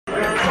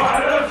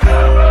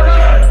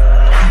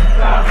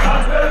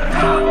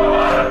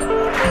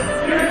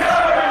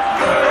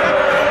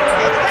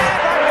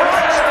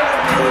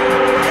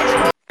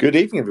Good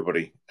evening,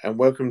 everybody, and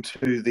welcome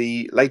to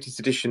the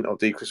latest edition of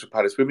the Crystal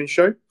Palace Women's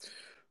Show.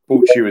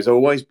 Brought to you, as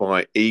always,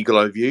 by Eagle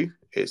Eye View.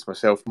 It's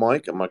myself,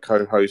 Mike, and my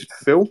co-host,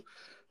 Phil.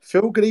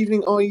 Phil, good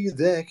evening. Are you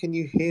there? Can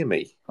you hear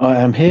me? I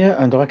am here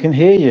and I can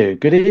hear you.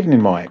 Good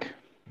evening, Mike.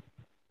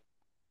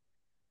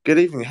 Good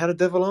evening. How the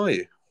devil are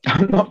you?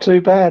 I'm not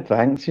too bad,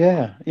 thanks.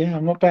 Yeah,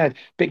 I'm not bad.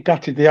 Bit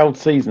gutted the old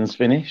season's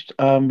finished.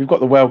 We've got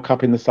the World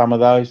Cup in the summer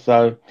though,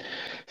 so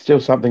still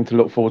something to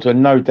look forward to.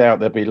 And no doubt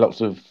there'll be lots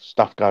of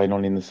stuff going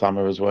on in the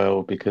summer as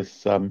well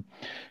because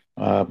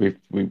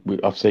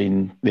I've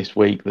seen this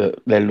week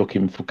that they're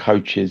looking for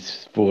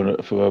coaches for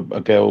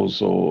a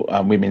girls or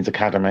women's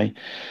academy.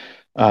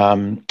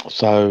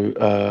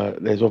 So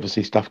there's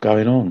obviously stuff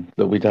going on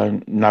that we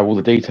don't know all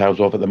the details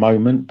of at the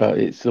moment, but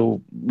it's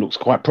all looks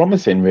quite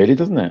promising, really,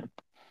 doesn't it?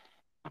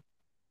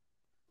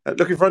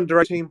 Looking for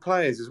under 18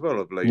 players as well,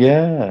 I believe.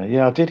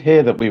 Yeah. I did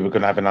hear that we were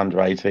going to have an under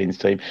 18s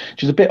team,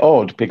 which is a bit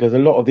odd because a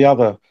lot of the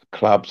other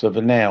clubs have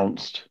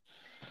announced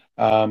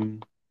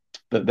um,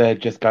 that they're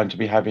just going to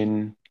be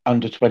having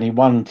under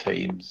 21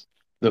 teams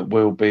that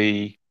will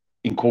be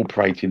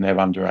incorporating their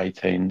under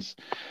 18s.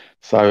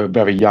 So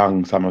very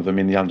young, some of them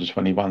in the under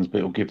 21s, but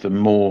it'll give them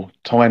more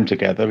time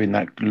together in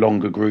that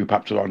longer group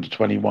up to under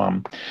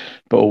 21.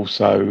 But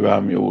also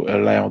it will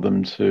allow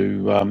them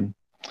to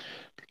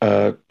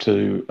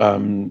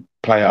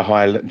play at a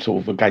higher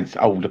sort of against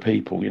older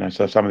people.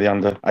 So some of the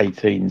under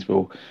 18s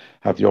will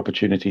have the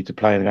opportunity to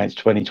play against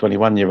 20,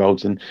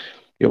 21-year-olds, and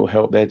it will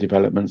help their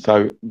development.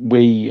 So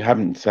we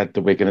haven't said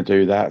that we're going to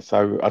do that.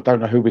 So I don't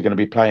know who we're going to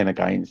be playing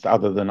against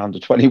other than under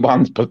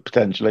 21s, but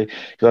potentially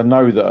because I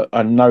know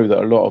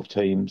that a lot of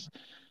teams,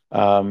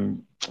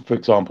 for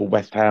example,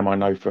 West Ham, I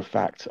know for a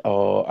fact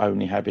are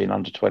only having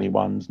under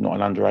 21s, not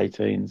an under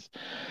 18s.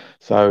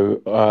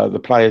 So the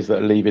players that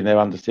are leaving their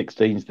under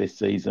 16s this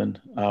season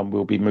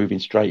will be moving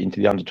straight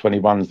into the under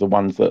 21s, the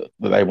ones that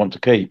they want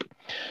to keep.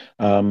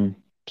 Um,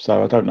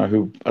 so I don't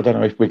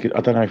know if we could, I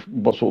don't know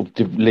what sort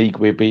of league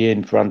we'll be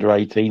in for under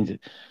 18s.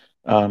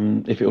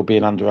 If it will be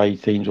an under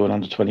 18s or an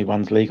under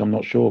 21s league, I'm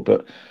not sure.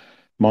 But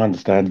my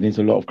understanding is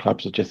a lot of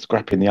clubs are just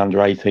scrapping the under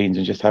 18s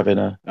and just having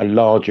a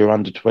larger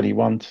under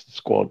 21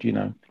 squad.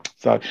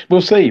 So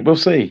we'll see.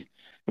 It'll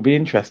be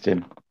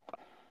interesting.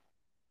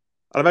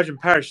 I'd imagine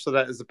Parish saw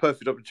that as the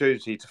perfect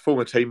opportunity to form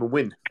a team and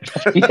win.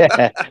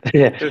 Yeah,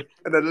 yeah,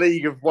 In a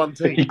league of one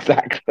team.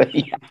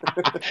 exactly.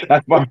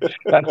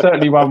 That's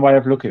certainly one way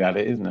of looking at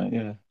it, isn't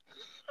it?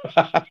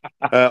 Yeah.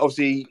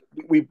 Obviously,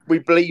 we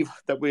believe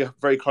that we're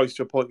very close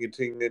to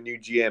appointing a new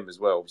GM as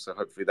well. So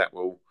hopefully that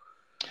will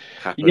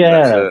happen.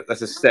 That's Yeah,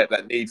 a step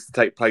that needs to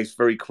take place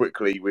very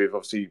quickly with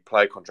obviously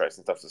player contracts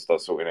and stuff to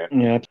start sorting out.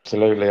 yeah,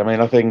 absolutely. I mean,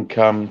 I think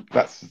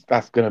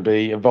that's going to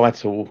be a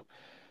vital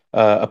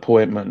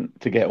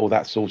appointment to get all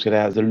that sorted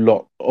out. There's a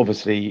lot,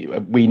 obviously,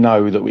 we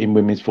know that in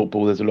women's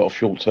football, there's a lot of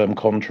short-term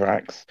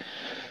contracts.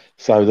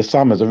 So the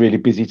summer's a really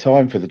busy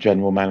time for the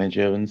general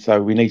manager, and so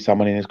we need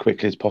someone in as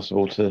quickly as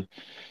possible to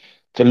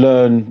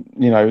learn,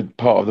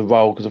 part of the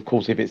role. Because of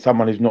course, if it's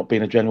someone who's not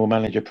been a general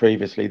manager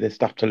previously, there's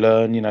stuff to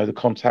learn. The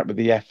contact with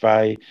the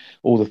FA,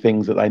 all the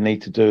things that they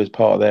need to do as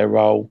part of their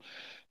role.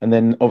 And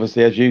then,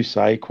 obviously, as you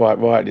say, quite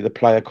rightly, the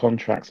player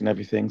contracts and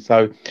everything.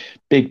 So,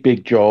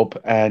 big job.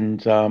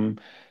 And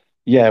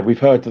yeah, we've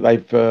heard that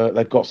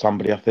they've got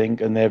somebody, I think,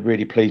 and they're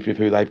really pleased with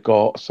who they've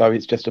got. So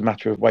it's just a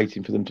matter of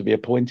waiting for them to be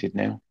appointed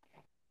now.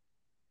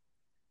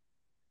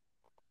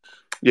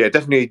 Yeah,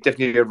 definitely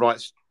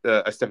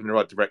a step in the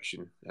right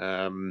direction.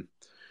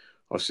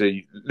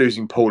 Obviously,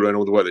 losing Paula and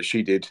all the work that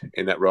she did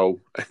in that role,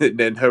 and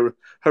then her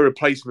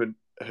replacement,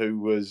 who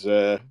was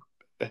the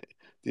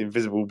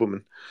Invisible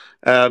Woman.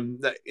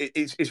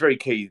 It's very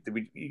key.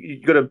 You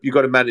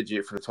got to manage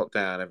it from the top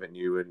down, haven't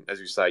you? And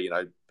as you say,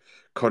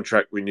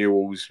 contract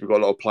renewals. We've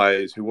got a lot of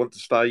players who want to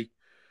stay,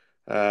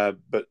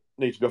 but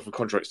need to be offered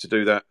contracts to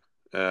do that.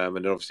 And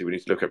then obviously we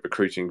need to look at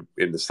recruiting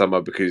in the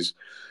summer because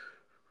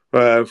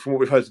from what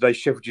we've heard today,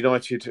 Sheffield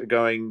United are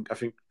going, I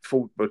think,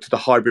 full to the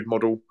hybrid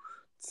model,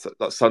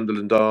 like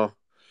Sunderland are.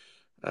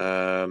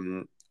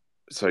 So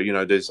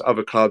there's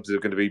other clubs that are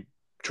going to be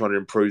trying to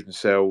improve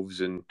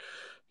themselves, and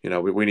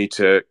we need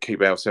to keep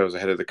ourselves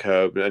ahead of the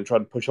curve and try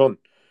and push on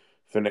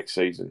for next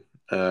season.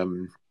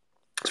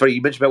 Sorry,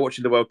 you mentioned about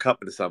watching the World Cup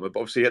in the summer, but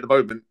obviously at the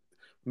moment,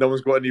 no one's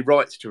got any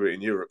rights to it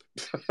in Europe.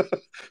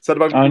 So at the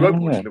moment, I we won't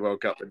be watching know. the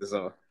World Cup in the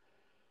summer.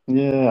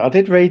 Yeah, I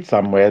did read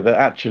somewhere that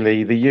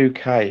actually the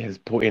UK has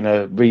put in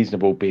a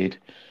reasonable bid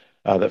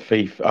that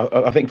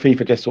FIFA, I think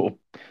FIFA just sort of,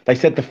 they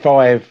said the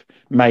five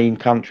main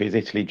countries,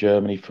 Italy,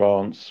 Germany,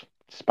 France,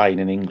 Spain,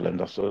 and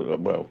England. I sort of,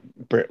 well,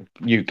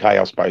 UK,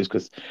 I suppose,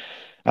 because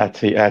our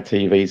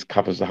TVs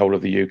covers the whole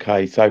of the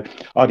UK. So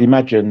I'd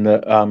imagine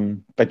that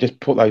they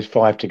just put those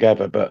five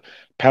together. But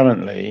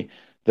apparently,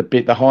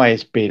 the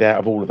highest bid out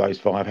of all of those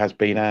five has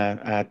been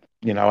our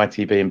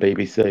ITV and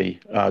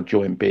BBC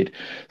joint bid.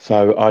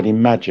 So I'd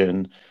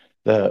imagine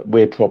that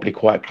we're probably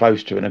quite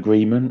close to an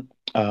agreement.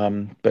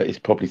 But it's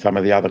probably some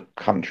of the other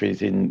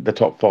countries in the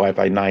top five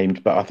they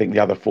named, but I think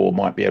the other four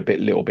might be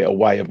little bit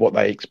away of what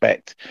they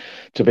expect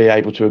to be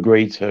able to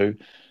agree to.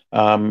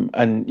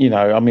 And you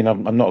know, I mean,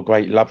 I'm not a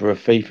great lover of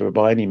FIFA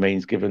by any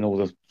means, given all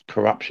the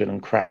corruption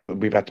and crap that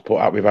we've had to put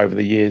up with over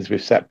the years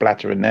with Sepp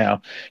Blatter and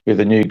now with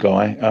the new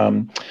guy.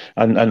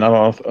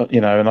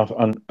 You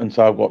know, and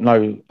so I've got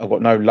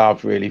no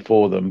love really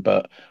for them,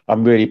 but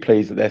I'm really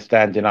pleased that they're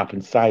standing up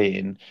and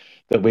saying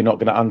that we're not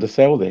going to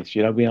undersell this.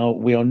 You know,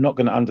 we are not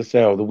going to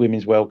undersell the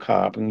Women's World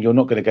Cup, and you're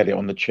not going to get it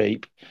on the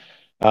cheap.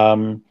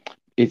 Um,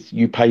 it's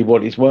you pay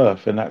what it's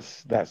worth, and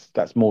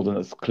that's more than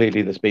that's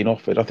clearly that's been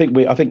offered. I think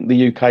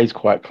the UK is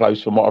quite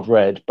close from what I've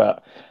read,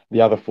 but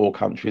the other four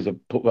countries have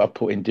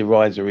put in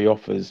derisory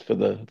offers for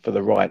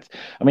the rights.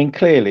 I mean,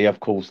 clearly, of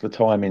course, the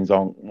timings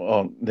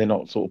aren't they're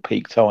not sort of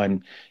peak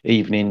time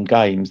evening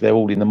games. They're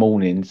all in the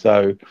morning,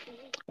 so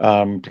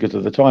because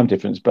of the time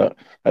difference. But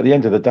at the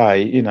end of the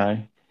day, you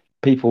know,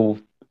 people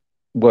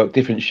work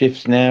different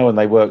shifts now and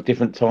they work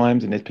different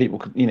times and there's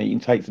people you know you can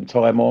take some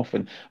time off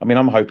and I mean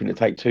I'm hoping to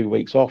take 2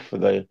 weeks off for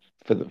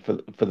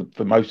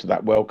most of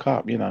that World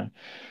Cup, you know,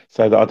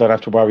 so that I don't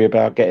have to worry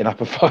about getting up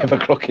at 5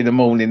 o'clock in the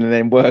morning and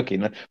then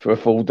working for a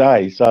full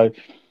day. So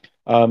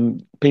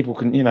people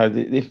can, you know,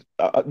 if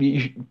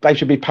they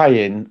should be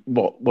paying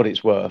what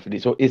it's worth, and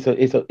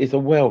it's a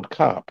World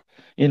Cup,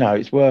 you know,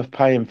 it's worth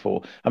paying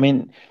for. I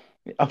mean,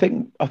 I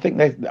think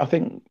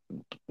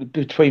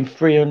between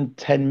 3 and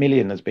 10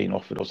 million has been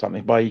offered or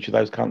something by each of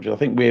those countries. I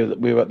think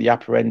we're at the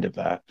upper end of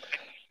that.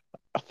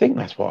 I think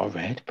that's what I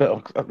read,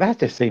 but that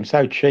just seems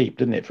so cheap,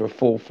 doesn't it, for a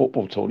full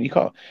football tournament? You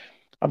can't.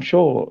 I'm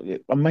sure,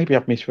 maybe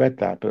I've misread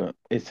that, but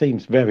it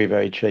seems very,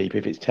 very cheap.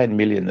 If it's 10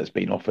 million that's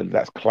been offered,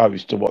 that's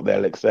close to what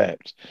they'll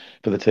accept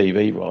for the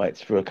TV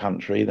rights for a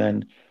country.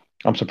 Then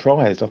I'm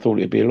surprised. I thought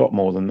it'd be a lot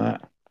more than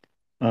that.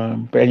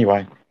 But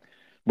anyway,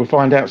 we'll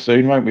find out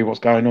soon, won't we? What's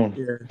going on?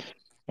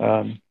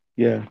 Yeah,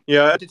 Yeah,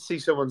 yeah. I did see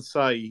someone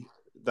say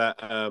that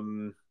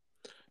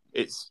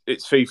it's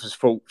FIFA's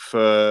fault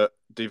for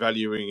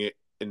devaluing it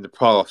in the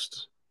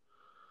past,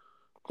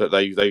 that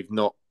they've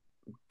not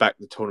backed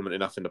the tournament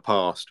enough in the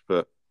past.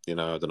 But you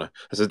know, I don't know.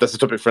 That's a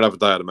topic for another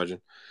day, I'd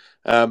imagine.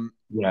 Um,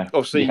 yeah, yeah,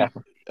 Obviously,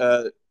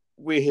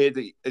 we're here.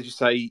 As you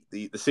say,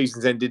 the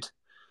season's ended.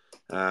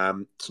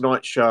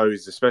 Tonight's show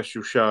is a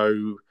special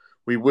show.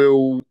 We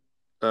will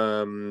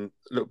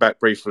look back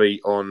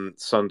briefly on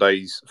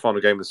Sunday's final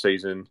game of the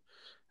season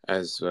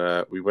as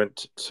we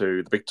went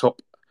to the Big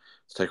Top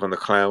to take on the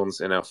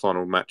Clowns in our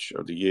final match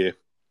of the year,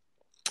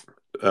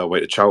 away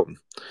to Charlton.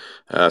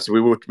 So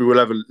we will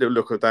have a little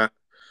look at that,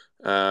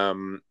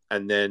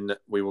 and then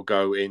we will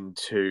go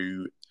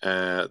into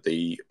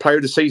the player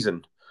of the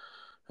season,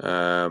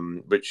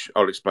 which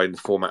I'll explain the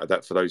format of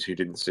that for those who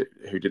didn't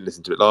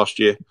listen to it last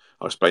year.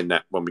 I'll explain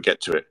that when we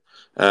get to it.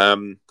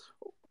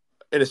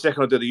 In a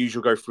second, I'll do the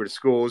usual, go through the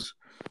scores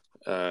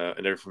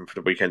and everything for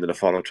the weekend and the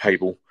final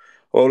table.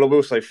 Well, I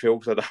will say, Phil,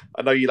 because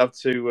I know you love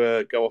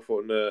to go off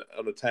on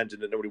a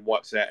tangent that nobody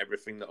wipes out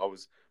everything that I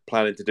was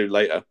planning to do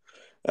later.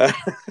 As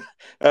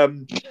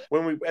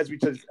we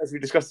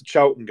discussed the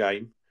Charlton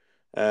game,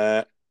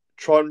 try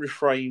and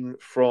refrain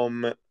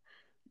from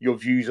your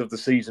views of the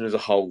season as a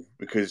whole,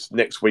 because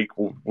next week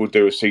we'll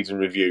do a season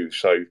review.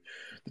 So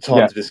the time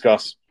yeah. to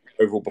discuss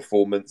overall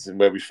performance and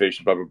where we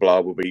finished, blah blah blah,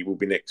 will be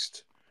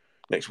next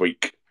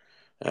week.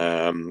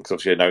 Because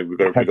obviously, I know we've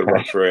got to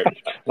run through it.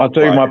 I'll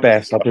do my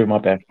best. I'll do my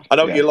best. I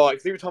know what Yeah. you like.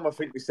 Every time I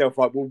think to myself,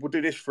 like, we'll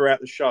do this throughout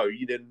the show,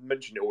 you then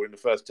mention it all in the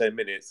first 10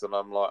 minutes, and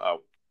I'm like,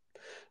 oh.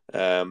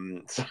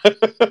 I'm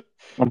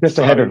just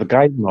ahead of the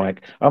game,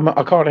 Mike.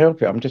 I can't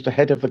help it. I'm just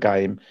ahead of the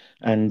game,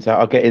 and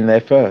I'll get in there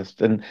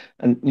first. And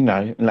you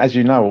know, and as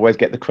you know, I always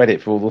get the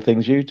credit for all the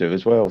things you do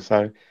as well.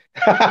 So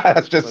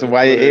that's just the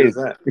way it there is.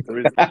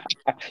 is that.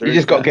 You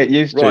just got to get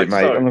used to it,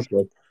 mate.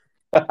 Honestly.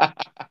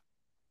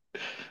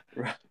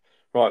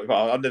 Right.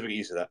 I'll never get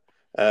used to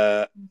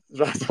that.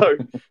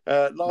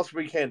 Last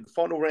weekend,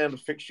 final round of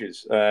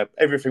fixtures,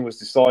 everything was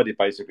decided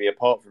basically,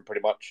 apart from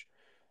pretty much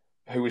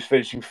who was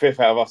finishing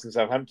fifth out of us in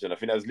Southampton. I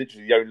think that was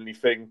literally the only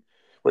thing,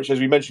 which, as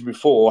we mentioned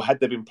before, had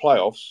there been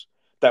playoffs,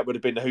 that would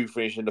have been who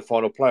finished in the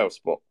final playoff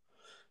spot.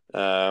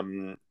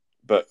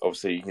 But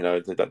obviously, you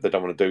know, they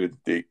don't want to do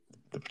the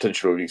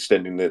potential of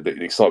extending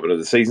the excitement of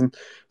the season,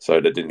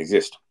 so that didn't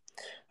exist.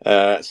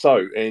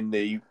 So in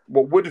the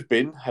what would have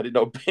been, had it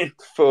not been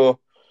for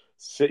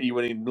City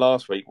winning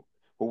last week,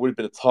 what would have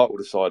been a title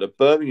decider,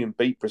 Birmingham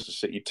beat Bristol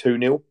City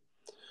 2-0.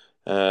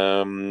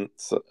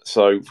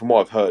 So from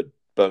what I've heard,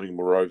 Birmingham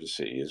were over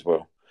City as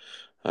well.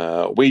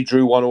 We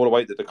drew 1-1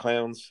 away to the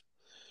Clowns.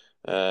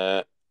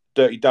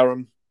 Dirty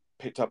Durham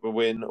picked up a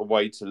win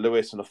away to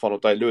Lewis on the final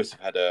day. Lewis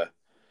have had a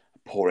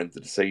poor end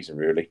of the season,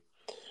 really.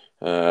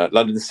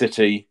 London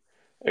City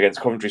against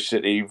Coventry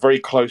City, very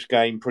close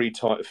game, pretty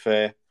tight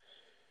affair.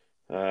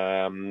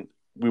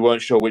 We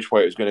weren't sure which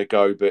way it was going to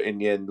go, but in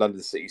the end,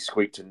 London City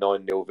squeaked a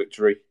 9-0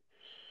 victory.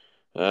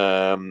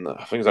 I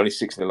think it was only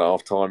 6-0 at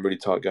half time, really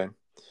tight game.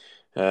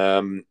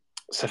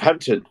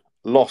 Southampton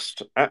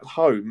lost at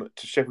home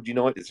to Sheffield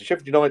United. So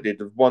Sheffield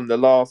United have won the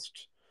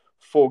last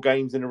 4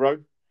 games in a row.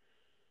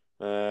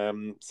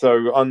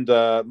 So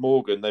under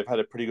Morgan, they've had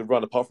a pretty good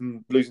run, apart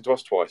from losing to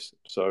us twice.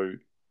 So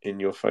in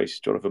your face,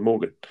 Jonathan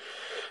Morgan.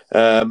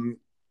 Um,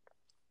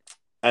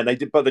 and they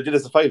did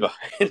us a favour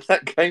in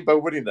that game by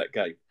winning that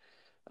game,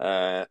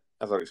 as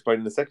I'll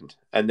explain in a second.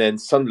 And then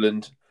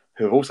Sunderland,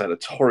 who have also had a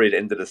torrid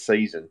end of the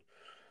season,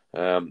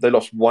 they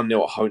lost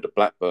 1-0 at home to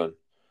Blackburn.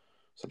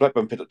 So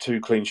Blackburn picked up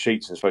 2 clean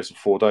sheets in the space of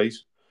 4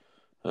 days,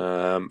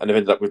 and they've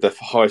ended up with their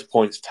highest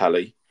points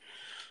tally,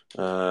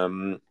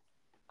 their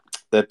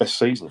best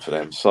season for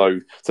them. So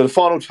the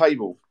final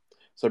table.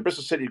 So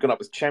Bristol City have gone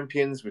up as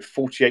champions with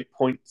 48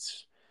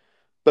 points.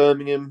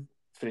 Birmingham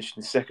finished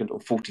in second on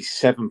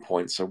 47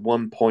 points, so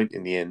 1 point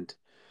in the end.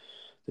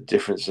 The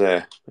difference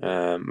there.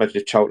 Imagine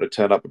if Charlton had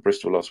turned up at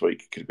Bristol last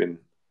week. It could have been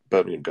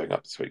Birmingham going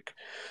up this week.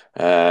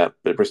 But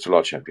Bristol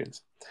are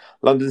champions.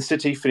 London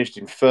City finished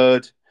in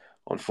third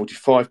on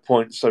 45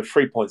 points, so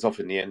 3 points off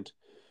in the end.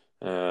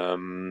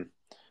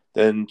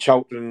 Then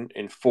Charlton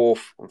in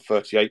fourth on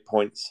 38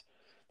 points.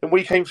 Then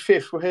we came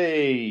fifth,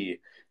 hey,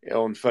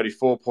 on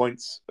 34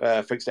 points,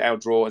 thanks to our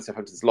draw and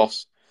Southampton's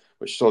loss,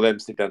 which saw them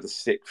slip down to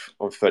sixth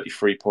on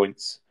 33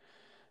 points.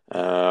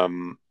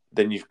 Then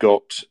you've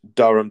got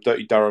Durham.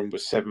 Dirty Durham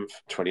was seventh,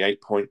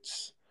 28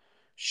 points.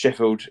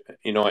 Sheffield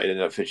United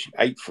ended up finishing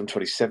eighth from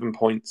 27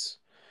 points.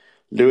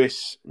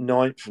 Lewis,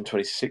 ninth from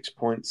 26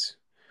 points.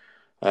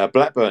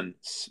 Blackburn,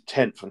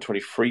 10th from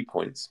 23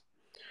 points.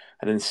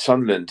 And then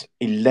Sunderland,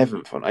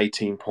 11th on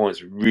 18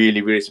 points.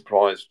 Really, really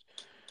surprised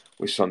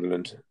with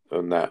Sunderland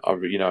on that.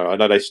 I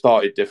know they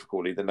started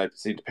difficultly, then they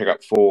seemed to pick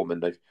up form,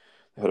 and they've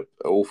had an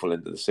awful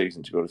end of the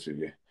season, to be honest with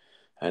you.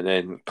 And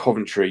then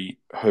Coventry,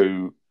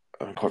 who,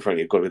 quite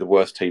frankly, have got to be the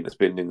worst team that's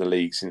been in the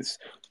league since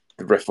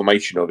the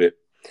reformation of it.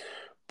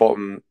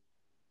 Bottom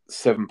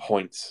 7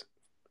 points,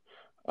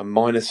 a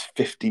minus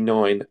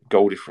 59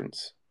 goal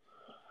difference.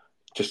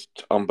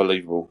 Just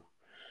unbelievable.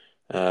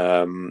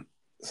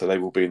 So they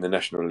will be in the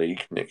National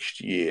League next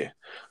year.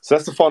 So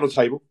that's the final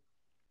table.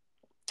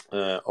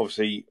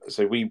 Obviously,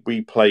 so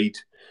we played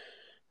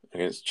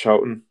against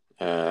Charlton.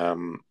 Our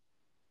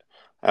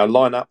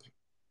lineup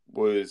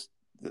was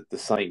the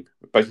same.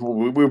 Basically,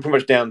 we were pretty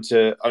much down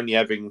to only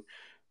having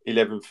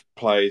 11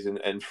 players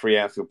and 3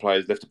 outfield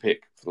players left to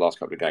pick for the last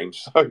couple of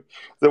games. So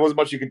there wasn't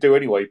much you could do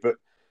anyway. But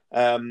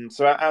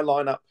so our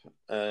lineup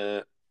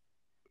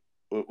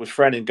was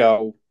Fran in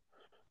goal,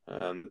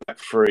 back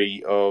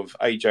 3 of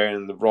AJ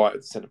on the right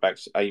of the centre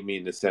backs, Amy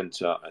in the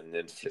centre, and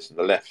then Fliss on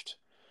the left.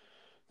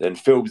 Then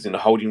Phil was in a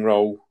holding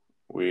role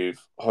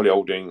with Holly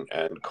Olding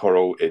and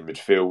Coral in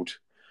midfield.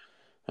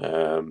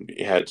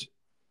 He had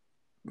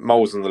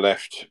Moles on the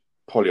left,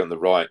 Polly on the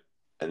right,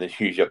 and then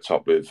Hughes up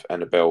top with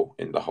Annabelle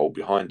in the hole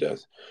behind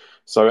us.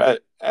 So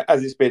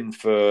as it's been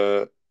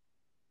for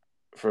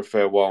a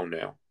fair while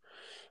now.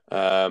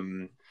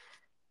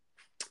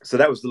 So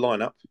that was the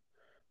lineup.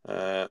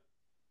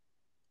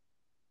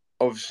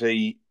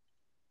 Obviously,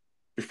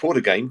 before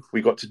the game,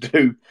 we got to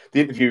do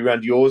the interview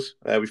around yours.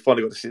 We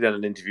finally got to sit down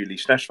and interview Lee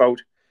Snashfold.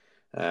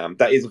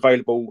 That is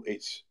available.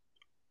 It's,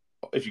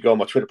 if you go on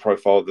my Twitter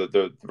profile,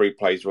 the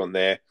replays are on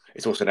there.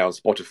 It's also now on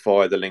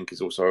Spotify. The link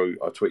is also,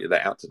 I tweeted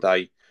that out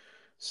today.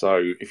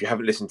 So if you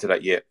haven't listened to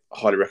that yet, I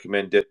highly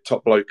recommend it.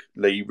 Top bloke,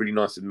 Lee. Really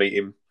nice to meet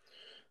him.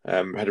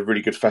 Had a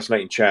really good,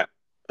 fascinating chat.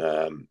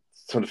 Some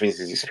of the things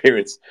he's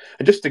experienced.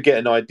 And just to get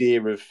an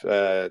idea of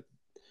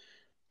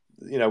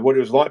what it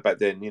was like back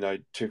then,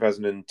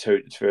 2002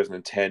 to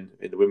 2010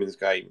 in the women's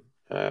game,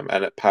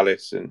 and at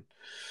Palace, and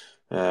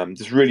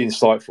just really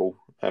insightful.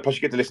 Plus,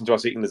 you get to listen to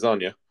us eating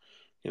lasagna,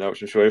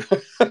 which I'm sure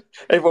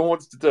everyone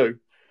wants to do.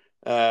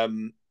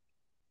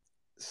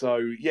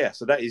 So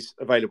that is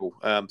available.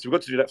 So we've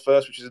got to do that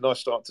first, which is a nice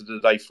start to the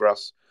day for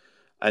us.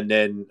 And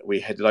then we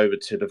headed over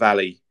to the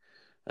Valley,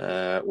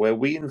 where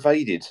we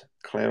invaded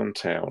Clown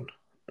Town.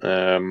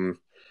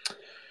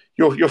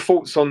 Your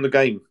thoughts on the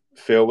game,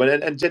 Phil,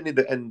 and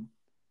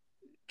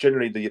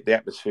generally the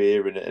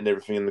atmosphere and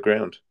everything in the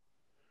ground.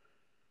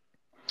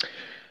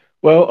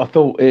 Well, I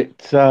thought it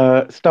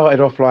started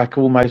off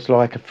almost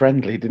like a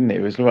friendly, didn't it?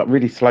 It was like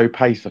really slow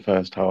pace the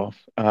first half,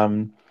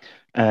 and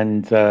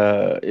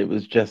it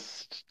was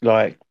just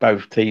like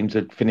both teams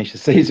had finished the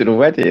season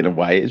already in a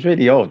way. It was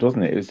really odd,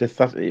 wasn't it? It was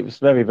it was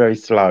very, very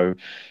slow.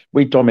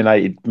 We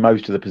dominated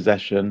most of the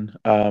possession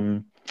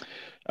in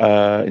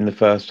the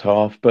first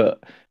half,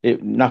 but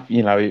it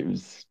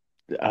was.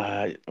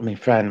 I mean,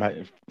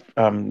 Fran,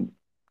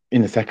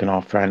 in the second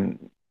half, Fran.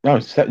 No,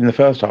 in the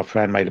first half,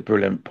 Fran made a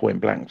brilliant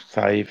point blank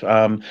save.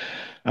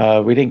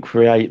 We didn't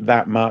create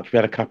that much. We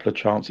had a couple of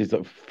chances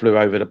that flew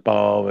over the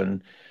bar,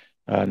 and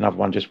another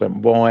one just went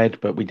wide,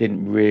 but we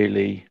didn't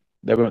really.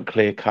 They weren't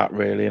clear cut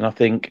really, and I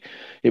think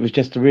it was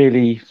just a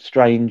really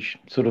strange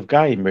sort of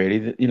game.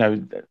 Really,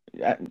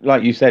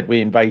 like you said,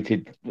 we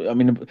invaded. I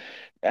mean,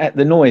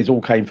 the noise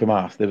all came from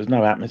us. There was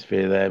no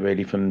atmosphere there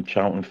really from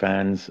Charlton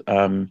fans.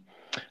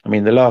 I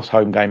mean, the last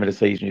home game of the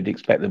season, you'd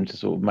expect them to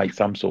sort of make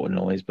some sort of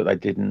noise, but they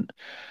didn't.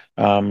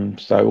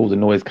 So all the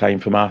noise came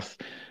from us.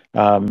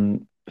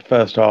 The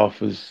first half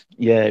was,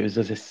 it was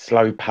just a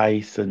slow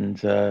pace, and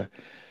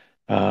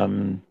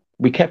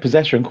we kept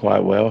possession quite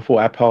well. I thought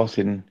our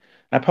passing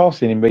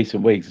in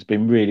recent weeks has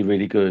been really,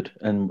 really good,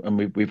 and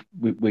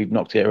we've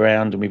knocked it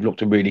around, and we've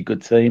looked a really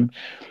good team.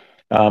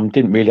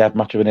 Didn't really have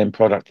much of an end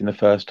product in the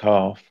first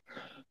half.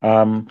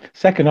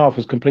 Second half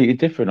was completely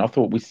different. I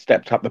thought we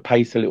stepped up the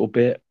pace a little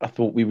bit. I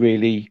thought we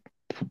really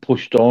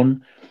pushed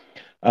on.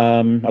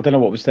 I don't know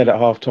what was said at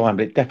half time,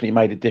 but it definitely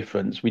made a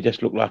difference. We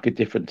just looked like a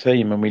different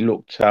team, and we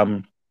looked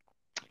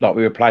like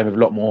we were playing with a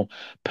lot more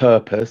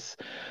purpose.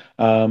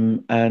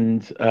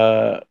 And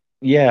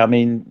yeah, I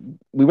mean,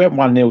 we went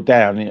 1-0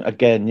 down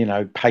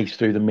again, pace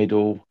through the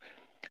middle.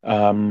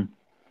 Um,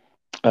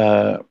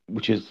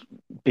 which has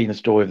been the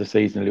story of the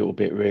season a little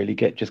bit, really.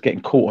 Just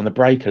getting caught on the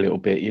break a little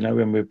bit,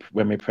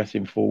 when we're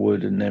pressing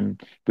forward, and then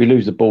we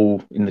lose the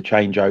ball in the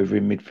changeover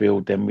in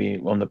midfield, then we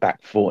on the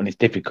back foot, and it's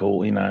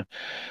difficult,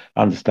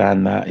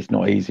 understand that it's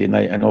not easy,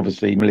 and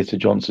obviously Melissa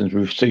Johnson's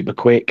roof super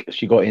quick.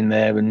 She got in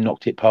there and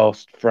knocked it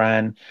past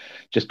Fran,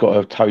 just got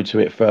her toe to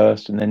it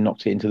first, and then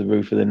knocked it into the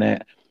roof of the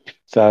net.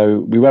 So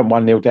we went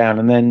 1-0 down,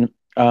 and then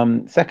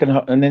and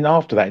then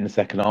after that in the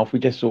second half, we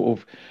just sort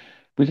of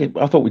we did.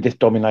 I thought we just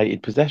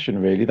dominated possession.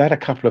 Really, they had a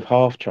couple of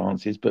half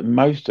chances, but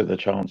most of the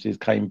chances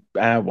came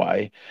our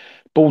way.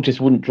 Ball just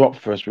wouldn't drop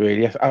for us.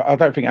 Really, I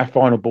don't think our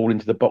final ball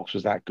into the box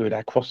was that good.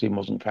 Our crossing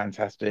wasn't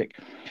fantastic.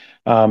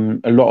 A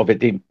lot of it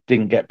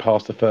didn't get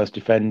past the first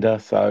defender,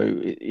 so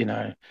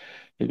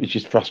it was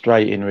just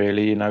frustrating,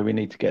 really. We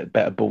need to get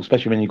better balls,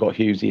 especially when you've got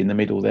Husey in the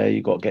middle there.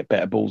 You've got to get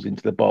better balls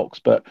into the box.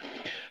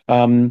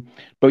 Um,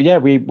 but yeah,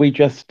 we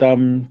just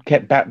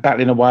kept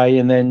battling away,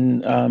 and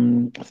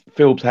then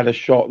Phillips had a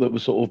shot that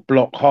was sort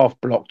of half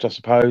blocked, I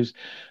suppose,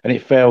 and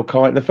it fell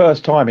the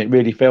first time it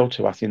really fell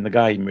to us in the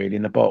game, really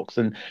in the box,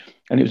 and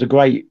it was a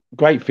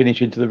great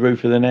finish into the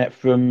roof of the net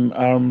from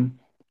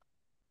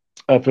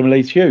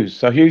Elise Hughes.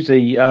 So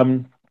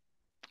Husey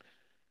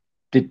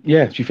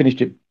she finished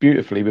it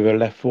beautifully with her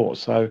left foot.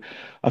 So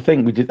I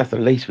think we did. That's the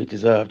least we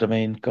deserved. I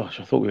mean, gosh,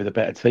 I thought we were the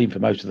better team for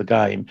most of the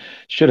game.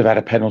 Should have had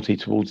a penalty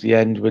towards the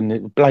end when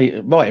it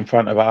blatant right in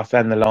front of us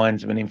and the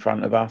linesman in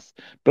front of us.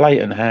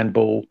 Blatant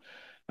handball.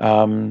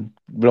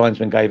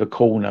 Linesman gave a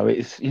corner.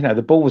 It's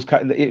the ball was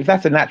cut. If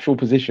that's a natural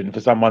position for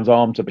someone's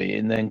arm to be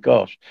in, then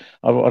gosh,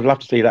 I'd love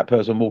to see that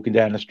person walking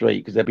down the street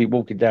because they'd be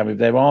walking down with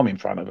their arm in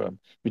front of them.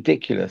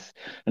 Ridiculous.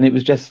 And it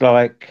was just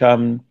like.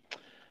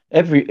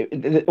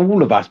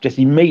 All of us just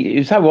immediately, it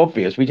was so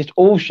obvious, we just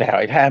all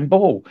shouted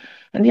handball,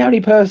 and the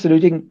only person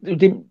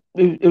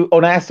who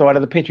on our side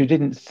of the pitch who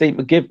didn't seem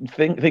to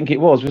think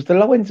it was the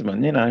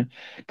linesman.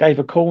 Gave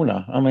a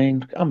corner. I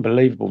mean,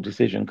 unbelievable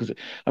decision, because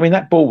I mean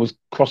that ball was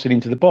crossing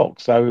into the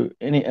box, so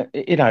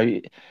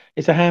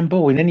it's a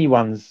handball in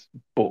anyone's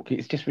book.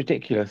 It's just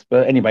ridiculous.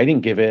 But anyway, he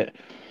didn't give it.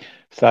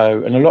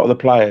 So, and a lot of the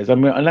players, I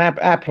mean, and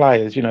our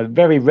players,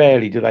 very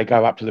rarely do they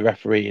go up to the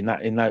referee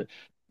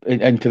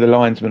and to the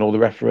linesman or the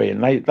referee,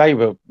 and they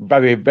were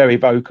very, very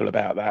vocal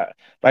about that.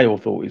 They all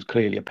thought it was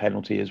clearly a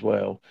penalty as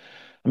well.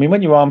 I mean,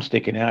 when your arm's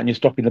sticking out and you're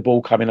stopping the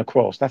ball coming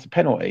across, that's a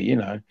penalty.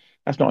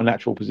 That's not a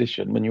natural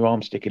position when your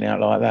arm's sticking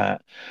out like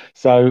that.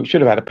 So,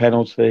 should have had a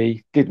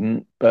penalty,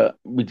 didn't, but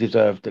we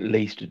deserved at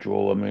least a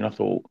draw. I mean, I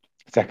thought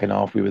second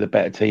half we were the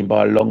better team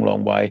by a long,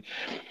 long way.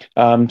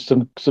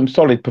 Some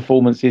solid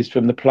performances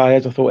from the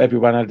players. I thought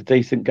everyone had a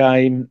decent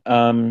game.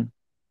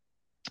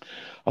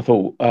 I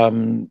thought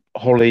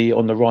Holly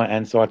on the right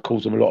hand side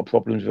caused them a lot of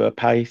problems with her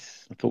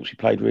pace. I thought she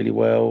played really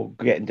well,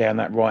 getting down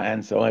that right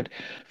hand side.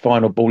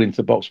 Final ball into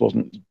the box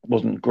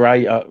wasn't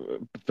great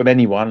from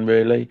anyone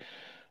really.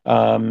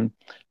 Um,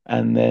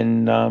 and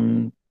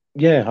then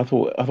yeah, I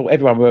thought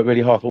everyone worked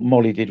really hard. I thought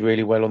Molly did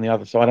really well on the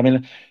other side. I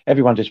mean,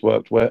 everyone just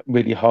worked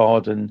really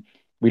hard, and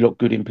we looked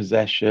good in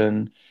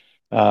possession.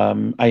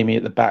 Amy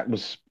at the back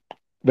was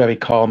very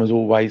calm as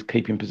always,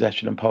 keeping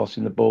possession and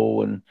passing the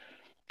ball, and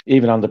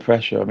even under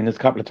pressure. I mean, there's a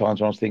couple of times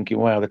when I was thinking,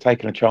 wow, they're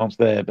taking a chance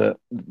there, but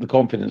the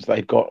confidence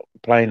they've got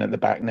playing at the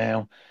back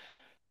now,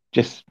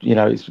 just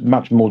it's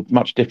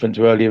much different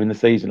to earlier in the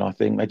season. I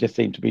think they just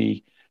seem to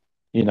be,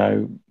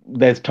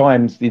 there's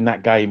times in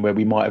that game where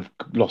we might have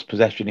lost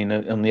possession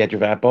on the edge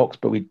of our box,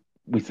 but we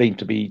seem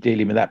to be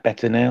dealing with that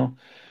better now.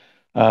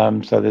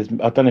 So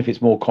I don't know if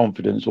it's more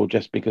confidence or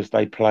just because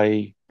they've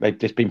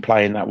just been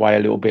playing that way a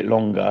little bit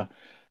longer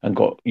and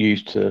got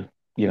used to,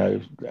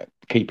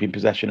 keeping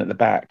possession at the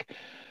back.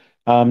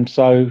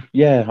 So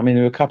yeah, I mean,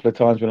 there were a couple of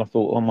times when I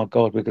thought, oh my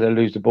God, we're going to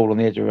lose the ball on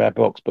the edge of our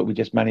box, but we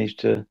just managed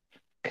to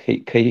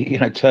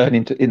turn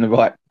in the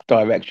right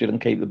direction and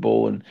keep the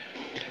ball. And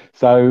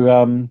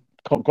so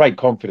great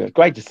confidence,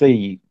 great to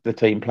see the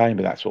team playing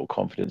with that sort of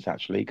confidence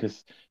actually,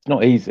 because it's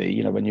not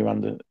easy, when you're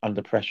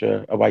under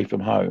pressure away from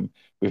home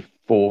with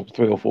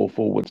three or four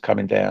forwards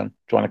coming down,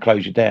 trying to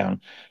close you down,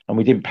 and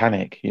we didn't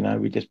panic.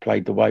 We just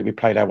we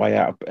played our way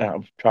out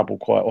of trouble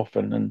quite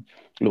often, and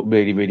looked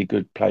really, really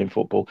good playing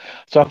football.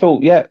 So I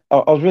thought, yeah, I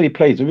was really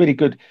pleased. A really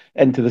good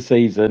end to the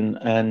season,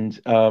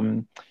 and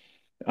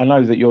I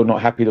know that you're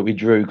not happy that we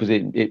drew because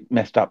it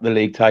messed up the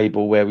league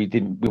table where we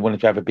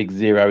wanted to have a big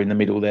zero in the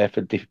middle there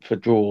for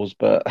draws,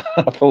 but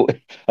I thought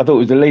it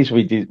was the least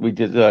we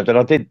deserved, and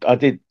I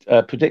did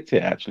predict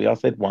it actually. I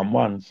said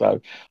 1-1,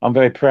 so I'm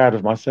very proud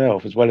of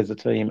myself as well as the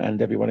team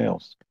and everyone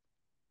else.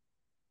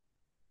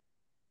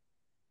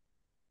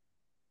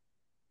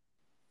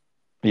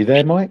 Are you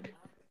there, Mike?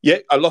 Yeah,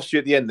 I lost you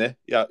at the end there.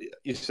 Yeah,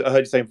 I heard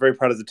you saying very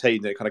proud of the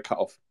team that it kind of cut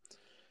off.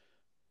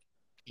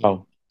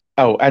 Oh,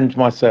 oh, and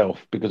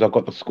myself because I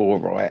got the score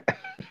right.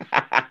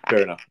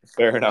 Fair enough.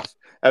 Fair enough.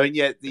 I mean,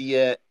 yeah,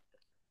 yeah,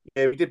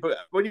 we did. But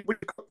when you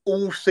got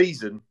all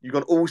season, you've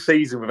gone all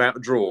season without a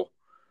draw.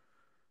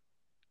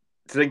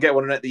 To then get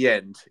one at the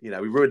end, we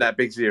ruined that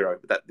big zero.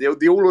 But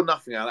the all or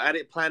nothing, I had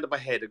it planned in my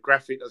head, a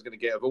graphic I was going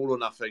to get of all or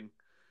nothing.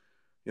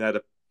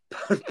 The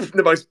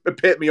the most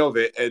epitome of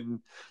it, and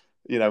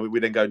we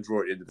then go and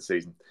draw at the end of the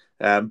season.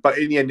 But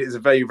in the end, it's a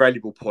very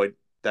valuable point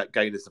that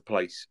gained us a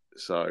place.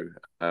 So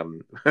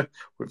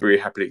we're very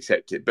happy to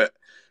accept it. But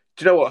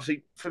do you know what? I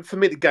think for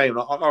me, the game,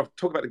 I'll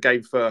talk about the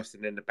game first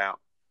and then about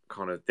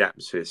kind of the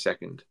atmosphere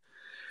second.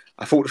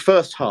 I thought the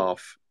first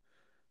half,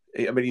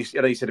 I mean,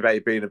 I know you said about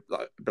it being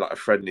like a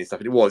friendly and stuff,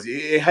 and it was.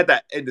 It had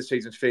that end of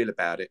season feel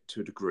about it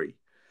to a degree.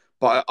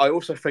 But I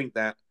also think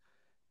that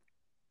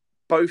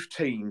both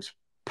teams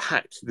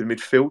packed the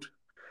midfield.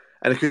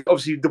 And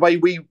obviously, the way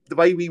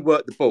we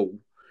work the ball,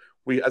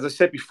 as I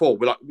said before,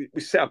 we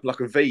set up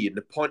like a V, and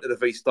the point of the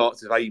V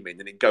starts with aiming,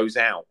 and it goes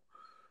out.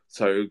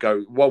 So it'll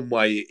go one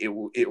way, it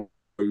will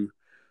go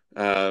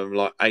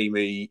like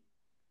Amy,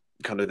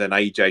 kind of then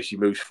AJ, she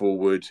moves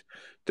forward,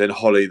 then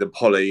Holly, then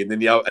Polly, and then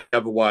the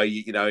other way,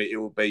 it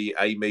will be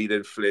Amy,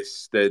 then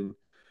Fliss, then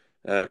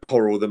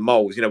Coral, then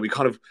Moles. We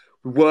kind of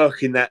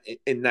work in that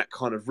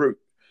kind of route,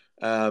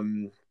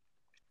 and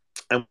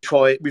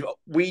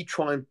we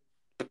try and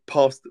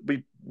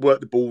we work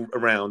the ball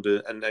around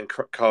and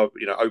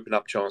open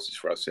up chances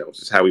for ourselves.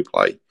 Is how we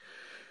play.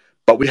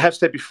 But we have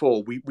said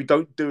before, we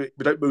don't do it.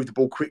 We don't move the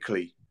ball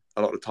quickly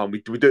a lot of the time.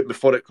 We do it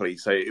methodically,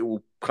 so it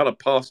will kind of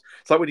pass.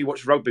 It's like when you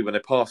watch rugby when they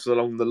pass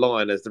along the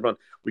line as they run.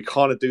 We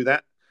kind of do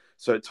that.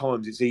 So at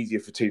times it's easier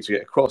for teams to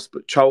get across.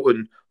 But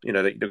Charlton,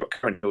 they've got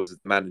Karen Hills as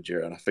the manager,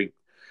 and I think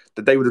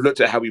that they would have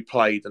looked at how we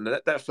played, and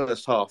that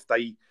first half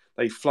they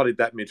flooded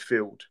that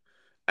midfield,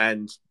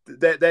 and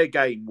their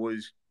game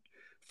was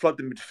flood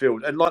the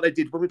midfield, and like they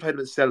did when we played them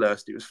at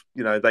Selhurst, it was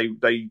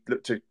they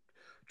looked to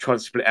try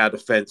and split our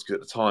defence because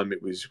at the time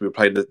we were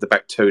playing the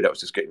back two that was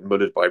just getting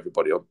mullered by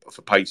everybody off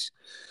a pace.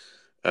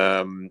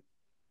 And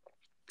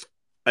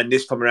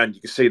this time around,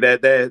 you can see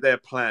their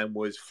plan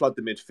was flood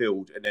the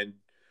midfield and then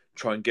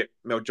try and get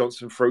Mel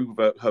Johnson through.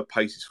 Her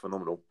pace is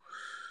phenomenal,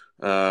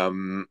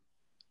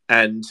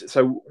 and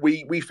so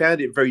we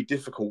found it very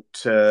difficult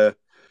to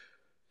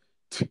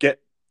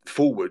get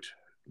forward.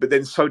 But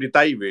then so did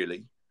they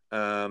really.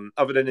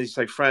 Other than, as you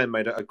say, Fran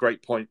made a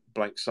great point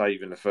blank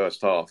save in the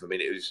first half. I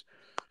mean, it was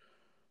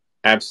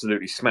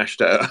absolutely smashed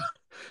at her.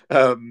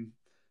 But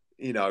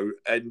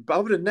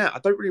other than that, I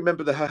don't really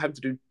remember her having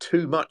to do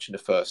too much in the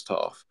first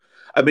half.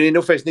 I mean, in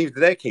all fairness, neither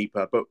did their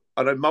keeper, but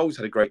I know Moles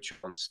had a great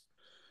chance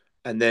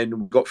and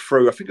then got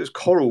through. I think it was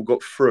Coral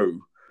got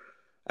through,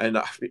 and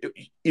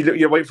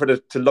you're waiting for her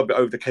to lob it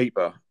over the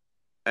keeper,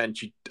 and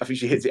I think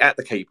she hits it at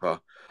the keeper,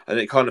 and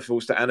it kind of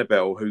falls to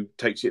Annabelle, who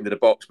takes it into the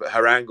box, but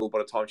her angle by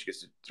the time she gets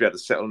to be able to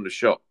settle on the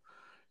shot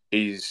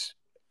is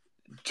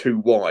too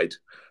wide,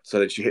 so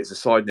then she hits the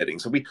side netting.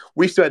 So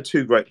we still had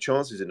two great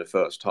chances in the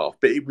first half,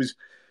 but it was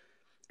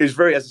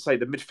very, as I say,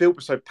 the midfield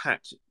was so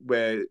packed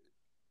where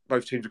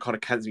both teams were kind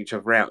of cancelling each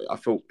other out. I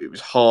thought it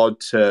was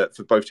hard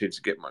for both teams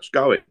to get much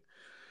going.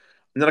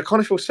 And then I kind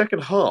of feel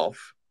second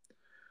half,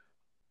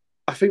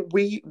 I think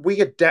we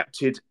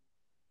adapted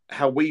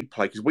how we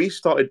play because we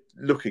started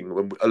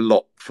looking a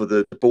lot for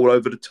the ball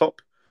over the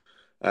top,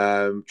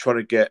 trying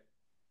to get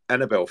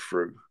Annabelle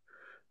through.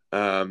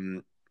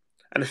 And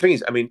the thing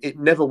is, I mean, it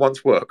never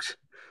once worked.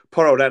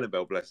 Poor old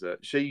Annabelle, bless her.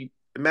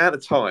 Amount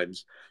of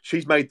times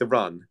she's made the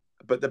run,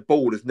 but the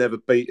ball has never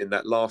beaten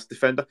that last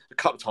defender. A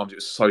couple of times it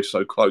was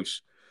so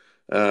close.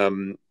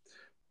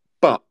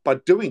 But by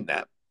doing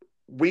that,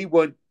 we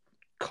weren't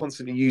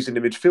constantly using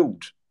the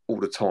midfield all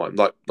the time,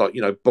 like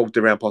bogged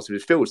around past the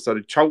midfield. So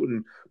the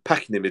Charlton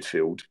packing the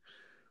midfield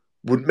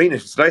wouldn't mean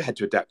anything. So they had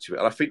to adapt to it.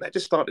 And I think that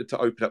just started to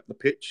open up the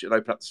pitch and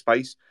open up the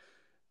space,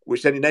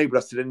 which then enabled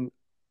us to then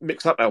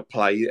mix up our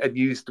play and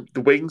use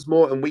the wings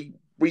more. And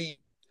we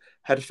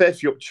had a fair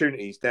few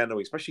opportunities down the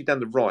wing, especially down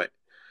the right.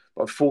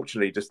 But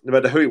unfortunately, just no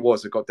matter who it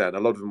was that got down, a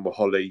lot of them were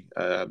Holly,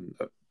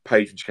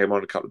 Paige when she came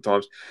on a couple of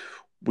times.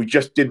 We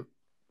just didn't.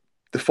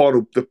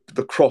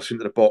 The cross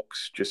into the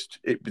box,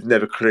 it was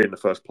never clear in the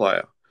first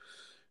player.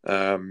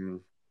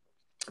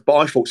 But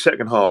I thought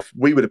second half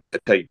we would have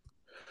been a team,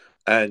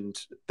 and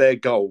their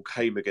goal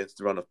came against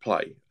the run of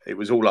play. It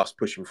was all us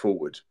pushing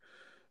forward,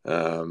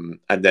 and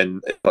then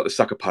like the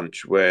sucker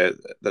punch where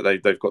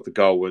they've got the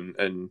goal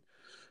and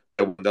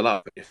the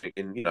love. You're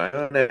thinking,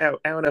 how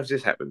on earth has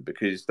this happened?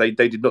 Because they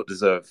did not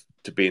deserve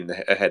to be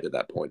ahead at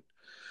that point.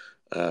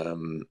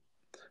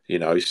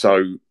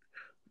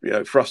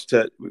 For us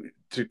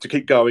to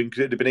keep going, because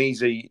it'd have been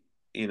easy,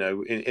 in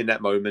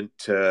that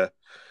moment,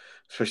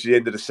 especially the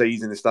end of the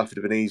season and stuff,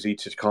 it'd have been easy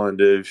to kind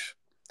of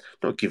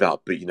not give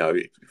up, but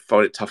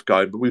find it tough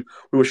going. But we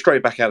were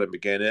straight back at them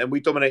again, and we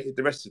dominated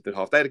the rest of the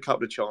half. They had a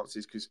couple of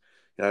chances because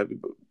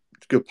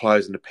good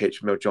players in the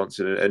pitch, Mel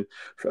Johnson and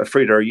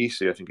Frida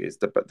Oyusu, I think it is.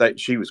 But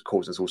she was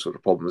causing us all sort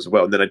of problems as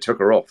well, and then they took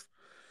her off.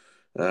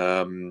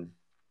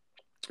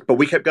 But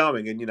we kept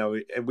going, and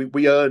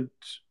we earned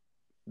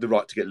the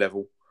right to get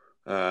level.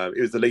 It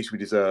was the least we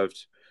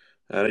deserved,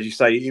 and as you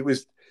say, it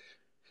was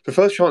the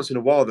first chance in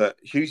a while that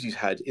Hughesy's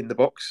had in the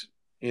box.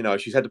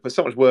 She's had to put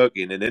so much work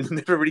in and then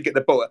never really get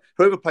the ball.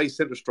 Whoever plays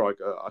centre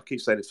striker, I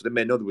keep saying this for the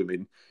men or the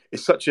women,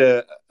 it's such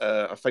a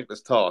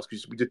thankless task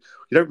because you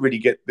don't really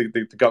get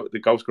the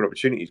goal scoring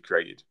opportunities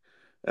created.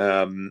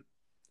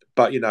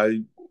 But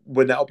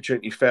when that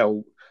opportunity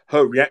fell,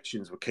 her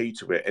reactions were key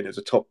to it, and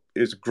it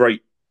was a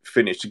great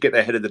finish to get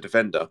there ahead of the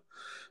defender,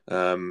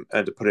 and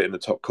to put it in the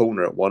top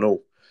corner at 1-1.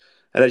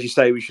 And as you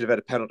say, we should have had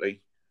a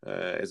penalty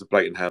as a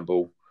blatant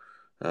handball.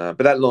 But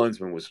that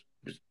linesman was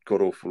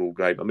god awful all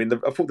game. I mean,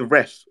 I thought the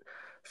ref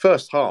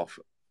first half,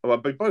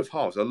 both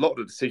halves, a lot of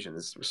the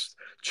decisions,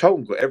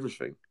 Charlton got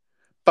everything,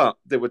 but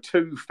there were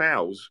 2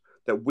 fouls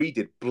that we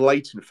did,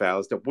 blatant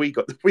fouls that we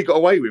got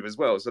away with as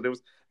well. So there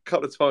was a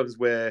couple of times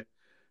where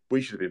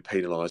we should have been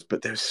penalised,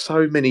 but there's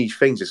so many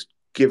things just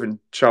given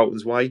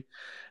Charlton's way,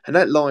 and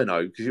that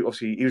lino, because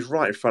obviously he was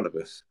right in front of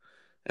us,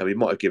 and we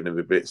might have given him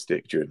a bit of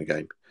stick during the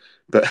game,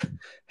 but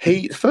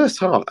first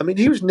half, I mean,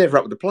 he was never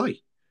up with the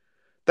play.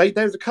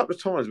 There was a couple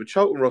of times where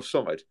Charlton were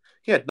offside.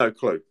 He had no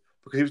clue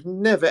because he was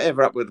never,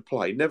 ever up with the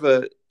play,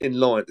 never in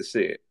line to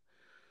see it.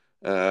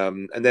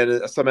 And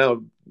then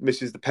somehow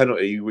misses the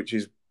penalty, which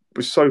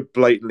was so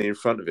blatantly in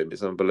front of him.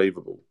 It's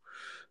unbelievable.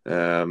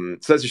 So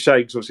that's a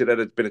shame because obviously there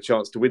had been a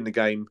chance to win the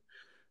game,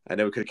 and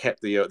then we could have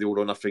kept the all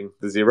or nothing,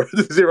 the zero in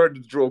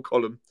the draw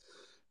column.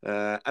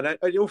 And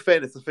in all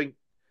fairness, I think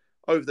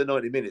over the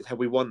 90 minutes, had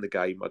we won the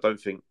game, I don't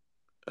think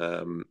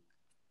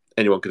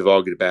anyone could have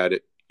argued about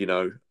it.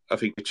 I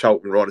think the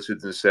Charlton were honest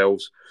with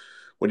themselves.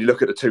 When you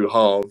look at the 2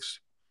 halves,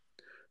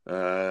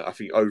 I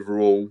think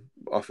overall,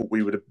 I thought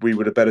we were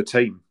a better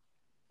team.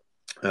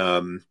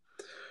 And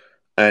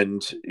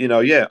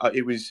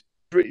it was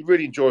really,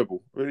 really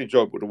enjoyable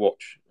to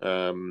watch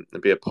and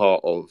be a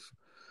part of.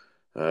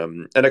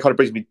 And that kind of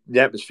brings me the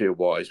atmosphere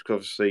wise, because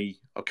obviously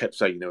I kept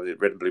saying, the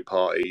red and blue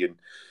party, and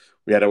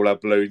we had all our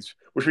balloons,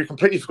 which we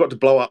completely forgot to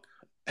blow up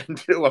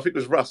until I think it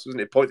was Russ, wasn't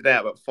it? Pointed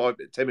out about 10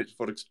 minutes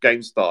before the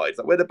game started. It's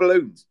like, where are the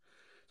balloons?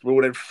 We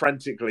were then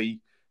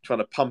frantically trying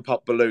to pump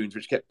up balloons,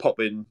 which kept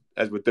popping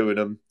as we're doing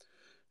them,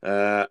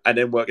 and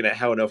then working out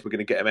how on earth we're going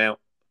to get them out.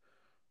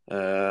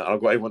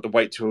 I've got everyone to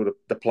wait till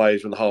the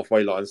players were on the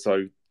halfway line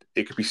so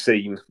it could be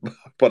seen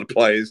by the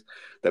players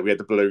that we had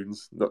the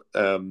balloons.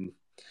 And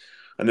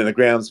then the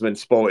groundsman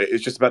spotted it. It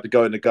was just about to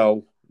go in the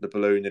goal, the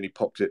balloon, and he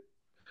popped it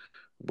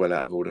well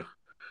out of order.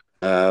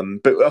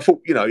 But I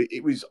thought,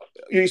 it was,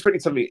 you're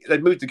expecting something. They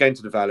moved the game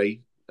to the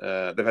Valley.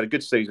 They've had a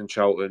good season,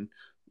 Charlton.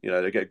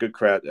 They get a good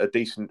crowd, a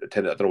decent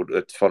attendance. I don't know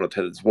what the final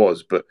attendance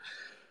was, but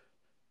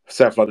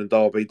South London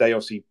Derby, they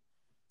obviously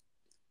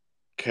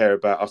care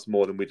about us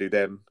more than we do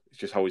them. It's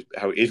just how it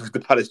is with the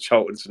Palace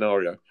Charlton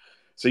scenario.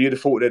 So you'd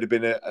have thought there'd have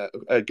been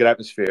a good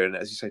atmosphere, and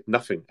as you say,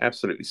 nothing,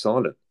 absolutely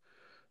silent.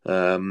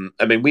 I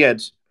mean, we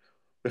had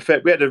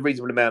a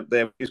reasonable amount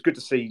there. It was good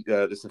to see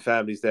there's some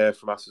families there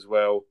from us as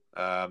well.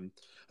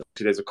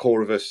 There's a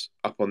core of us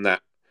up on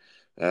that.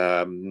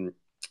 I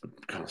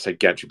can't say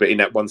gantry, but in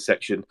that one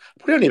section,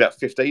 probably only about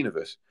 15 of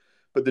us.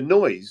 But the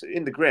noise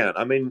in the ground,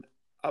 I mean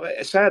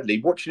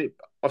sadly, watching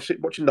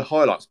the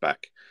highlights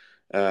back.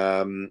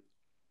 I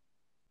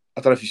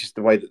don't know if it's just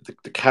the way that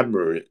the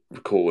camera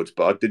records,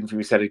 but I didn't think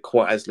we sounded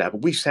quite as loud.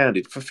 But we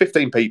sounded, for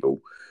 15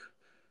 people,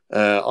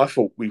 I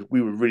thought we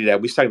were really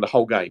loud. We sang the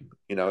whole game,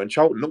 and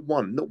Charlton,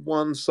 not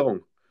one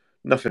song,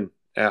 nothing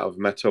out of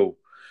them at all.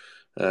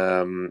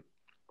 And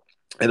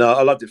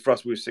I loved it for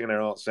us. We were singing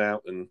our hearts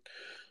out, and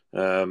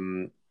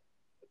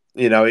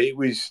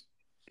it's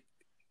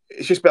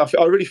just.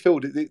 I really feel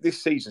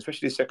this season,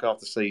 especially the second half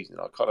of the season,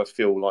 I kind of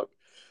feel like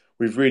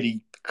we've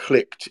really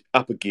clicked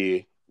up a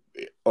gear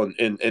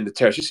in the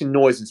terrace, just in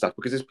noise and stuff.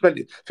 Because there's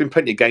been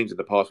plenty of games in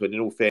the past when, in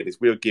all fairness,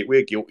 we're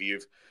guilty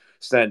of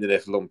standing there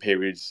for long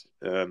periods.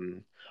 A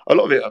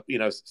lot of it,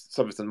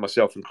 some of it,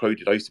 myself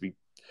included, I used to be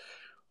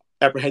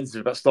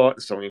apprehensive about starting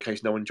the song in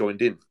case no one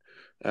joined in.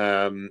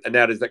 And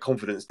now there's that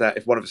confidence that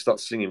if one of us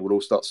starts singing, we'll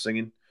all start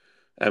singing.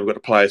 And we've got to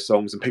play our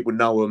songs and people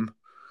know them.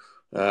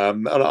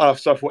 So I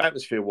thought,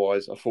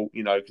 atmosphere-wise, I thought,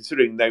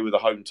 considering they were the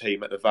home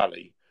team at the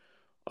Valley,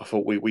 I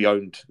thought we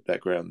owned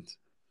that ground.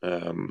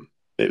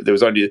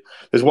 There's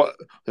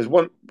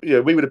one.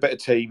 We were the better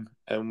team,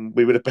 and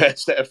we were the better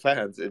set of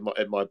fans in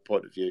my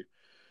point of view.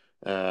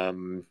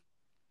 So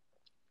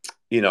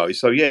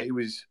yeah, it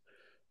was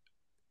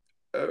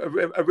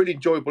a really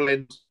enjoyable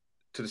end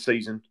to the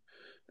season.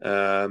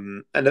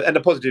 And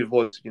the positive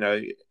was,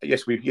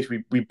 yes, we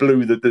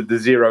blew the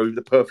zero,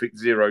 the perfect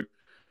zero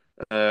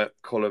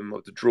column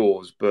of the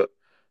draws, but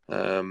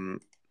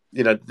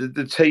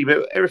the team,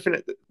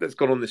 everything that's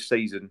gone on this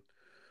season,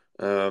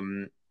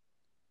 in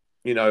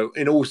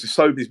all,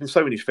 there's been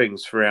so many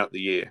things throughout the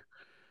year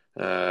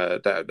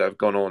that have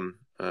gone on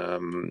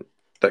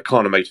that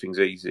kind of made things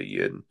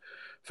easy, and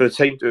for the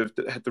team to have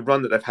had the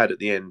run that they've had at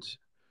the end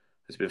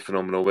has been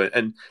phenomenal.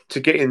 And to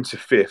get into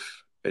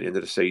fifth at the end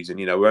of the season,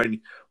 we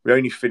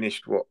only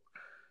finished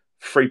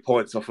 3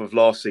 points off of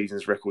last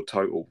season's record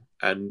total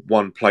and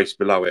one place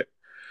below it.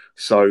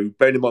 So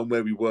bearing in mind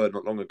where we were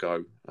not long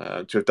ago,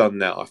 to have done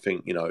that, I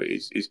think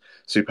is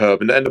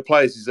superb, and the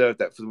players deserve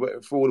that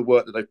for all the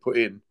work that they've put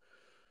in,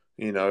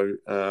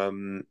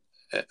 on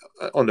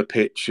the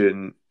pitch,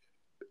 and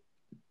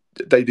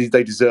they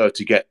deserve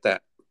to get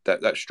that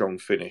strong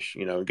finish,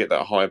 and get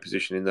that higher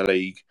position in the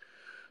league.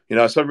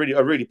 So I'm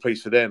really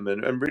pleased for them,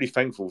 and I'm really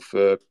thankful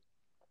for,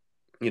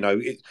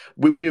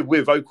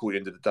 we're vocal at the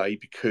end of the day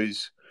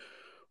because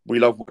we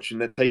love watching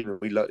their team,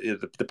 and we love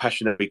the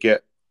passion that we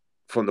get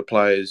from the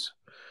players.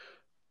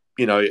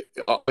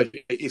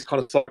 It's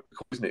kind of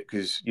cyclical, isn't it?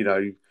 Because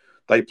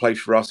they play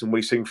for us and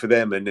we sing for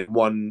them, and then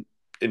one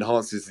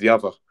enhances the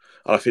other.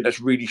 And I think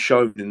that's really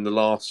shown in the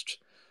last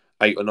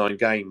 8 or 9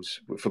 games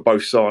for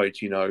both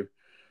sides.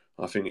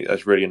 I think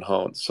that's really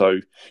enhanced. So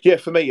yeah,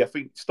 for me, I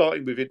think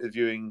starting with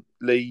interviewing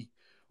Lee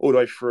all the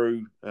way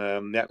through,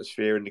 the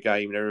atmosphere in the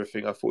game and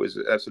everything, I thought it was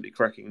an absolutely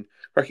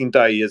cracking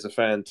day as a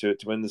fan to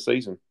end the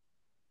season.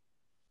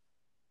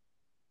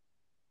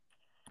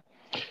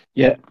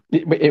 Yeah,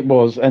 it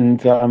was,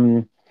 and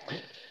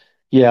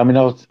yeah, I mean,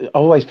 I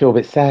always feel a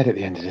bit sad at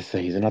the end of the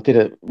season. I did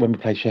it when we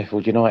played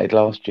Sheffield United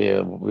last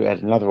year. We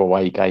had another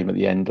away game at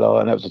the end,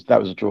 and that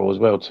was a draw as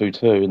well,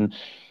 2-2. And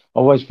I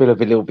always feel a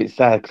little bit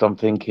sad because I'm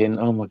thinking,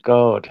 oh my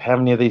God, how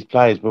many of these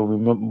players will we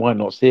might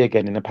not see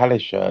again in a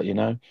Palace shirt,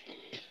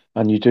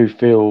 And you do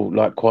feel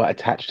like quite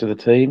attached to the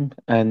team,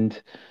 and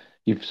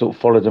you've sort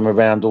of followed them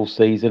around all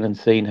season and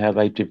seen how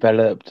they've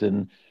developed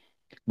and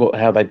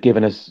how they've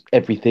given us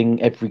everything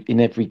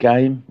in every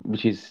game,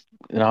 which is,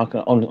 I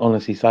can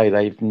honestly say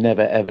they've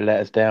never ever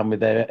let us down with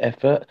their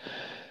effort.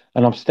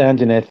 And I'm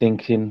standing there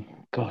thinking,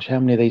 gosh, how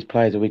many of these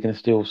players are we going to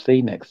still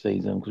see next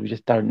season? Because we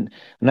just don't,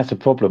 and that's a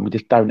problem. We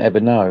just don't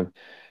ever know.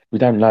 We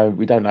don't know.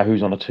 We don't know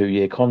who's on a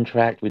 2-year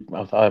contract.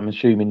 I'm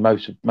assuming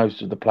most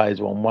of the players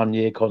are on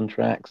 1-year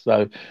contracts.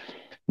 So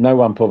no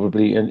one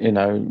probably,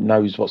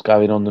 knows what's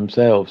going on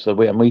themselves. So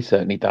we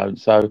certainly don't.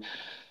 So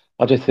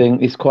I just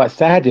think it's quite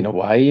sad in a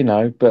way,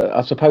 But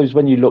I suppose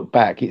when you look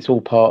back, it's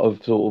all part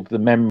of sort of the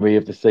memory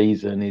of the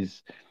season.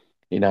 Is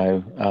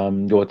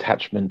your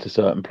attachment to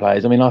certain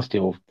players. I mean, I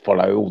still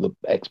follow all the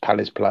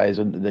ex-Palace players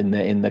and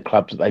in the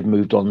clubs that they've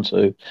moved on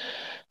to.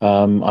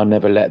 I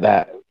never let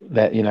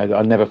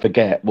I never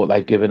forget what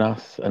they've given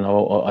us, and I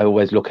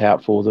always look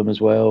out for them as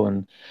well.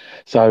 And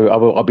so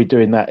I'll be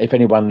doing that if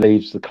anyone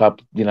leaves the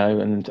club,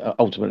 and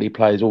ultimately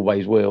players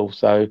always will.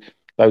 So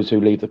those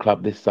who leave the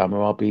club this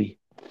summer, I'll be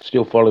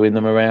still following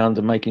them around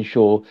and making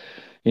sure,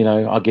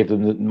 I give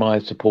them my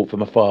support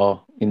from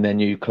afar in their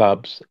new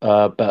clubs.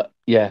 But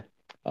yeah,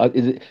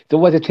 it's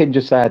always a tinge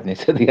of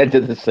sadness at the end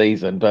of the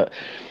season. But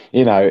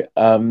you know,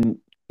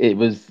 it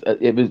was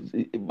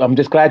I'm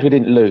just glad we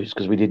didn't lose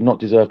because we did not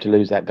deserve to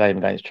lose that game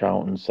against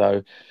Charlton.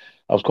 So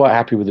I was quite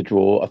happy with the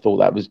draw. I thought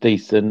that was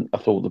decent. I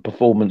thought the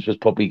performance was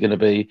probably going to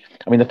be.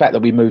 I mean, the fact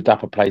that we moved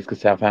up a place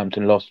because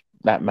Southampton lost,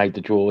 that made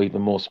the draw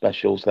even more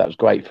special. So that was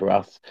great for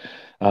us.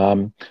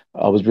 I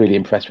was really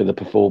impressed with the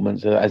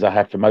performance as I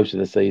had for most of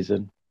the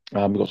season.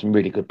 We've got some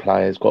really good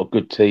players, got a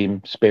good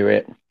team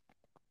spirit.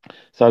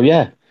 So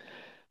yeah,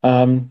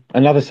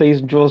 another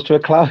season draws to a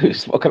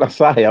close. What can I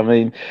say? I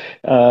mean,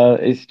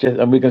 it's just,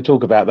 and we're going to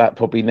talk about that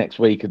probably next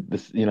week.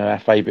 This, our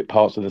favourite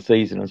parts of the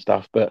season and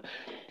stuff. But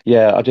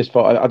yeah, I just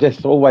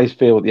always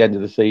feel at the end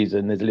of the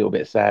season there's a little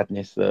bit of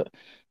sadness that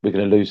we're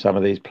going to lose some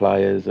of these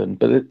players.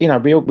 But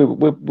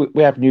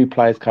we have new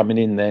players coming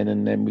in then,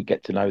 and then we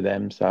get to know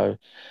them. So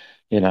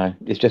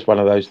it's just one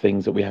of those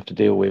things that we have to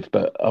deal with.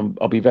 But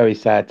I'll be very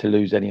sad to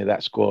lose any of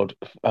that squad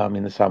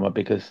in the summer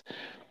because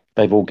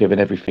they've all given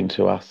everything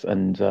to us,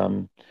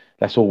 and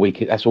that's all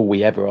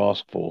we ever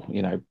ask for.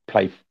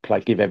 Play,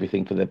 give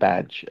everything for the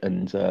badge,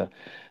 and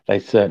they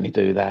certainly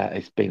do that.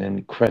 It's been an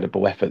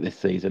incredible effort this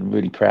season.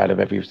 Really proud of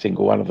every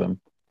single one of them.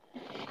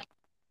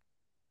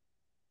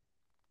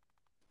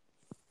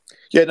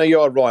 Yeah, no,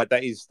 you are right.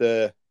 That is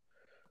the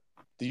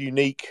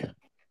unique,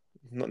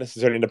 not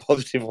necessarily in a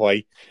positive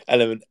way,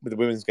 element with the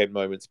women's game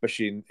moment,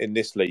 especially in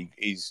this league,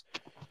 is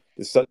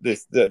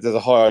there's a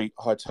high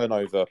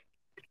turnover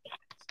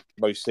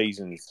most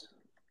seasons.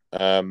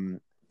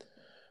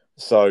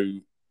 So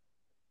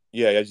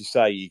yeah, as you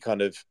say, you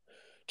kind of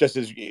just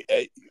as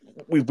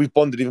we've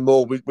bonded even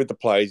more with the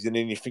players, and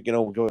then you're thinking,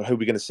 oh, who are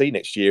we going to see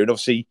next year? And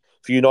obviously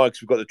for United,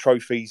 we've got the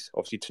trophies.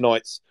 Obviously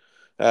tonight's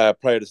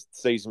player of the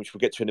season, which we'll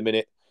get to in a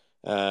minute.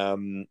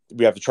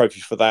 We have the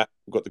trophies for that.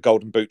 We've got the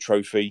Golden Boot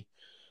trophy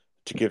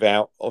to give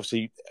out.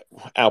 Obviously,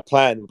 our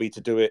plan will be to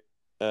do it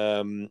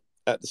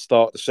at the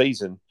start of the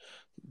season,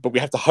 but we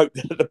have to hope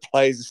that the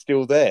players are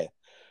still there.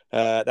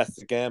 That's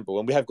the gamble,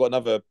 and we have got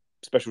another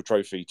special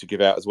trophy to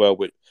give out as well,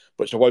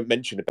 which I won't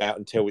mention about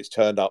until it's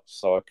turned up,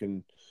 so I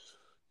can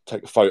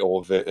take a photo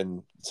of it.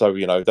 And so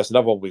that's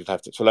another one we'll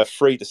have to. So we'll have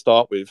 3 to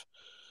start with,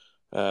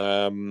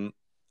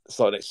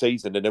 start next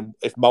season, and then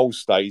if Moles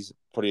stays,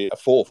 probably a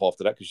 4th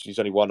after that because she's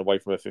only 1 away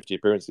from her 50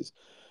 appearances.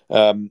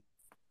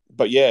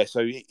 but yeah,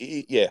 so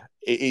it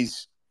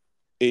is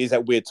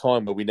that weird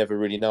time where we never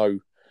really know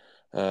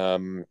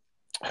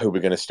who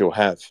we're going to still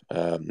have.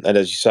 And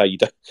as you say, you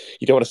don't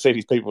want to see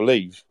these people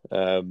leave.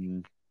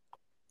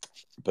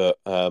 But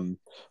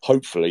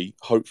hopefully,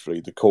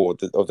 the core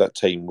of that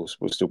team will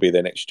still be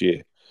there next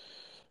year.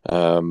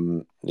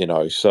 So,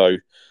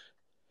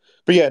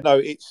 but yeah, no,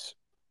 it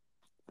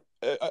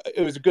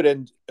was a good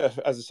end. As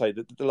I say,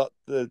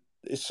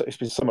 it's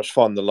been so much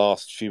fun the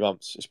last few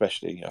months,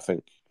 especially I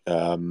think.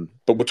 But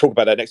we'll talk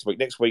about that next week.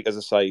 Next week, as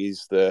I say,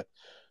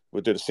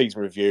 we'll do the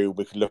season review.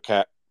 We can look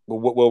at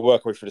we'll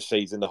work our way through the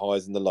season, the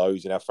highs and the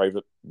lows, and our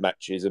favourite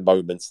matches and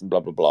moments and blah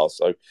blah blah.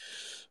 So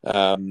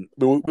we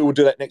will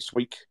do that next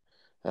week.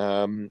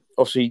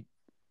 Obviously,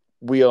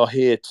 we are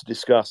here to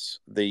discuss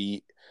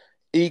the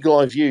Eagle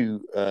Eye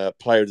View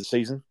Player of the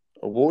Season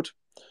award.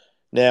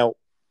 Now,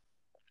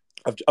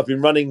 I've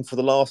been running for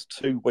the last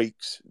 2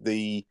 weeks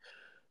the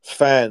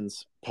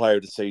fans Player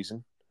of the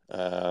Season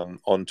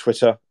on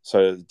Twitter.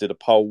 So I did a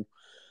poll,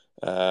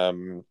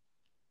 and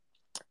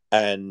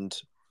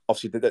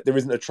obviously there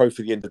isn't a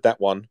trophy at the end of that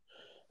one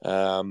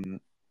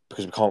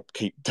because we can't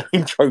keep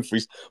doing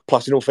trophies.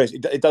 Plus, in all fairness,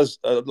 it does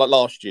like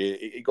last year,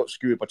 it got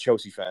skewed by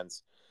Chelsea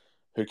fans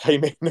who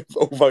came in and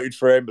all voted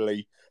for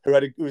Emily, who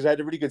had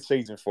a really good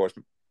season for us,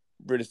 but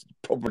really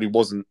probably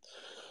wasn't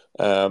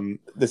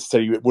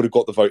necessarily would have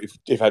got the vote if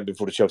it hadn't been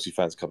for the Chelsea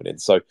fans coming in.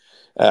 So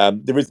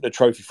there isn't a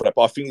trophy for that,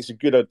 but I think it's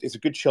a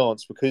good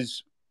chance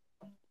because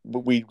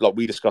we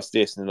discussed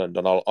this, and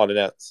I'll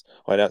announce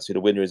who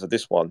the winner is of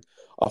this one.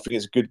 I think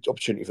it's a good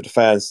opportunity for the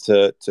fans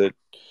to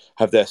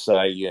have their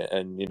say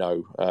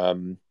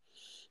and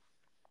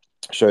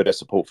show their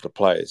support for the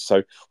players.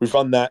 So we've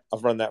run that.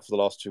 I've run that for the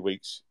last 2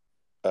 weeks.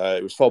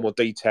 It was far more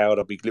detailed.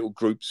 There'll be little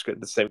groups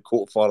getting the same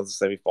quarterfinals and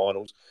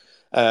semi-finals.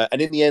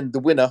 And in the end, the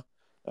winner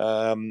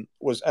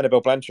was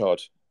Annabelle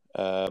Blanchard,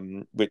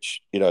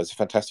 which is a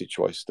fantastic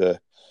choice. The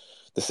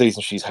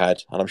season she's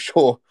had, and I'm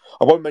sure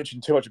I won't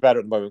mention too much about it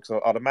at the moment because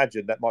I'd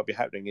imagine that might be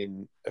happening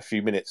in a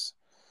few minutes.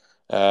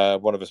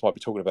 One of us might be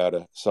talking about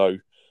her. So,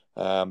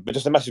 but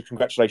just a massive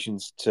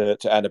congratulations to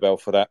Annabelle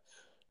for that.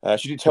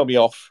 She did tell me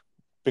off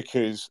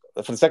because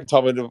for the second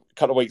time in a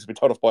couple of weeks, I've been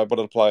told off by one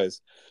of the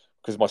players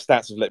because my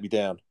stats have let me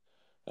down.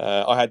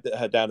 I had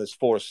her down as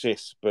 4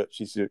 assists, but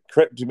she's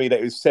corrected me that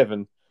it was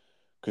 7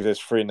 because there's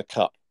 3 in the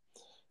cup.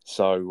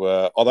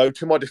 So, although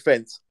to my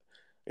defence,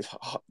 it's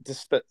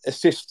the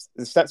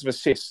stats of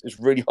assists is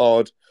really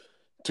hard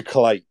to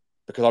collate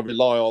because I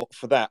rely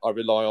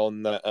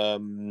on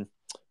the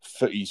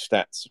Footy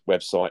Stats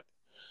website,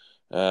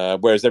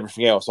 whereas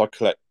everything else I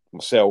collect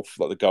myself,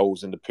 like the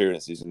goals and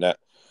appearances and that.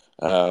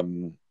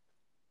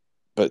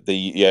 But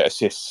the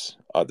assists,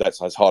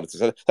 that's harder to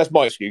say. That's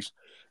my excuse,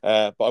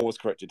 but I was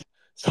corrected.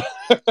 So,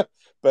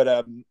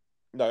 but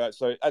no,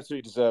 so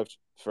absolutely deserved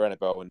for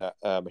Annabelle, and that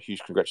a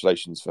huge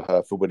congratulations for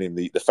her for winning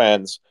the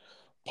fans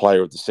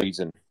Player of the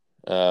Season.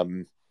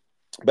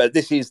 But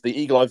this is the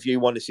Eagle Eye View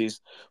one. This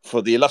is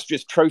for the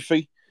illustrious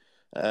trophy.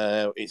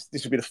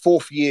 This will be the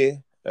 4th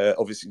year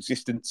of its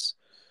existence.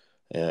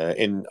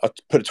 I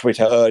put a tweet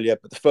out earlier,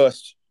 but the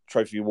first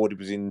trophy awarded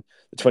was in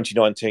the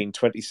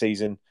 2019-20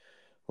 season,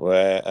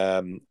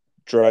 where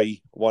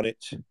Dre won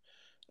it.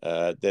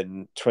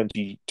 Then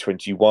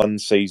 2021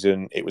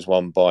 season, it was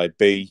won by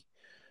B.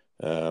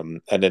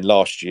 And then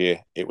last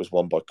year, it was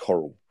won by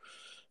Coral.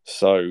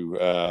 So,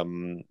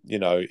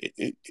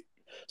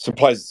 some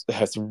players that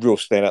have some real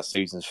standout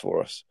seasons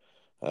for us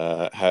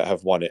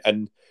have won it.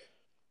 And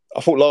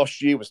I thought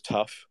last year was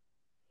tough.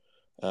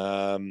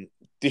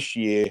 This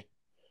year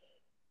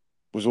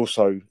was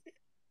also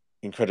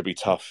incredibly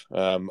tough.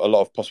 A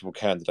lot of possible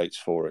candidates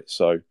for it.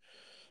 So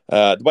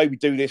the way we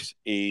do this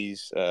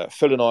is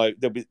Phil and I,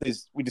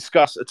 we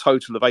discuss a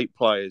total of 8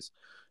 players.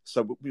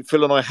 So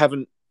Phil and I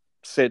haven't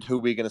said who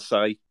we're going to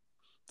say.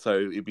 So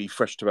it'll be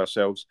fresh to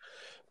ourselves.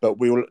 But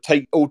we will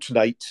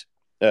alternate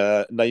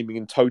naming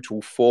in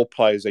total 4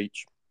 players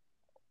each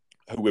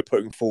who we're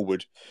putting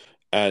forward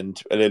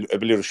and a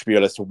little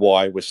spiel as to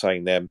why we're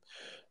saying them.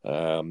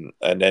 And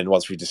then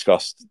once we've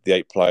discussed the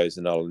 8 players,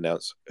 then I'll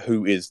announce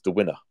who is the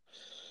winner.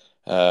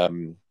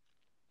 So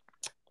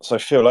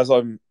Phil, as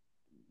I'm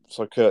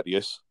so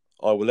courteous,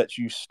 I will let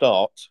you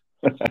start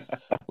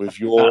with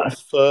your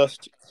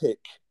first pick,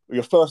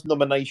 your first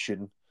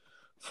nomination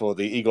for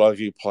the Eagle Eye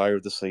View Player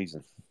of the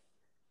Season.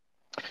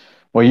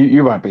 Well,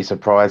 you won't be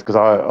surprised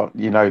because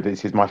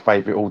this is my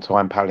favourite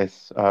all-time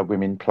Palace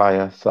women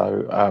player.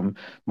 So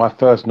my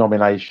first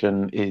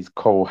nomination is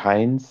Coral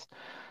Haynes.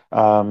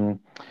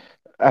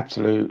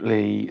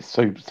 Absolutely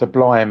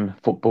sublime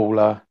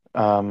footballer,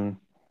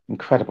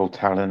 incredible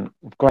talent,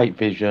 great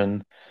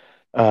vision.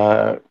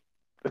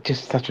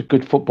 Just such a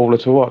good footballer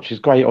to watch. She's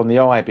great on the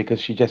eye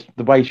because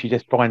the way she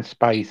just finds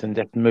space and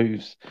just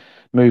moves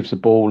the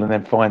ball and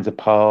then finds a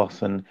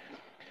pass, and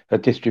her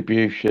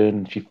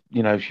distribution. She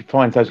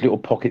finds those little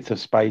pockets of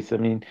space. I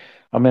mean,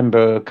 I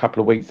remember a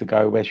couple of weeks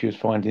ago where she was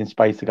finding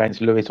space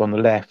against Lewis on the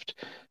left.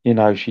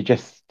 She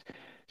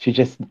she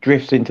just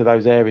drifts into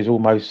those areas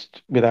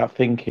almost without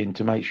thinking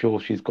to make sure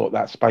she's got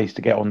that space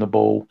to get on the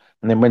ball.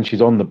 And then when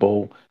she's on the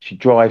ball, she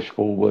drives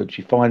forward,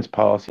 she finds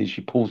passes,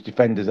 she pulls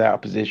defenders out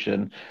of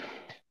position.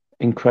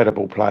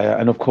 Incredible player.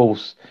 And of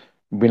course,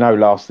 we know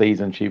last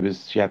season she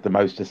had the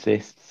most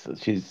assists.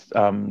 She's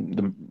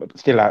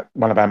still at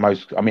one of our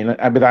most. I mean,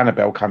 and with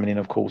Annabelle coming in,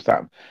 of course,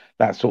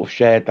 that sort of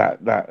shared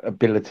that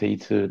ability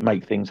to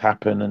make things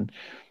happen and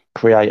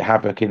create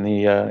havoc in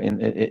the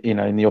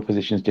in the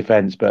opposition's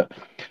defence. But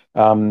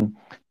um,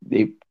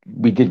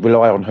 we did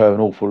rely on her an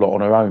awful lot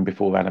on her own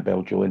before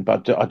Annabelle joined.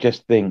 But I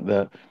just think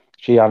that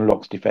she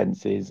unlocks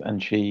defences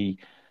and she's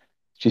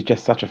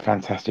just such a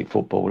fantastic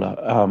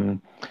footballer.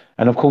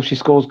 And of course, she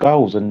scores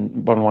goals.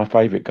 And one of my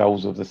favourite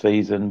goals of the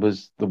season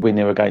was the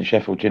winner against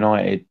Sheffield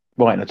United,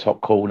 right in the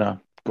top corner.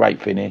 Great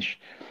finish.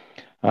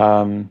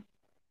 Um,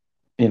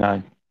 you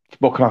know,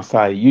 what can I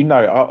say?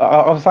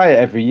 I'll say it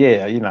every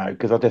year,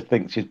 because I just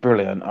think she's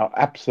brilliant.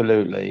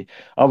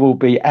 I will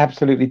be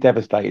absolutely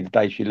devastated the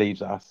day she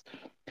leaves us.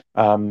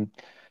 Um,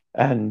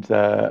 and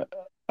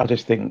I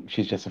just think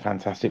she's just a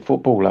fantastic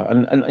footballer.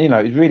 And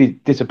it's really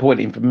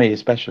disappointing for me,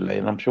 especially,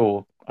 and I'm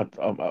sure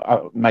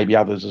maybe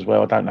others as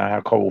well. I don't know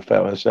how Coral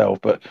felt herself,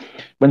 but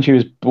when she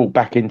was brought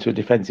back into a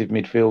defensive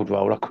midfield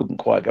role, I couldn't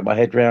quite get my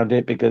head around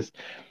it because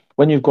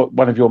when you've got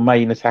one of your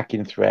main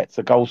attacking threats,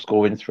 a goal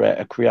scoring threat,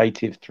 a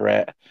creative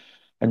threat,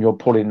 and you're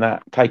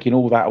taking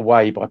all that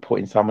away by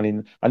putting someone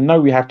in. I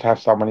know we have to have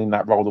someone in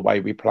that role the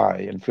way we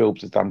play, and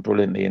Phillips has done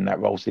brilliantly in that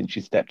role since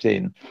she stepped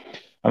in.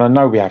 And I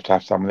know we have to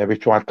have someone there. We've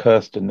tried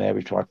Kirsten there.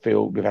 We've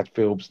had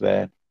Phillips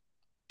there.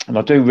 And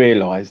I do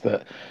realise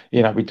that,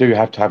 we do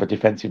have to have a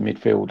defensive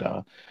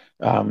midfielder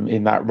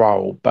in that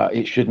role, but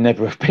it should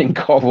never have been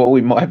Coral,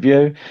 in my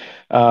view.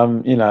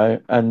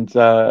 And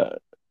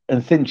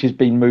since she's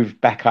been moved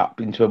back up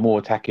into a more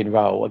attacking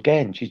role,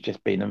 again, she's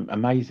just been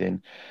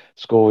amazing,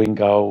 scoring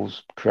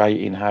goals,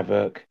 creating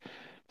havoc,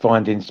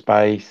 finding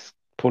space,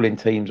 pulling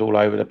teams all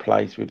over the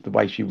place with the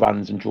way she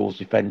runs and draws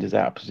defenders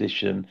out of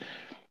position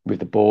with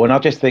the ball. And I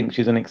just think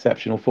she's an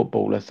exceptional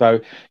footballer.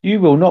 So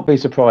you will not be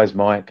surprised,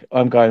 Mike.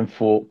 I'm going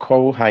for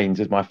Coral Haynes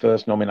as my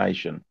first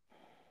nomination.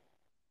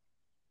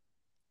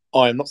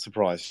 I am not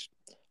surprised.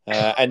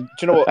 And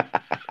do you know what?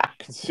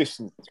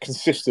 Consistent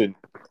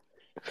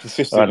I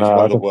is know. one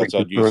I of the just think words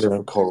she's I'd use for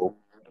brilliant. Coral.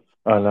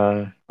 I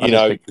know. I You just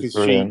know, think she's because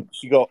brilliant.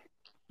 she got,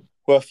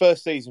 well, her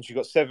first season she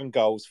got 7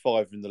 goals,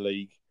 5 in the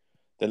league.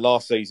 Then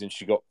last season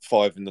she got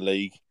 5 in the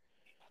league,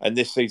 and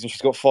this season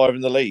she's got 5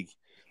 in the league.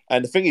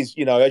 And the thing is,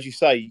 as you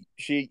say,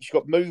 she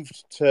got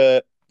moved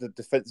to the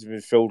defensive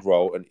midfield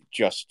role, and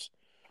just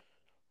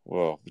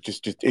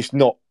it's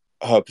not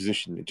her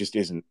position. It just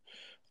isn't.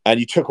 And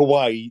you took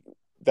away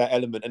that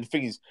element. And the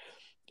thing is,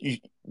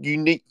 you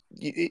need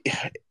the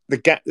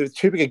gap. There's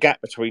too big a gap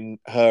between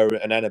her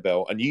and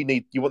Annabelle, and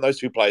you want those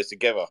 2 players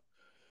together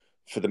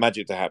for the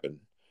magic to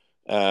happen.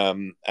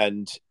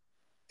 And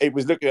it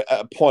was looking at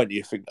a point.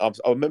 You think I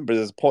remember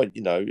there's a point,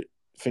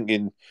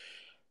 thinking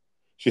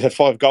she's had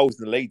 5 goals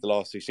in the league the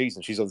last 2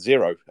 seasons. She's on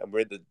 0, and we're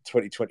in the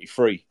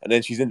 2023, and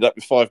then she's ended up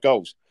with 5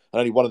 goals, and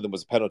only one of them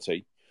was a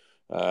penalty.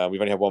 We've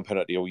only had 1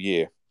 penalty all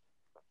year,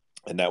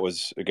 and that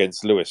was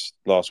against Lewis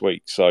last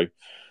week. So,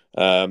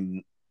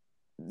 absolutely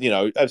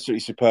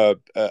superb,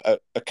 a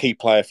key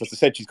player for us. I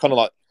said she's kind of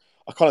like,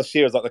 I kind of see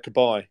her as like the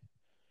Kabay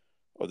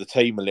of the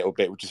team a little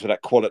bit, just for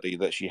that quality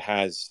that she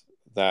has,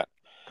 that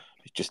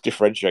it just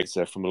differentiates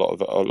her from a lot of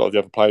the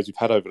other players we've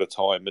had over the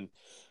time. And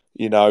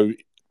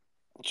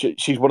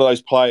she's one of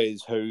those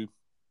players who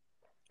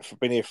have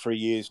been here 3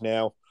 years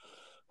now.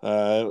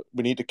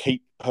 We need to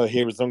keep her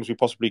here as long as we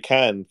possibly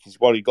can, because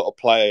while you've got a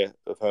player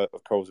of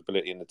Coral's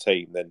ability in the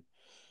team, then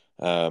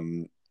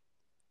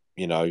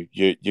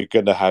you're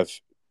going to have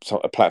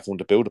a platform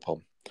to build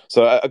upon.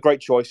 So a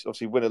great choice,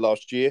 obviously winner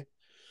last year.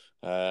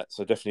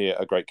 So definitely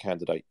a great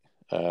candidate.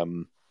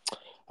 And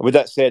with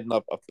that said, and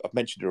I've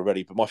mentioned it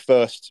already, but my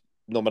first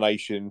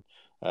nomination,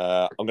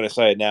 I'm going to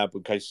say it now, but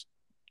in case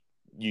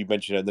you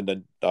mention it, and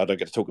then I don't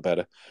get to talk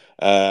about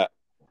her,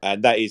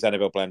 and that is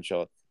Annabelle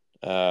Blanchard.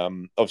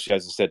 Obviously,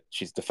 as I said,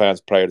 she's the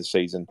fans' player of the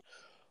season.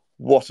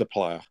 What a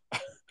player!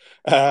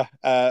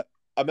 I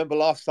remember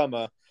last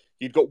summer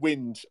you'd got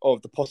wind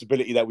of the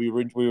possibility that we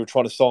were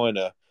trying to sign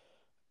her,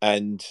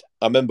 and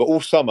I remember all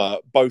summer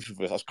both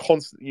of us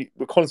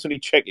we're constantly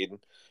checking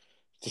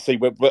to see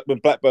when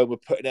Blackburn were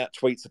putting out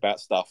tweets about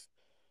stuff,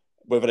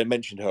 whether they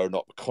mentioned her or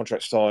not,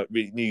 contract sign,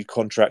 new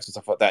contracts and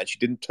stuff like that. And she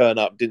didn't turn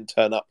up.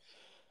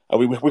 And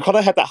we kind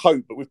of had that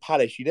hope, but with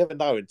Palace, you never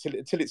know until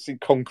it's in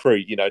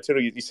concrete, until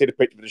you see the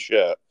picture of the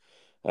shirt.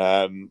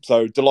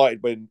 So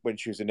delighted when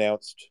she was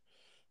announced.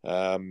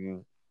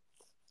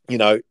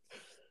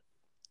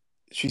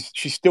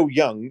 She's still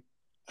young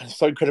and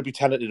so incredibly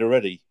talented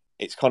already.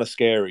 It's kind of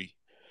scary.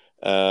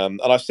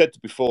 And I've said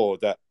before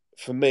that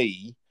for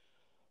me,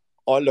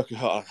 I look at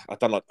her. I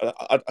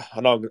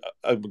know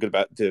I'm going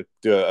to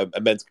do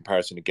a men's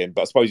comparison again,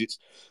 but I suppose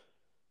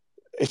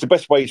it's the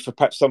best way for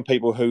perhaps some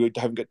people who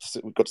haven't got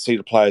to see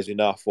the players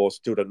enough, or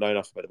still don't know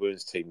enough about the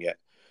women's team yet,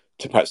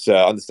 to perhaps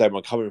understand where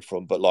I'm coming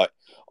from. But like,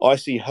 I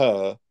see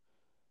her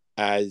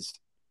as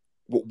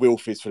what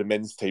Wilf is for the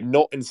men's team.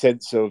 Not in the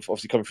sense of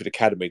obviously coming through the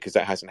academy, because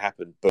that hasn't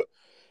happened, but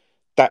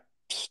that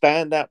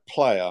standout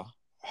player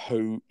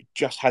who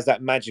just has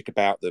that magic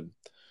about them,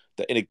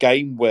 that in a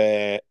game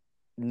where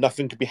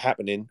nothing could be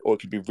happening or it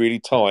could be really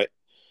tight,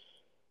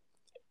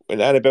 when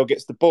Annabelle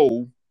gets the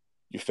ball,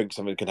 you think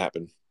something can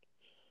happen.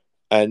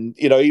 And,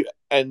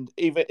 and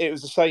even it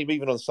was the same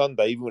even on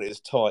Sunday, even when it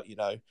was tight,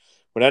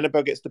 when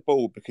Annabelle gets the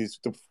ball, because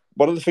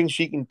one of the things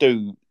she can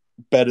do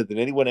better than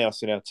anyone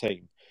else in our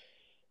team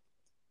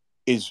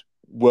is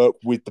work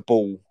with the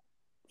ball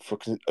for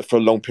a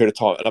long period of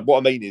time. And what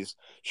I mean is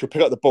she'll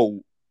pick up the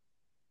ball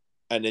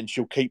and then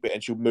she'll keep it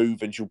and she'll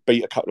move and she'll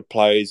beat a couple of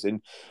players.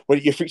 And when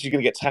you think she's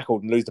going to get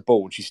tackled and lose the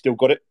ball, and she's still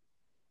got it.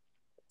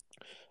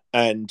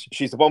 And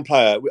she's the one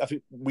player, I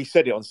think we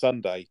said it on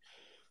Sunday,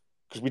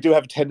 because we do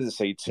have a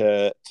tendency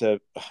to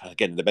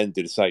again, the men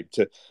do the same,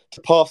 to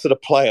pass to the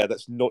player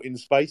that's not in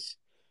space.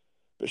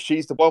 But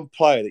she's the one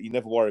player that you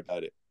never worry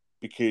about it,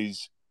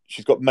 because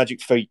she's got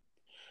magic feet.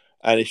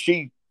 And if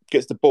she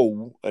gets the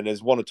ball and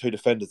there's one or two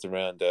defenders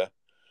around her,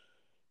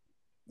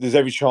 there's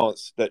every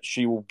chance that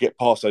she will get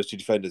past those two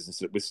defenders and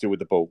still with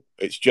the ball.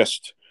 It's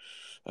just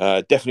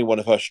definitely one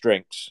of her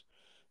strengths.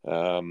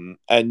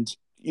 And,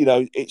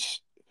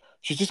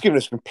 she's just given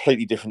us a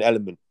completely different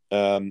element.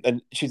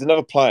 And she's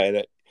another player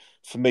that,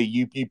 for me,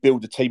 you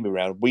build a team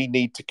around. We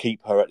need to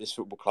keep her at this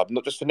football club,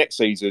 not just for next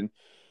season,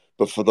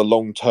 but for the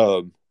long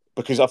term.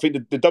 Because I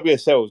think the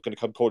WSL is going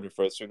to come calling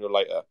for us sooner or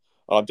later.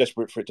 I'm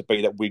desperate for it to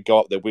be that we go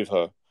up there with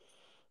her.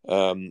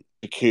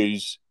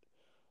 Because,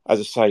 as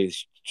I say,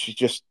 she's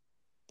just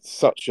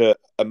such a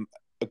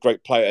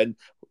great player. And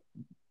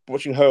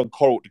watching her and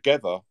Coral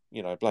together,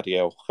 bloody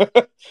hell.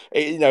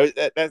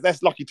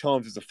 That's lucky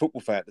times as a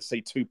football fan to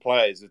see two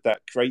players of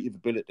that creative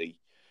ability,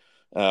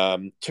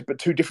 but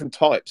two different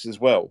types as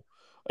well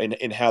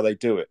in how they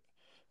do it.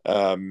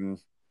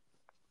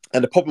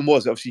 And the problem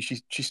was,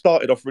 obviously, she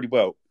started off really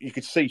well. You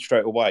could see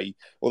straight away,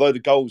 although the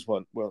goals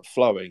weren't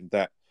flowing,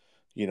 that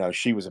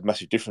she was a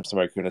massive difference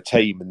maker in a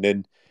team. And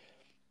then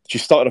she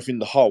started off in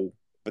the hole,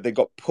 but then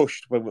got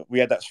pushed when we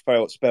had that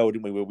spell,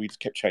 didn't we, where we just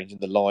kept changing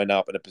the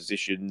lineup and the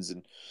positions,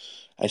 and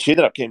she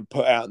ended up getting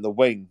put out in the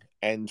wing.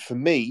 And for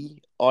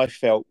me, I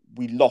felt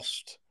we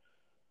lost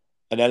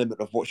an element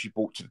of what she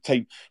brought to the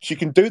team. She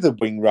can do the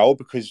wing role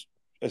because,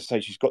 as I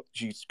say,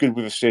 she's good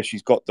with assists.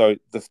 She's got the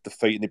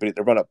feet and the ability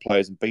to run up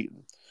players and beat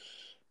them.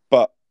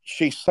 But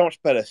she's so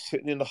much better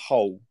sitting in the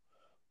hole,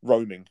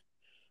 roaming,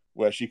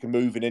 where she can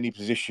move in any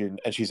position,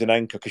 and she's an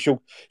anchor, because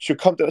she'll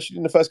come down.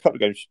 In the first couple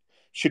of games,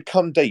 she'd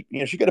come deep.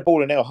 She'd get a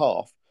ball in our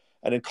half,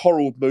 and then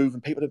Coral would move,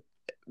 and people are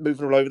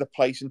moving all over the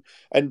place,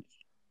 and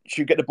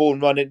she'd get the ball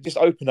and run, and just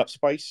open up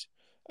space.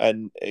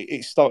 And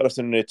it started us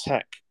in an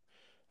attack,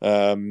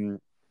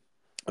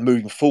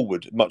 moving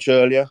forward much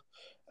earlier.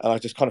 And I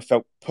just kind of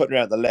felt putting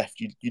her out the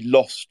left, you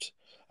lost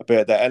a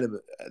bit of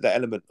that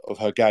element of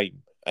her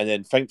game. And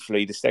then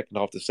thankfully, the second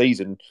half of the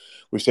season,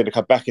 we've seen her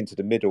come back into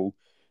the middle.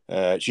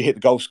 She hit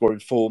the goal scoring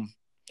form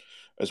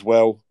as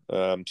well.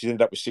 She's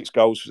ended up with 6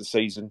 goals for the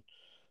season.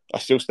 I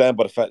still stand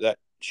by the fact that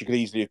she could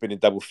easily have been in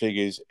double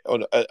figures.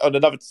 On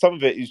another, some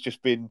of it has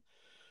just been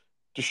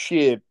just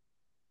sheer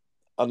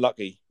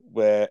unlucky,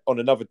 where on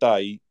another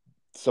day,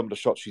 some of the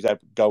shots she's able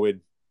to go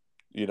in,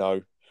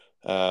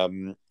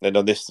 and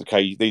on these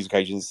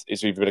occasions,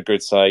 it's either been a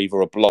good save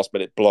or a last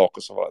minute block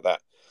or something like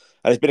that.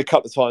 And there's been a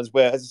couple of times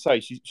where, as I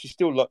say, she's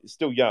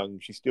still young.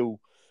 She's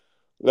still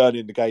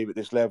learning the game at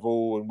this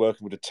level and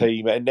working with a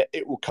team, and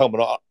it will come.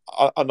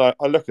 And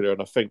I look at her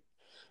and I think,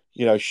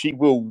 she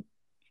will.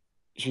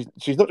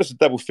 She's not just a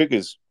double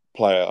figures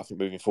player, I think,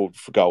 moving forward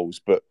for goals,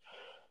 but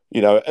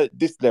at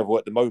this level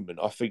at the moment,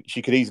 I think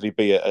she could easily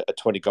be a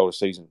 20 goal a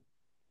season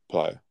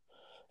player.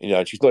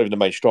 And she's not even the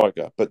main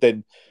striker. But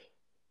then,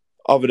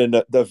 other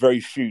than the very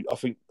few, I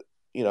think,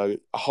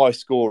 high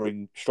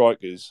scoring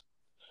strikers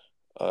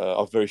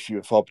are very few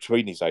and far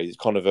between these days. It's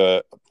kind of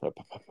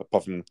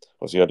apart from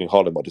obviously Erling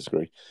Haaland might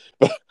disagree,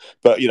 but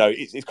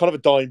it's kind of a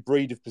dying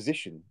breed of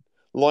position,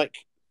 like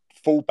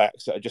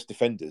fullbacks that are just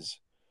defenders.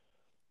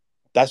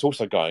 That's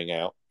also going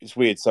out. It's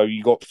weird. So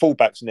you got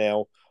fullbacks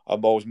now are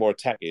more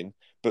attacking,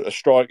 but a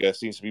striker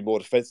seems to be more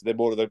defensive. They're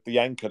more of the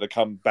anchor to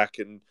come back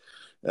and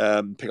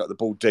pick up the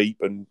ball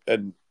deep, and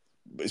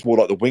it's more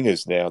like the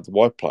wingers now, the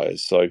wide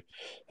players. So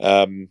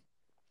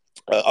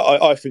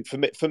I think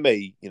for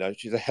me,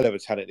 she's a hell of a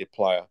talented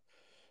player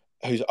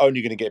who's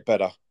only going to get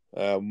better,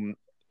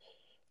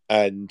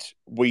 and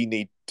we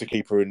need to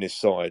keep her in this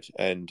side.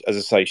 And as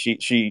I say,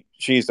 she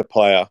is the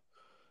player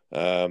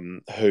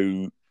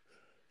who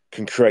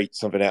can create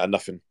something out of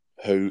nothing,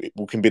 who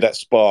can be that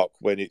spark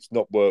when it's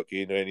not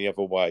working or any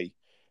other way,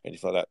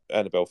 anything like that.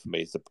 Annabelle for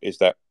me is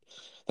that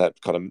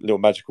kind of little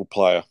magical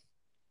player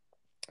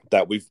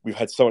that we've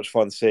had so much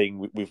fun seeing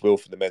with Will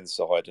from the men's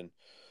side, and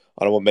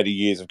I don't want many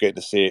years of getting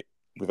to see it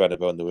with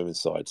Annabelle on the women's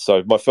side.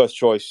 So my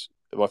first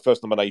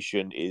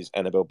nomination is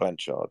Annabelle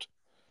Blanchard.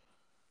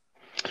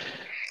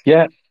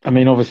 Yeah, I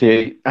mean,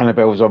 obviously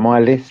Annabelle was on my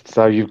list,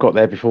 so you've got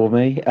there before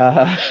me.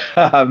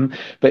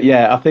 But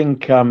yeah, I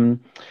think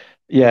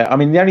Yeah, I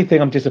mean, the only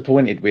thing I'm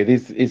disappointed with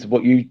is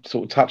what you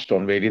sort of touched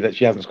on, really, that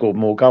she hasn't scored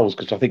more goals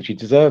because I think she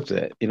deserves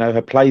it. You know,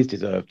 her plays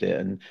deserved it,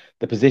 and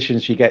the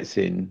positions she gets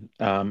in,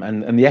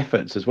 and the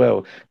efforts as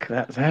well.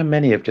 How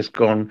many have just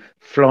gone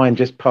flying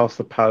just past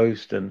the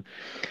post, and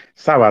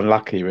so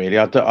unlucky, really.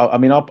 I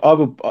mean, I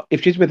would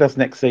if she's with us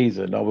next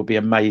season, I would be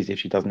amazed if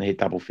she doesn't hit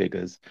double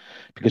figures,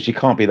 because she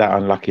can't be that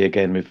unlucky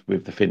again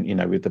with the fin,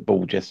 with the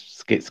ball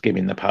just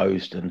skimming the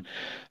post. And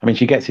I mean,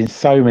 she gets in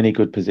so many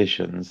good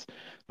positions.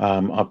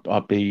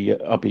 I'd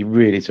be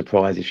really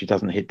surprised if she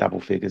doesn't hit double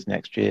figures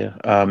next year.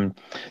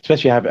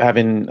 Especially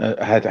having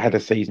had a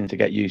season to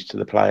get used to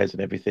the players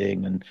and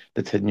everything, and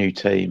new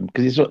team,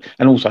 because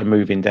and also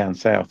moving down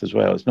south as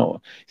well. It's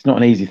not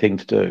an easy thing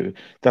to do. It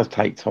does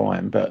take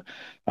time, but.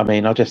 I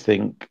mean, I just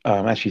think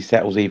as she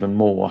settles even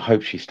more, I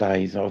hope she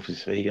stays.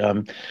 Obviously,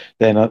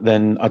 then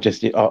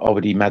I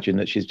would imagine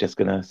that she's just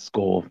going to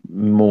score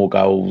more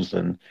goals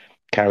and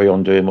carry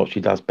on doing what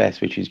she does best,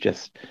 which is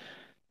just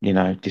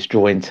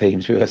destroying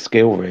teams with her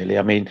skill. Really,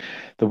 I mean,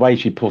 the way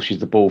she pushes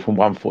the ball from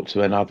one foot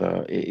to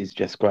another is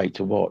just great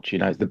to watch.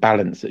 It's the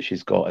balance that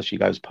she's got as she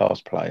goes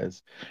past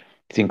players.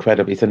 It's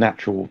incredible. It's a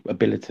natural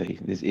ability.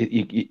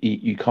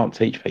 You can't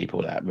teach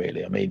people that,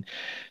 really. I mean,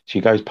 she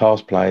goes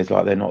past players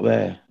like they're not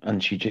there,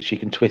 and she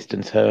can twist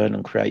and turn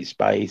and create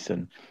space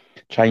and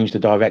change the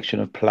direction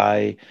of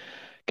play,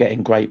 get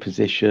in great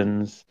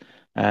positions.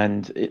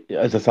 And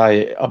as I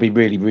say, I'll be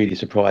really, really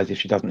surprised if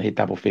she doesn't hit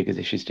double figures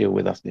if she's still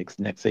with us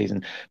next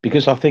season.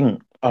 Because I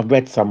think I've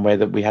read somewhere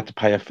that we had to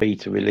pay a fee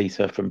to release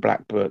her from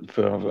Blackburn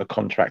for a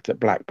contract at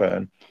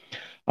Blackburn.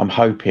 I'm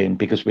hoping,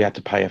 because we had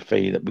to pay a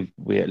fee, that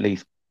we at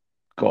least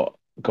got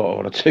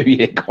on a 2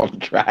 year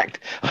contract.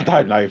 I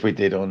don't know if we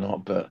did or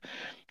not, but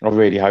I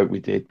really hope we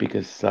did,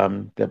 because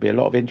there'll be a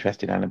lot of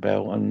interest in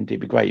Annabelle, and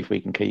it'd be great if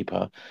we can keep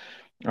her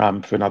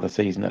for another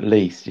season at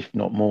least, if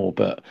not more.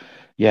 But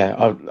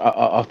yeah,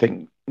 I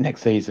think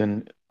next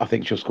season, I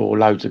think she'll score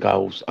loads of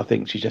goals. I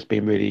think she's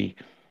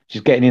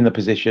getting in the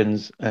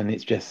positions, and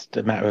it's just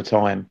a matter of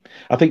time.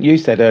 I think you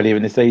said earlier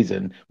in the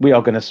season, we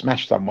are going to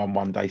smash someone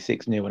one day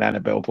 6-0, and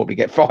Annabelle will probably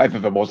get five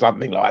of them or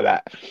something like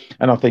that.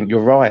 And I think you're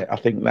right. I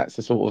think that's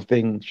the sort of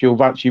thing she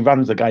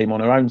runs a game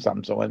on her own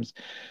sometimes.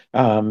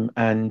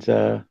 And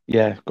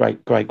yeah,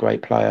 great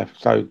player.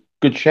 So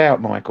good shout,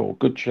 Michael.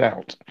 Good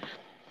shout.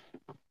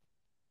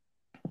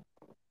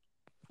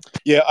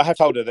 Yeah, I have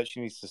told her that she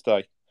needs to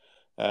stay.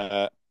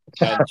 Uh,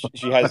 and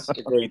she has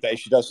agreed that if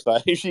she does stay,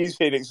 if she's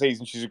here next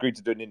season, she's agreed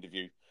to do an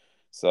interview.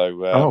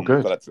 So Oh, got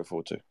good. that to look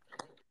forward to.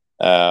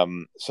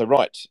 So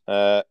right,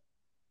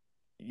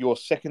 your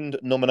second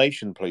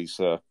nomination, please,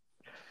 sir.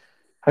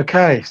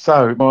 Okay,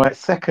 so my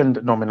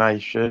second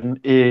nomination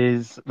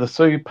is the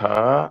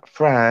super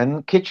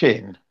Fran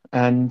Kitchen.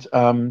 And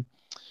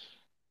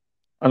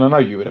I know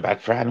you would have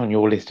had Fran on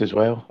your list as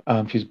well.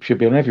 She should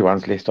be on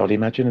everyone's list, I'd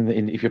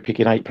imagine, if you're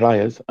picking eight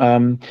players.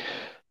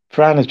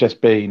 Fran has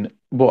just been,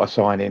 what a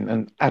signing,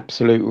 an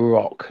absolute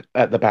rock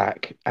at the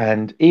back.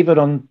 And even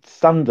on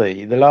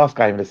Sunday, the last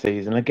game of the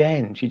season,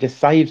 again, she just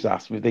saves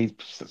us with these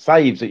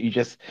saves that you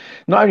just,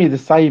 not only the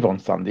save on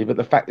Sunday, but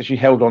the fact that she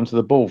held on to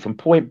the ball from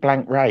point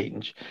blank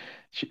range.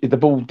 The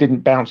ball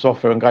didn't bounce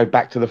off her and go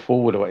back to the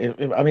forward.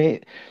 I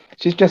mean,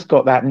 she's just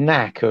got that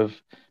knack of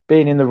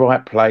being in the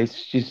right place.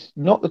 She's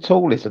not the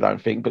tallest, I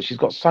don't think, but she's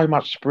got so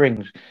much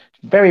spring.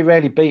 Very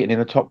rarely beaten in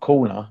the top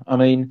corner. I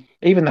mean,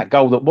 even that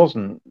goal that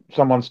wasn't,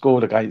 someone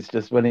scored against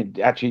us when it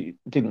actually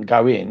didn't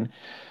go in.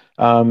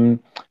 And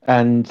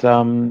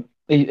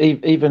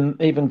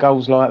even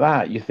goals like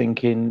that, you're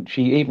thinking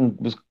she even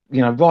was,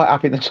 right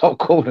up in the top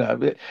corner,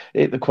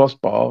 hit the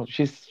crossbar.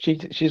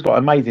 She's got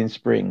amazing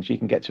spring. She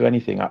can get to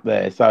anything up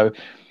there. So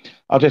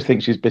I just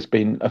think she's just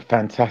been a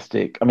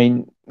fantastic. I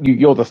mean,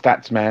 you're the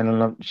stats man,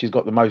 and she's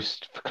got the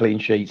most clean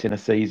sheets in a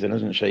season,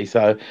 hasn't she?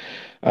 So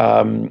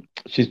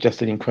she's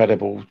just an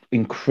incredible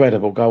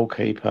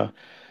goalkeeper.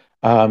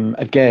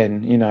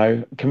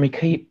 Again, can we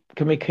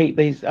keep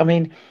these? I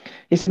mean,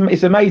 it's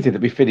amazing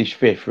that we finished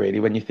fifth.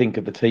 Really, when you think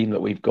of the team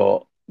that we've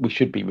got, we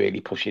should be really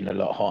pushing a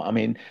lot higher. I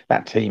mean,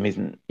 that team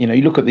isn't. You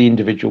look at the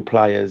individual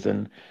players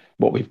and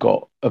what we've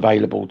got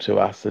available to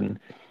us, and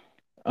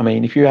I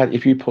mean, if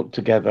you put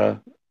together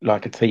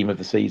like a team of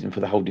the season for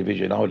the whole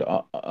division,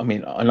 I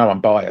mean, I know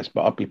I'm biased,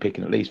 but I'd be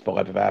picking at least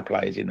five of our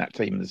players in that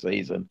team of the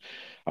season,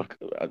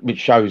 which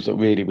shows that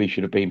really we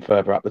should have been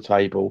further up the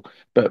table.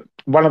 But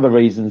one of the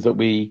reasons that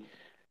we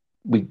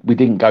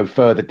didn't go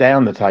further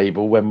down the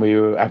table when we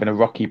were having a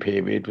rocky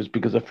period was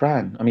because of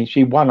Fran. I mean,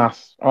 she won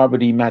us, I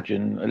would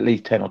imagine, at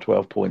least 10 or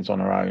 12 points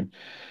on her own,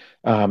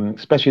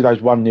 especially those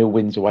 1-0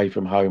 wins away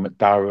from home at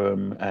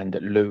Durham and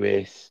at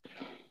Lewis.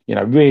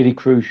 Really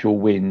crucial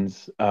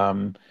wins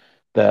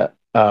that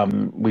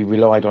we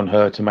relied on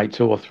her to make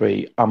two or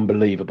three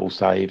unbelievable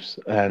saves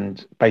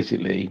and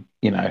basically,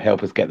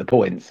 help us get the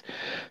points.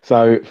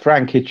 So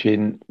Fran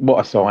Kitchen, what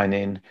a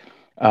signing.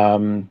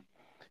 Um,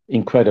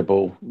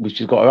 Incredible.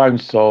 She's got her own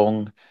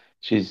song.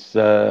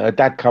 Her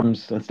dad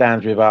comes and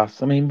stands with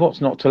us. I mean,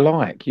 what's not to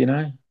like,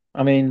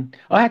 I mean,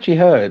 I actually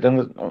heard,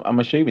 and I'm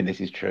assuming this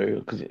is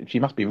true because she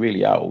must be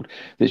really old,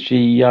 that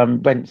she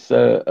rents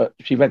a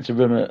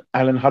room at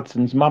Alan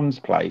Hudson's mum's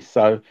place.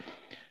 So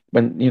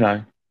when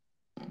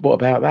what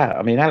about that?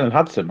 I mean, Alan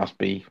Hudson must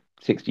be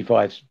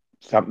 65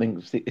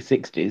 something,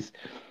 60s.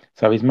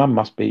 So his mum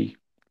must be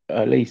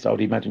at least, I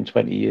would imagine,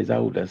 20 years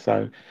older.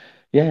 So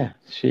yeah,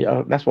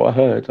 that's what I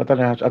heard. I don't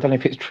know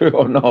if it's true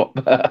or not,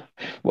 but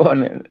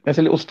there's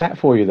a little stat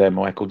for you there,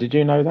 Michael. Did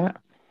you know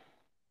that?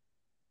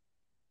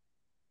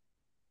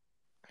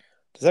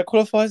 Does that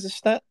qualify as a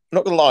stat?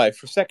 Not gonna lie,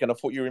 for a second I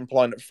thought you were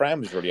implying that Fran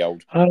was really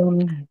old,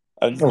 Um,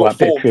 and you've all got right,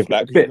 bit of form for trivia,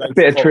 that because you've a named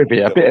bit some of horrible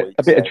trivia, the other week.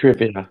 a bit of So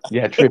trivia.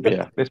 Yeah,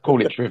 trivia. Let's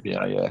call it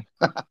trivia.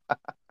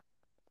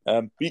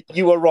 Yeah.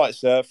 you were right,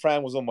 sir.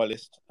 Fran was on my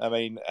list. I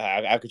mean,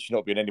 how could she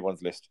not be on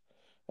anyone's list?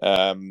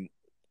 Um,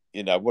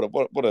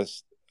 another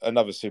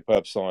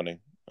superb signing.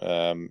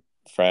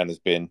 Fran has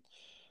been.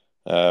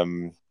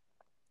 Um,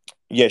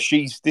 yeah,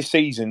 she's this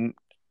season.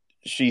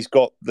 She's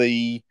got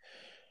the.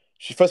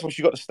 She first of all,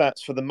 she got the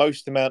stats for the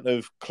most amount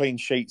of clean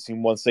sheets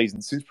in one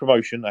season since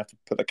promotion. I have to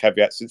put the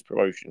caveat since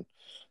promotion,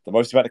 the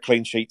most amount of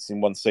clean sheets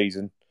in one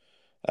season.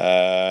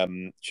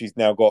 She's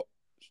now got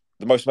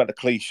the most amount of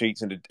clean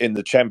sheets in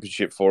the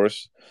championship for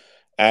us,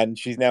 and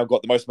she's now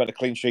got the most amount of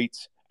clean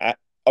sheets at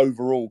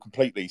overall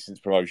completely since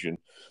promotion.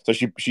 So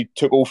she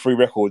took all three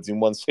records in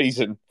one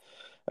season.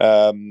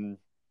 Um,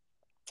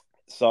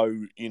 so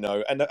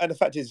and the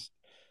fact is,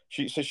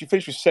 she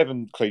finished with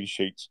 7 clean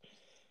sheets.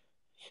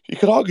 You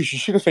could argue she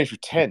should have finished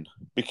with 10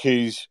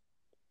 because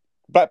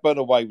Blackburn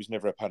away was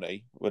never a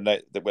penalty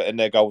and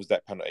their goal was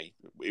that penalty.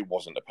 It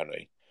wasn't a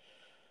penalty.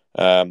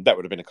 That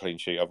would have been a clean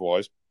sheet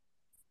otherwise.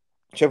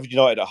 Sheffield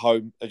United at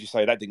home, as you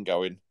say, that didn't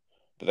go in,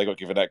 but they got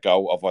given that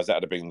goal. Otherwise, that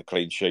would have been the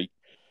clean sheet.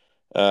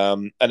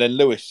 And then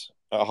Lewis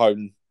at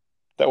home,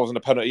 that wasn't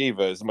a penalty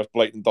either. It's the most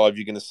blatant dive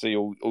you're going to see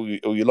all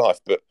your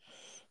life, but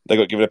they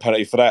got given a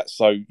penalty for that.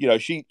 So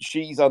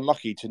she's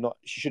unlucky to not.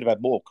 She should have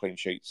had more clean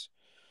sheets.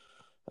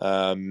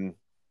 And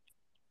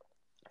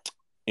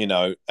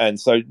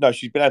so no,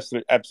 she's been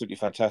absolutely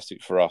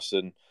fantastic for us.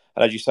 And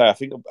as you say, I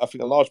think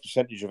a large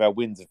percentage of our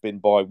wins have been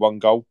by one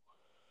goal.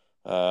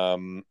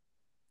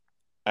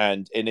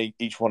 And in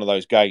each one of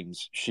those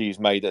games, she's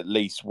made at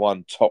least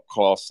one top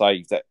class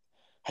save that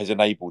has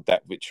enabled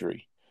that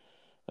victory.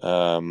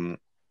 So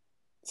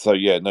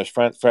yeah, no,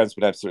 Fran's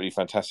been absolutely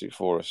fantastic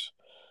for us.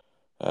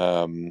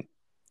 Like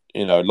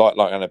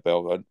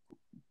Annabelle,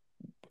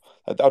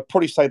 I'd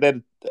probably say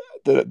then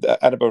the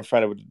Annabelle and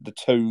Fran were the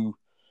two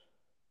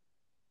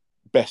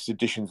best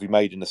additions we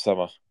made in the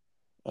summer.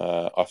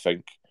 I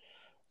think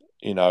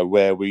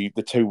where we've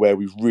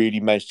really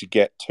managed to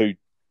get two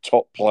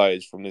top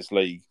players from this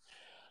league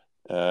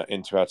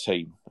into our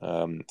team.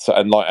 And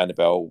like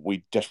Annabelle,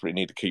 we desperately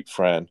need to keep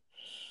Fran.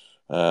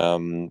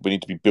 We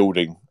need to be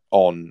building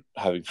on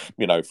having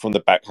from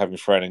the back having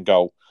Fran in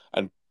goal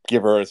and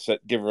give her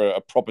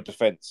a proper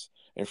defence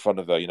in front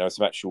of her.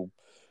 Some actual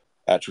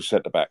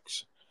centre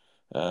backs.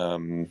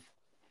 But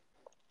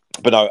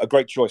no, a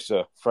great choice,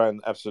 sir. Fran,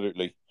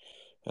 absolutely.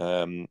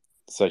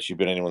 So she'd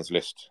be on anyone's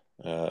list.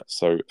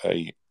 So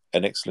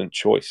an excellent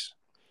choice.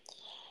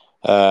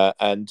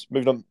 And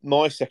moving on,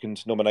 my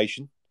second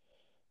nomination,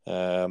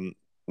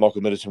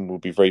 Michael Middleton will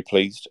be very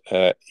pleased,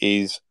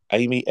 is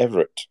Amy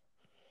Everett.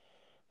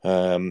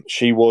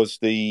 She was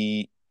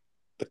the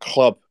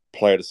club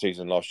player of the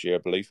season last year, I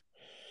believe.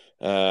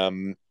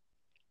 Now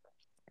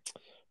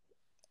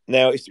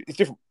it's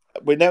different.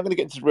 We're now going to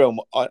get into the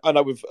realm. I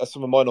know with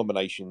some of my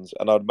nominations,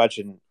 and I'd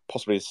imagine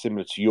possibly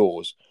similar to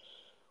yours.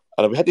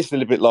 And we had this a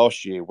little bit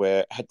last year,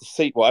 where I had to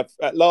see. Well,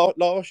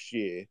 last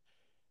year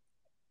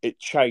it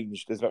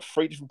changed. There's about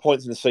 3 different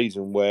points in the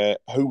season where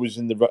who was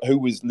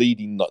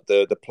leading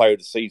the player of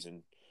the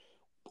season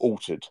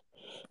altered.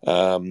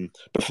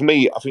 But for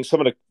me, I think some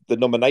of the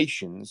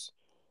nominations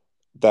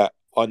that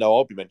I know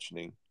I'll be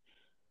mentioning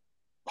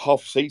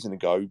half a season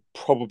ago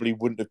probably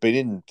wouldn't have been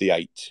in the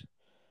 8.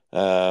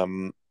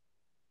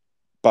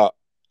 But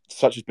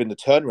such has been the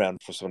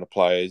turnaround for some of the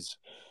players.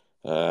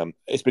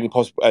 It's been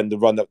impossible, and the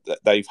run that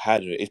they've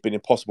had, it's been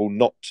impossible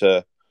not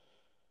to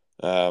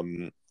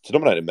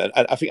nominate them.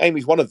 And I think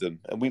Amy's one of them.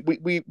 And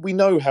we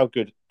know how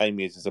good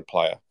Amy is as a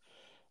player.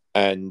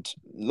 And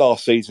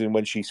last season,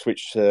 when she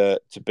switched to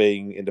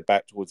being in the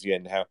back towards the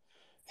end,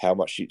 how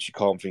much she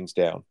calmed things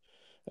down.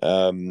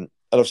 And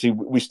obviously,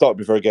 we started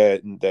with very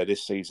good there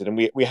this season,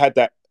 and we had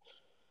that.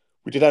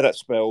 We did have that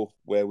spell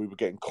where we were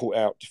getting caught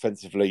out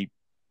defensively,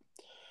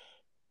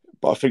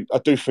 but I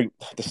do think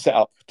the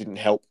setup didn't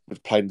help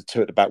with playing the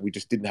two at the back. We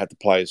just didn't have the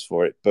players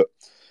for it. But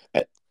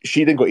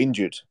she then got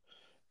injured,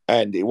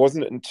 and it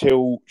wasn't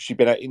until she'd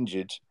been out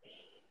injured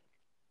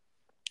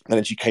and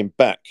then she came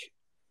back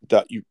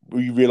that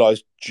we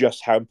realised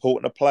just how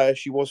important a player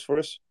she was for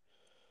us.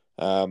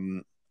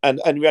 And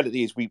the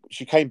reality is,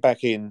 she came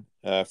back in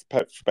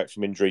back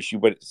from injury. She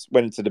went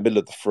into the middle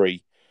of the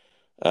 3.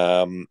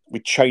 We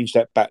changed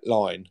that back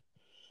line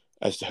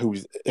as to who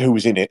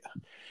was in it.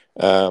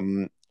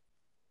 And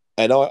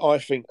I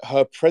think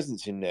her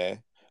presence in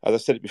there as I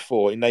said it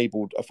before,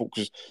 enabled. I thought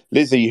because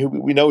Lizzie, who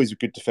we know is a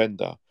good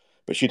defender,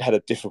 but she'd had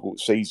a difficult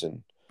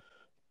season.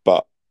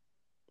 But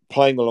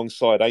playing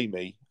alongside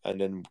Amy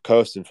and then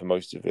Kirsten for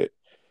most of it,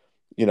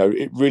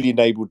 it really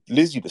enabled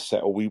Lizzie to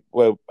settle.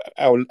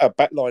 Our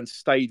back line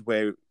stayed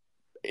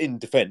in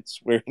defence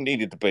where it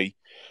needed to be.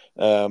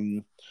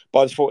 But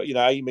I just thought,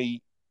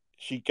 Amy,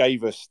 she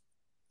gave us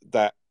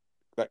that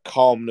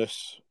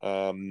calmness,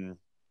 that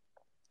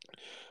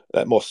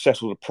more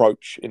settled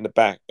approach in the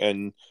back,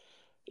 and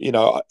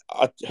not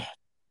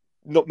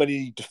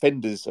many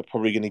defenders are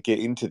probably going to get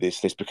into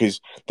this because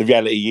the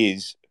reality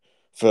is,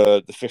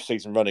 for the 5th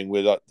season running,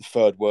 we're like the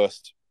 3rd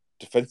worst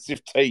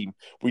defensive team.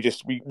 We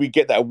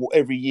get that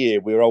every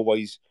year. We're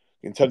always,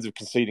 in terms of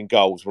conceding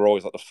goals, we're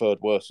always like the 3rd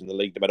worst in the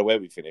league, no matter where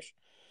we finish.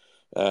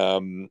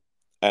 And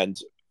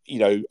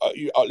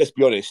let's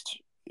be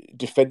honest,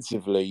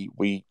 defensively,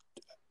 we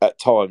at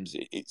times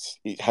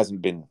it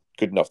hasn't been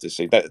good enough to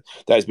see. That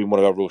has been one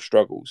of our real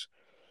struggles.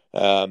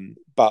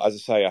 But as I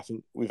say, I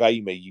think with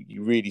Amy,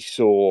 you really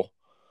saw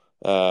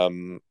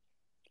the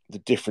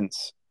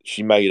difference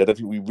she made. I don't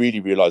think we really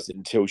realised it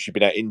until she'd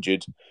been out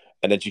injured,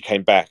 and then she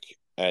came back,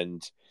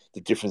 and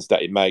the difference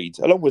that it made,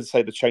 along with,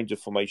 say, the change of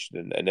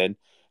formation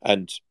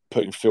and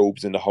putting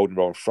Philbs in the holding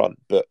role in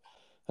front. But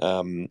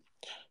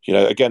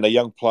again, a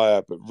young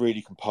player, but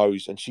really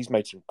composed, and she's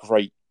made some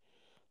great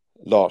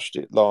last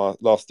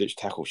ditch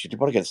tackles. She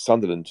did one against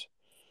Sunderland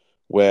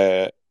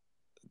where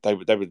they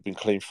would have been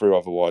clean through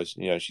otherwise.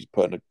 She's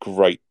put in a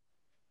great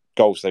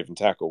goal-saving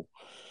tackle,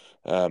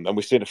 and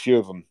we've seen a few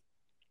of them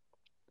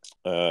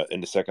in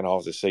the second half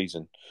of the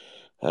season.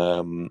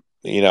 And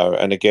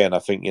again, I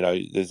think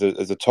there's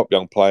a top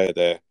young player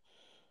there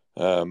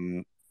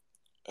who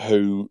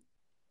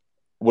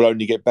will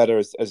only get better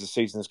as the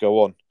seasons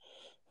go on.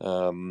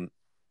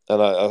 And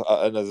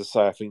as I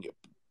say, I think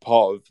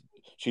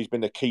she's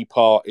been a key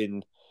part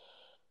in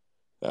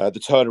the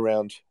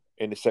turnaround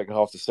in the second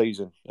half of the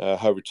season.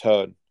 Her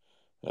return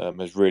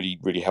has really,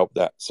 really helped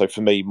that. So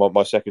for me,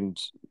 my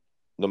second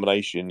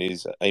nomination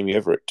is Amy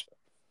Everett.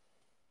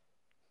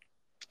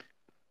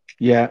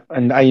 Yeah,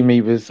 and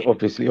Amy was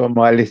obviously on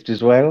my list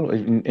as well,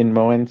 in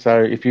mine.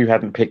 So if you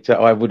hadn't picked it,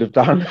 I would have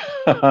done.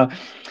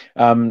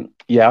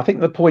 Yeah, I think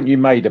the point you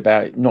made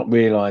about not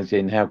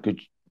realising how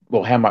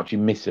much you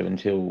miss her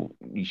until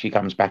she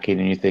comes back in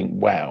and you think,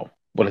 wow,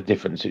 what a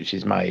difference that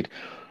she's made.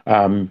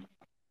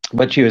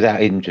 When she was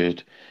out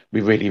injured,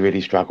 we really,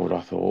 really struggled,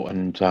 I thought.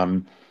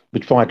 And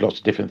we'd tried lots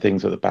of different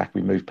things at the back.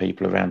 We moved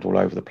people around all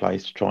over the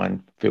place to try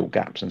and fill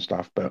gaps and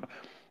stuff. But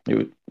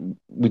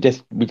we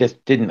just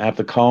didn't have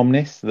the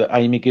calmness that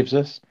Amy gives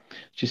us.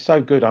 She's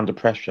so good under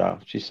pressure.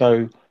 She's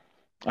so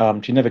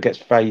she never gets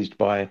phased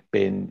by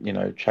being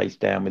chased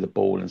down with a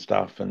ball and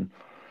stuff. And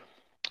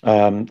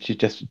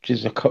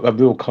she's a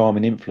real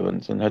calming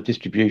influence, and her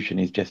distribution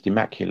is just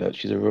immaculate.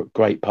 She's a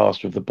great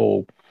passer of the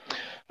ball.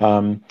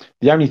 The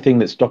only thing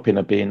that's stopping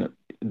her being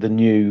the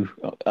new,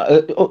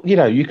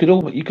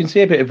 you can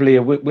see a bit of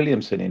Leah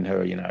Williamson in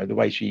her. The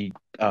way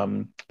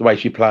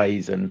she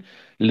plays and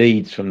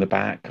leads from the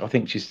back. I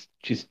think she's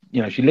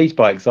she leads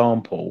by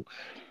example.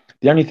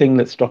 The only thing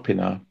that's stopping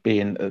her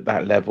being at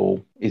that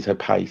level is her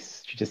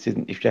pace. She just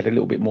isn't. If she had a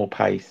little bit more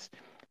pace,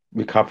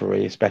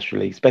 recovery,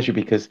 especially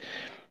because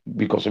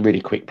we've got some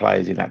really quick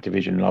players in that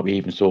division, like we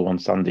even saw on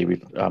Sunday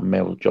with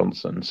Mel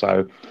Johnson.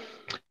 So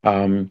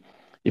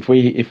if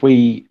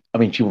we, I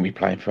mean, she wouldn't be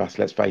playing for us.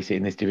 Let's face it,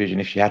 in this division,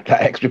 if she had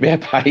that extra bit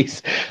of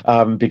pace,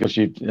 because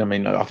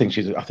I think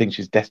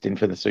she's destined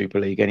for the Super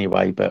League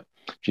anyway. But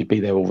she'd be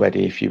there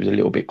already if she was a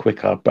little bit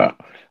quicker. But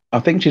I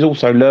think she's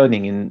also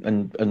learning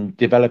and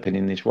developing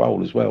in this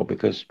role as well,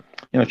 because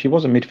she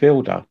was a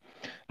midfielder.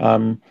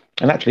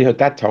 And actually, her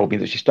dad told me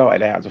that she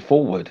started out as a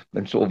forward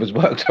and sort of has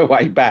worked her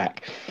way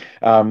back.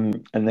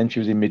 And then she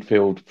was in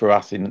midfield for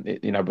us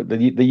but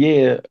the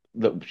year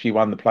that she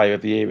won the Player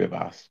of the Year with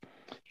us,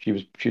 she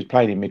was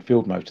playing in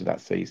midfield most of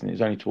that season. It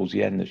was only towards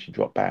the end that she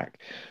dropped back.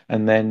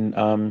 And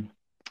then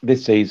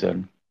this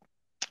season,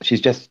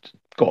 she's just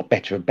got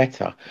better and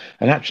better.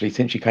 And actually,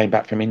 since she came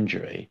back from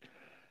injury,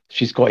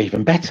 she's got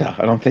even better.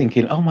 And I'm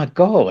thinking, oh my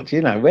God,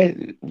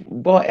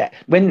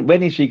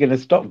 when is she going to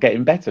stop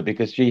getting better?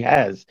 Because she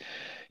has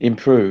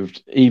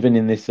improved even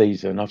in this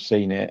season. I've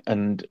seen it,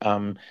 and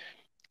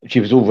she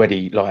was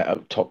already like a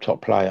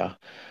top player.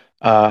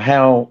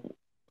 How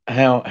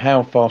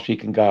far she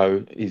can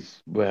go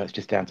is, well, it's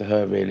just down to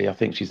her really. I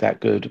think she's that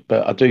good,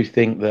 but I do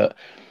think that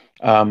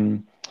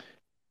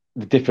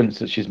the difference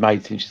that she's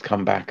made since she's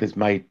come back has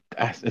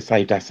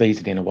saved our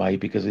season in a way,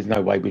 because there's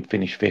no way we'd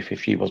finish fifth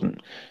if she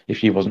wasn't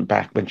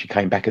back when she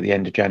came back at the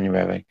end of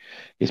January.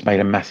 It's made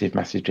a massive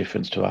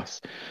difference to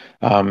us.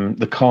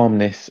 The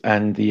calmness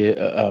and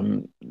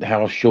the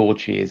how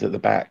assured she is at the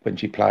back when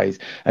she plays,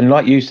 and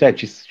like you said,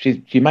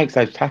 she makes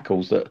those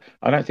tackles that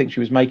I don't think she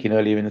was making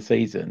earlier in the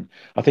season.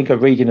 I think her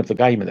reading of the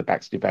game at the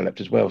back's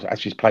developed as well as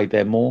she's played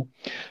there more,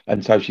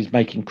 and so she's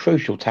making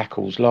crucial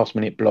tackles, last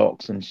minute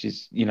blocks, and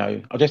she's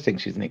I just think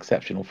she's an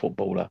exceptional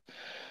footballer.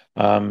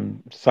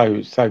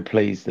 So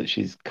pleased that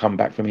she's come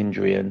back from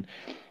injury, and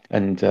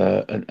and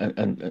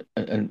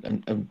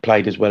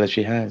played as well as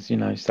she has.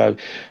 So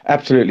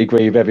absolutely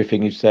agree with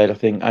everything you said. I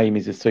think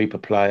Amy's a super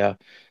player,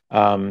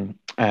 and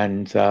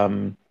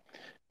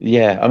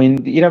yeah, I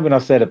mean, when I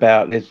said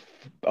about this,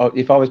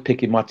 if I was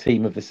picking my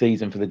team of the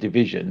season for the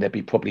division, there'd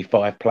be probably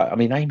five players. I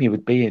mean, Amy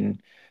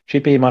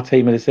she'd be in my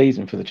team of the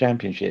season for the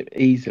championship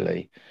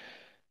easily.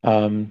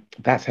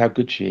 That's how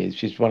good she is.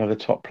 She's one of the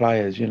top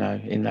players,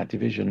 in that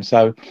division.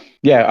 So,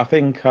 yeah, I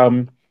think,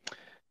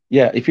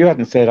 yeah, if you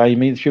hadn't said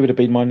Amy, she would have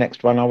been my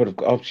next one.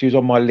 She was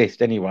on my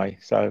list anyway.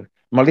 So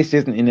my list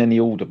isn't in any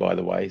order, by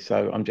the way.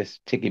 So I'm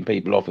just ticking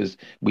people off as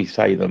we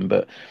say them.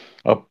 But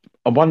I,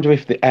 I wonder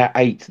if our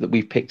eight that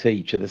we've picked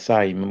each are the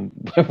same. And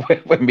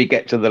when we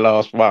get to the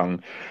last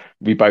one,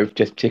 we both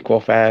just tick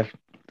off our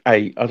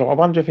eight. I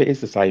wonder if it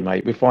is the same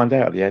eight. We'll find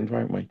out at the end,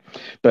 won't we?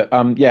 But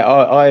yeah,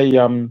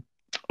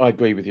 I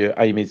agree with you.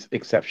 Amy's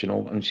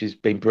exceptional, and she's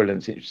been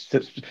brilliant,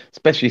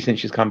 especially since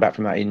she's come back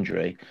from that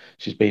injury.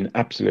 She's been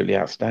absolutely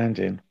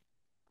outstanding.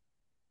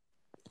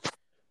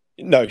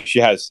 No, she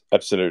has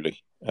absolutely.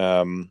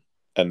 And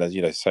as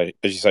you say,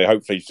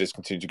 hopefully she just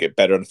continue to get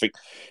better. And I think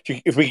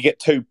if we could get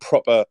two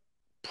proper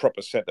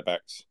centre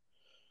backs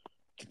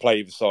to play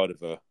either side of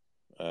her,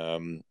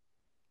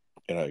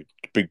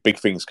 big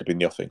things could be in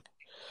the offing.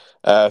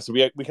 So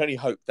we can only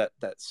hope that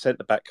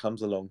centre back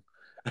comes along,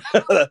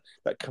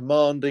 that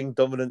commanding,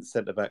 dominant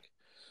centre back.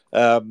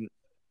 But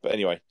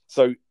anyway,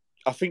 so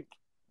I think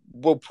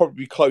we'll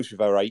probably be close with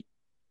our eight.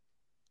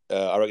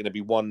 I reckon there'll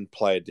be one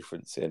player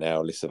difference in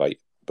our list of eight,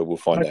 but we'll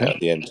find it out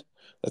at the end.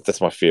 That's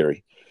my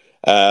theory.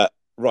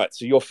 Right,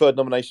 so your third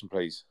nomination,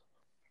 please.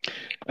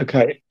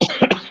 Okay,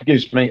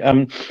 excuse me.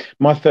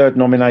 My third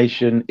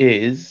nomination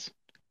is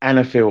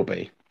Anna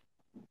Philby,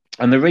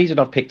 and the reason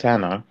I've picked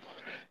Anna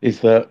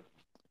is that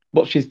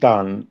what she's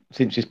done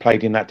since she's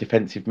played in that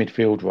defensive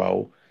midfield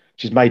role,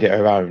 she's made it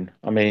her own.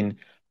 I mean,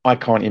 I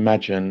can't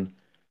imagine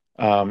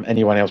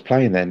anyone else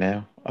playing there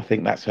now. I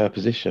think that's her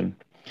position.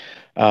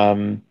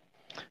 Um,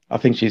 I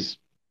think she's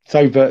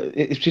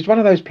one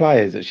of those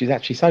players that she's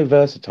actually so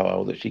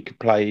versatile that she could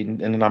play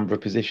in a number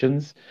of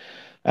positions.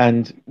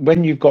 And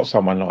when you've got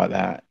someone like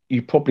that,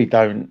 you probably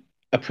don't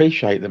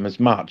appreciate them as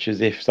much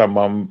as if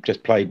someone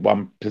just played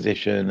one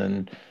position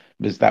and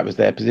that was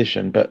their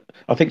position. But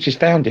I think she's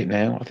found it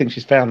now. I think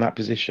she's found that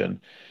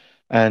position,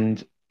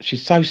 and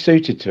she's so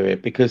suited to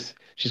it because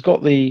she's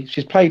played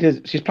as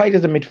a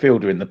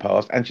midfielder in the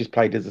past, and she's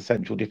played as a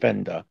central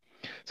defender.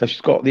 So she's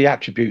got the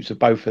attributes of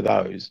both of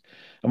those.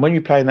 And when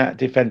you play in that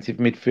defensive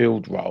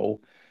midfield role,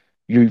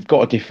 you've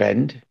got to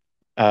defend.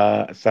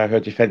 So her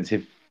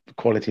defensive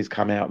qualities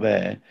come out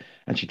there,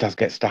 and she does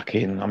get stuck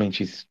in. I mean,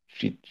 she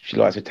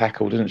likes to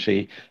tackle, doesn't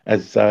she?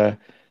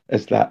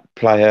 As that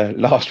player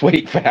last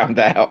week found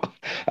out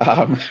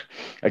um,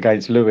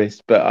 against Lewis.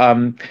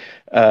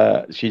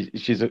 But she's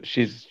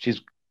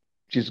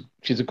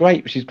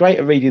great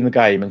at reading the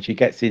game, and she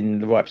gets in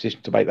the right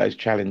position to make those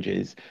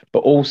challenges. But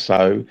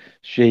also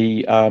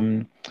she's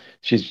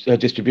her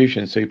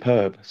distribution is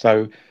superb.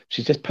 So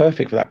she's just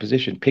perfect for that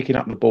position, picking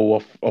up the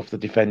ball off the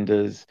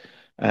defenders,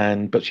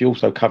 but she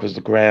also covers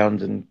the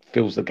ground and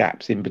fills the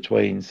gaps in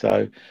between.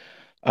 So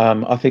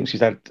I think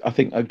I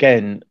think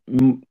again,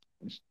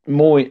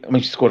 more. I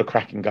mean, she scored a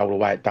cracking goal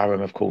away at Durham,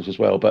 of course, as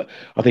well. But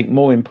I think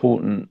more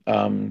important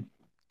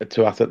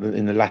to us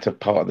in the latter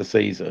part of the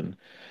season.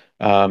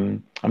 I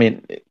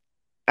mean,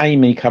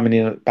 Amy coming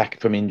in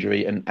back from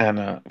injury, and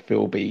Anna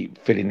Philby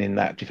filling in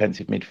that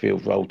defensive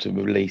midfield role to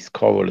release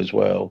Coral as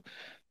well.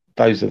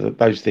 Those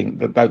things.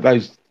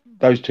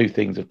 Those two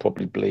things have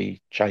probably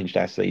changed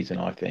our season,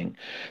 I think.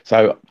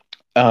 So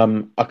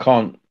I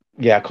can't.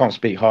 Yeah, I can't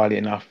speak highly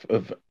enough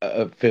of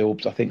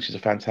Philbs. I think she's a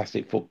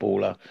fantastic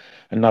footballer,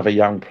 another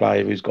young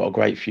player who's got a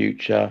great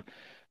future.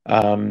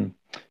 Um,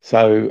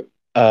 so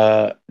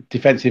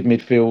defensive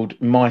midfield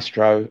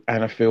maestro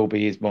Anna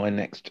Philby is my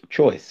next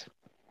choice.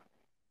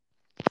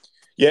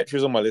 Yeah, she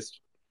was on my list.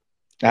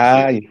 You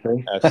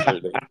see.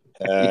 Absolutely.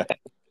 Yeah.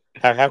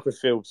 How could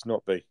Fields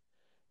not be?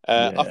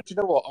 Yeah. Do you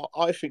know what?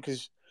 I think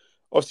because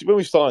obviously when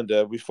we signed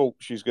her, we thought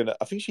she was going to.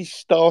 I think she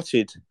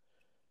started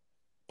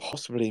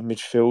possibly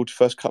midfield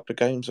first couple of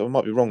games. I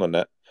might be wrong on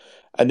that.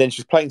 And then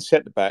she's playing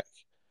centre back.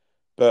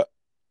 But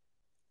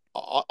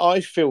I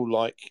feel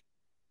like,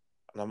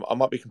 and I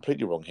might be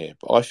completely wrong here,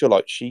 but I feel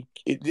like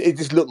it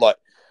just looked like,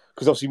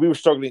 because obviously we were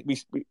struggling.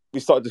 We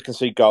started to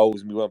concede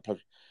goals and we weren't playing.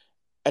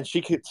 And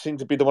she seemed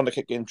to be the one that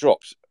kept getting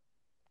dropped.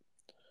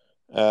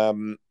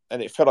 And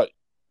it felt like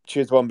she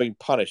was the one being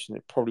punished, and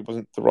it probably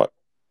wasn't the right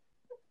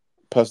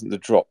person to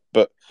drop.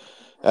 But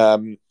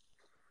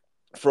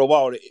for a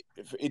while,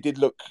 it did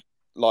look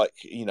like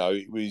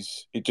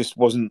it just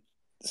wasn't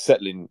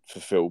settling for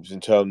Philbs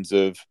in terms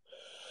of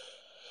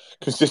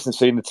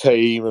consistency in the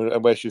team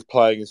and where she was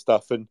playing and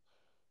stuff. And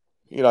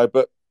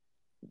but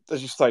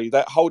as you say,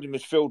 that holding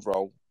midfield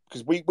role,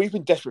 because we've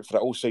been desperate for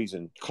that all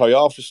season. Chloe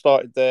Arthur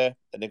started there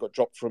and then got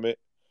dropped from it.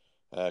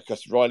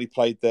 Kirsty Riley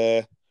played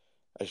there.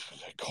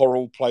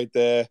 Coral played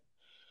there.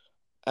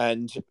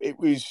 And it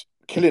was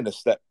killing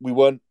us that we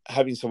weren't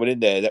having someone in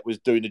there that was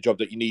doing the job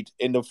that you need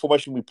in the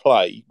formation we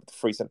play with the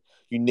three centre.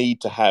 You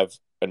need to have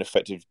an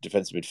effective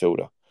defensive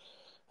midfielder,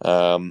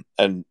 and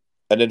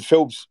then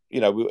Phil's, we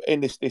were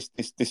in this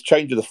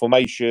change of the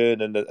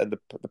formation and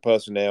the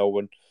personnel,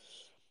 and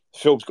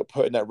Phil's got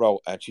put in that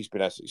role, and she's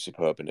been absolutely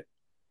superb in it,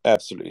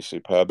 absolutely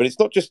superb. And it's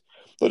not just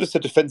a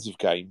defensive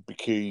game,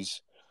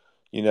 because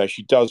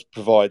she does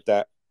provide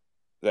that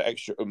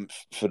extra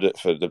oomph for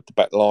the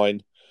back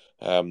line,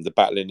 the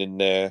battling in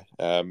there.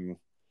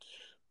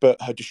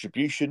 But her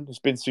distribution has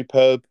been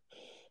superb,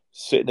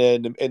 sitting there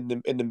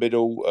in the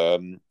middle.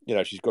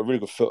 She's got a really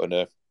good foot on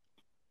her,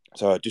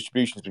 so her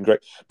distribution has been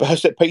great. But her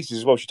set pieces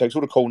as well. She takes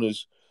all the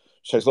corners.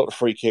 She takes a lot of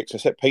free kicks. Her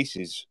set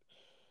pieces,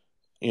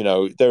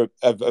 they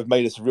have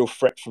made us a real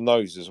threat from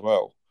those as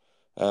well.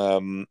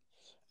 And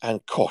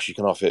gosh, you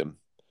can half hit them.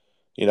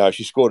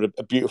 She scored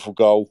a beautiful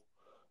goal,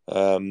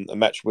 a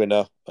match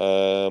winner.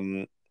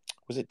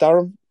 Was it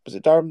Durham? Was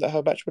it Durham that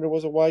her match winner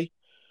was away?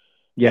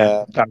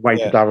 Yeah, that way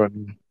to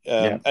Durham.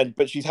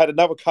 But she's had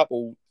another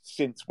couple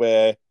since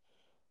where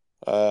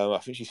I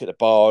think she's hit the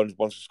bar, and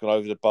once she's gone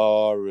over the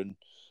bar, and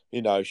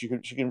she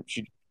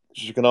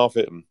can half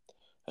hit them.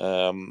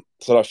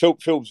 So I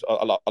Philbs,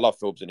 I love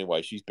Philbs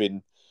anyway. She's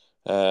been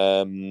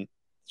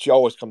she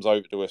always comes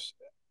over to us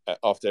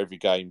after every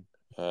game.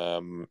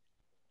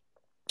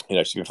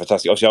 She's been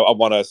fantastic. Obviously, I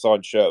won her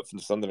signed shirt for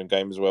the Sunderland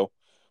game as well,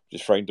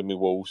 just framed on my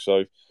wall.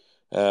 So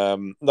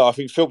no, I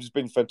think Philbs has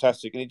been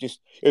fantastic, and it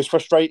was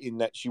frustrating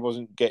that she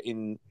wasn't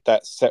getting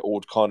that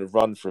settled kind of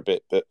run for a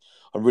bit. But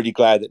I'm really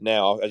glad that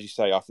now, as you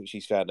say, I think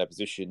she's found that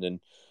position, and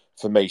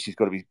for me, she's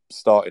got to be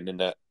starting in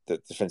that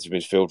defensive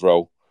midfield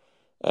role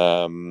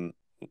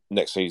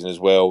next season as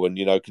well, and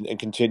and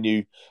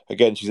continue.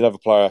 Again, she's another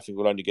player I think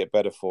will only get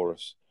better for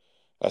us.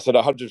 So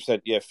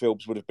 100%, yeah,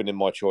 Philbs would have been in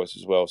my choice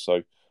as well.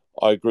 So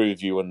I agree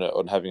with you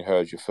on having her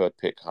as your third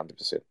pick,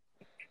 100%.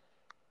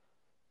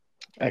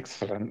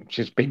 Excellent.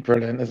 She's been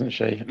brilliant, hasn't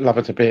she? Love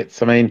her to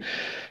bits. I mean,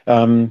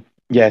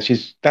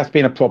 that's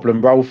been a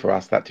problem role for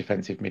us, that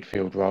defensive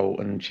midfield role,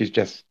 and she's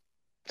just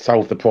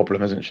solved the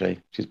problem, hasn't she?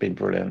 She's been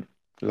brilliant.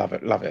 Love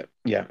it, love it.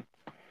 Yeah.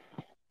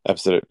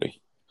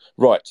 Absolutely.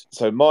 Right.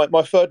 So my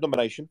third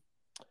nomination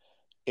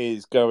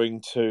is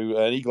going to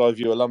an Eagle Eye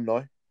View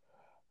alumni,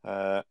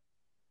 our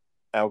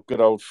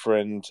good old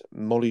friend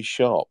Molly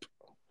Sharp.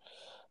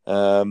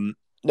 Now,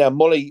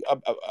 Molly,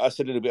 I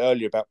said a little bit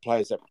earlier about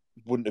players that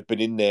wouldn't have been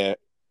in there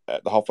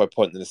at the halfway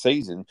point in the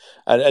season.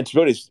 And to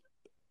be honest,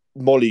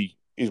 Molly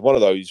is one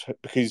of those,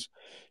 because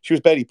she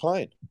was barely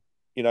playing.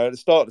 At the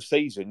start of the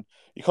season,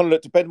 you kind of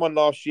look to Ben one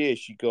last year.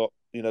 She got,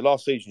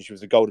 last season she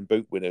was a Golden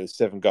Boot winner,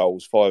 7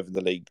 goals, 5 in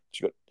the league.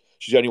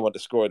 She's the only one to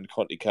score in the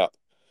Conti Cup.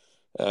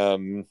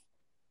 So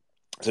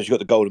she got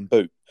the Golden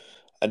Boot.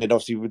 And then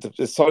obviously with the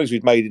signings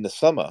we'd made in the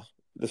summer,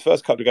 the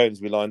first couple of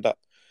games we lined up,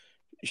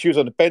 she was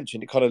on the bench,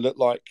 and it kind of looked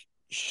like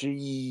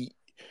she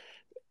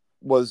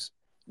was,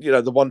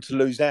 the one to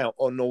lose out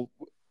on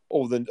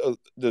all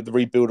the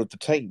rebuild of the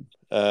team.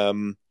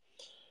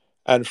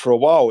 And for a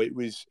while, it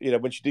was,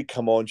 when she did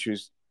come on, she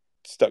was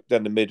stuck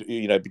down the middle,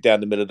 down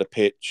the middle of the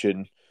pitch.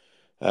 And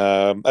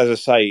as I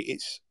say,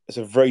 it's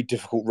a very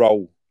difficult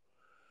role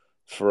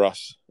for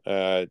us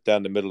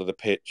down the middle of the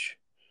pitch.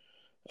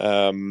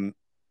 And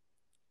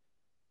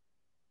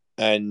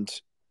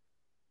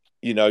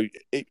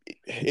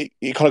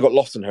it kind of got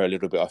lost on her a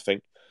little bit, I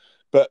think.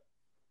 But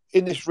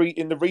in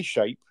the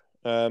reshape,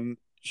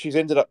 she's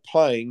ended up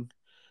playing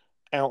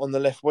out on the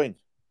left wing,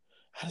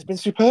 and it's been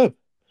superb,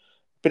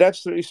 been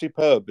absolutely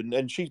superb,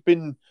 and she's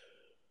been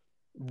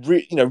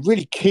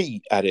really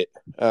key at it,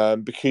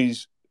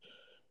 because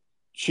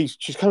she's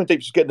coming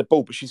deep, she's getting the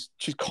ball, but she's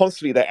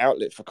constantly that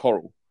outlet for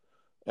Coral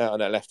out on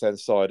that left hand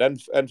side,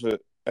 and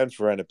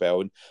for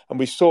Annabelle, and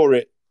we saw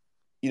it,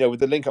 with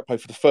the link up play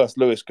for the first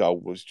Lewis goal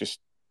was just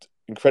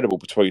incredible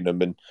between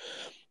them, and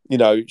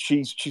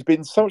she's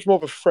been so much more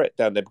of a threat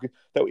down there, because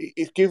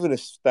it's given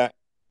us that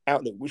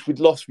outlet which we'd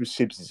lost with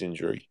Sibbs'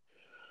 injury.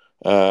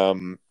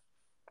 And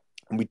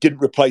we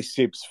didn't replace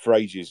Sibbs for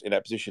ages in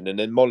that position, and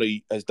then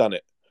Molly has done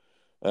it.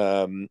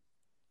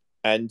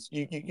 And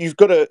you've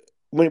got to,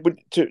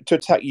 to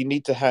attack, you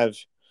need to have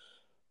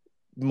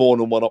more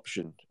than one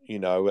option,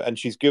 and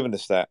she's given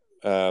us that.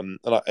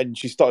 And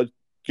she started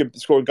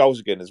scoring goals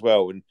again as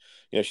well, and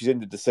she's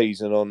ended the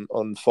season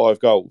on 5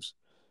 goals.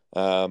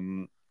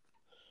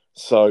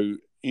 So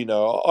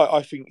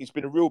I think it's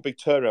been a real big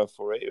turnaround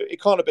for her.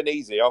 It can't have been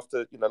easy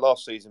after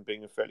last season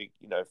being a fairly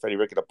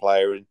regular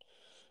player and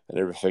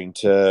everything.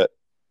 To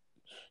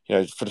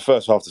for the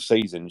first half of the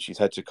season, she's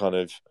had to kind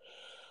of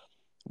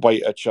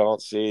wait her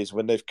chances.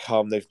 When they've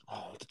come, the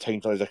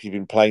team's not exactly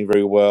been playing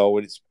very well,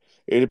 and it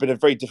would have been a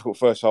very difficult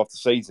first half of the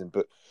season.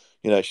 But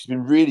she's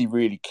been really,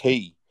 really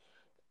key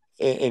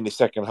in the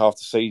second half of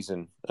the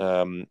season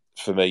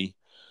for me.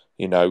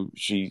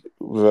 She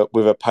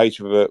with her pace,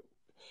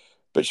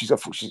 but she's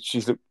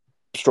looked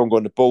stronger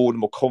on the ball, and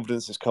more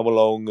confidence has come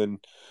along, and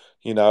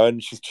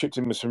and she's chipped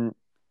in with some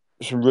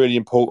really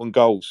important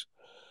goals,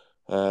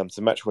 some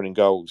match winning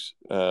goals,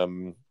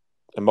 and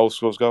multiple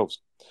scores goals.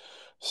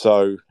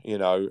 So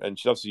and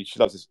she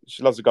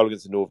loves a goal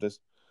against the Northerners.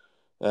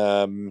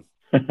 And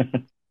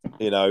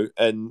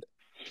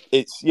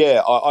it's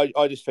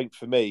I just think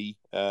for me,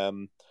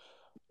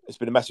 it's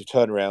been a massive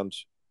turnaround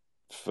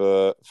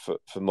for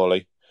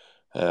Molly,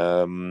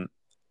 and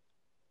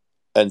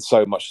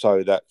so much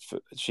so that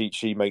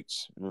she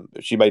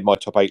made my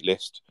top 8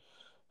 list,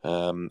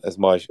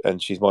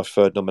 and she's my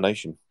third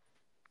nomination.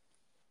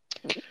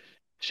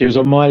 She was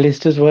on my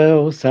list as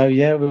well. So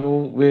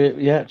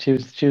yeah, she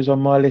was on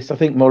my list. I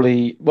think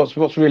Molly.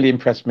 What's really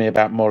impressed me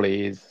about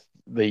Molly is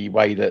the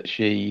way that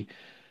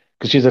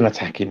because she's an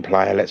attacking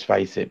player, let's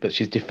face it, but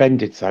she's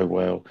defended so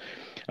well.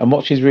 And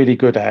what she's really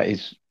good at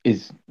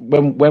is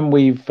when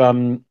we've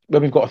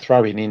got a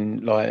throw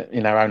in like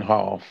in our own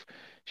half,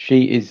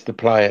 she is the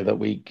player that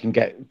we can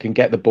get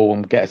the ball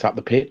and get us up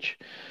the pitch.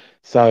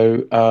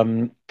 So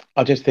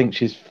I just think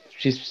she's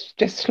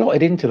just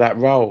slotted into that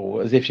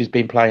role as if she's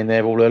been playing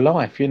there all her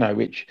life,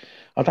 which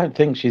I don't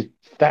think she's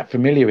that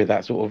familiar with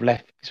that sort of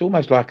left. It's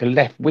almost like a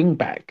left wing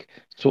back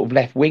sort of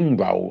left wing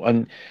role,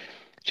 and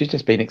she's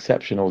just been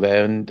exceptional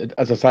there. And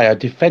as I say, her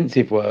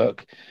defensive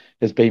work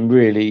has been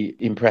really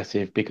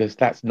impressive because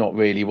that's not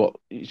really what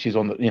she's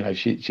on.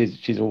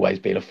 She's always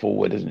been a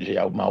forward, hasn't she,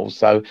 old Moles?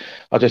 So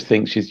I just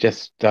think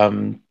she's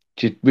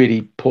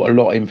really put a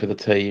lot in for the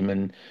team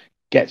and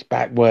gets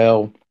back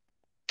well,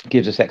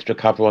 gives us extra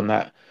cover on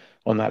that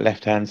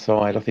left hand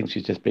side. I think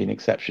she's just been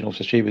exceptional.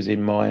 So she was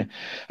in my,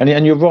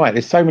 and you're right.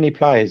 There's so many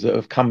players that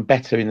have come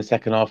better in the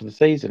second half of the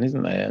season,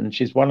 isn't there? And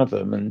she's one of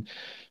them.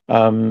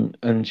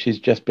 And she's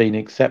just been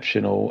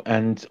exceptional,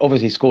 and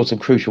obviously scored some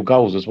crucial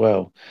goals as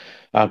well,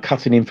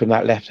 cutting in from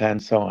that left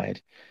hand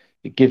side.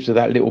 It gives her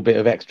that little bit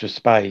of extra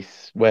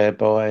space,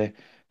 whereby,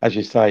 as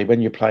you say,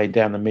 when you're playing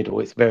down the middle,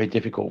 it's very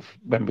difficult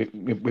when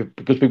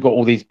because we've got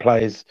all these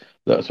players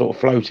that are sort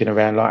of floating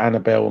around like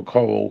Annabelle and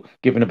Coral,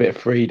 given a bit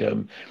of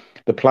freedom.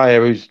 The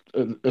player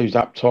who's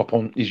up top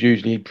on is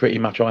usually pretty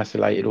much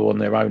isolated or on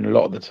their own a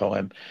lot of the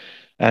time,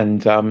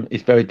 and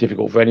it's very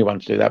difficult for anyone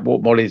to do that.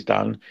 What Molly's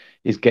done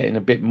is getting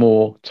a bit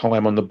more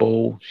time on the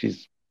ball.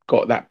 She's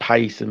got that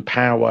pace and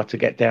power to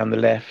get down the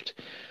left.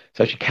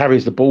 So she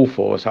carries the ball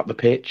for us up the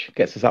pitch,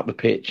 gets us up the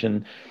pitch,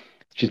 and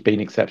she's been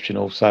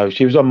exceptional. So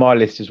she was on my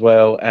list as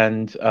well.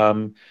 And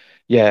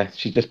yeah,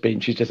 she's just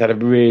had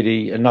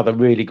another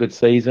really good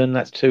season.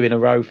 That's 2 in a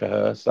row for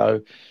her.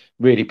 So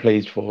really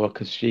pleased for her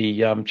because she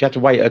had to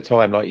wait her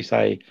time, like you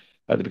say,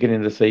 at the beginning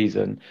of the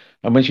season.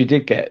 And when she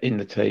did get in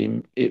the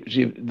team,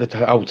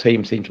 the whole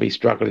team seemed to be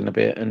struggling a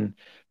bit, and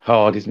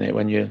hard, isn't it,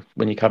 when you're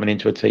coming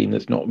into a team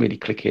that's not really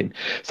clicking.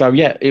 So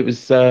yeah, it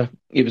was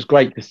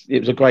great. It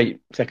was a great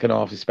second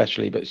half,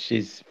 especially, but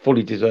she's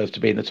fully deserves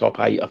to be in the top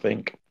 8. I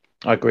think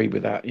I agree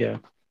with that. Yeah.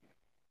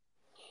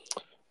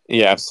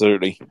 Yeah,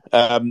 absolutely.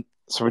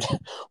 So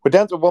we're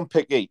down to 1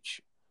 pick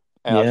each,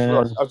 and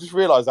Yeah. I just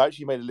realised I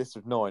actually made a list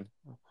of 9.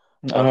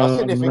 I was Oh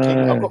sitting there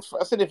thinking no.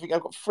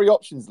 I've got 3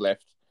 options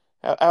left,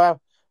 and I'm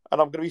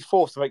going to be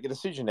forced to make a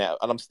decision now,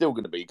 and I'm still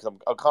going to be because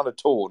I'm kind of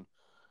torn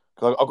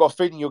because I've got a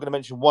feeling you're going to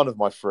mention one of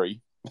my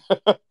 3, and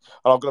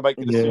I'm going to make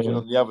a decision Yeah.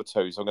 on the other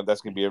 2. So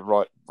that's going to be a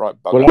right Well,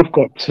 bugger. I've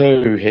got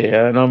 2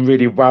 here, and I'm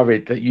really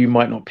worried that you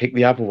might not pick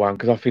the other one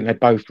because I think they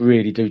both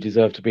really do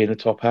deserve to be in the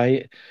top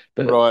 8.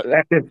 But Right,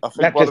 that just I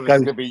think that one just of us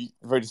is goes. going to be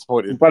very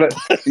disappointed. But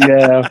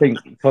yeah, I think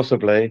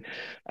possibly,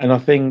 and I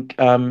think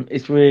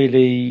it's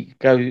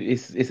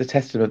a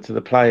testament to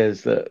the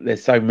players that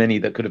there's so many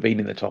that could have been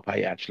in the top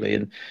 8 actually,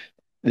 and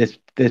there's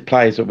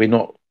players that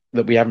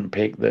we haven't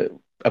picked that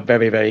are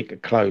very very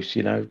close.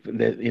 I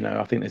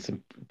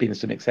think been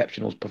some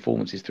exceptional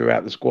performances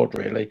throughout the squad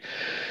really.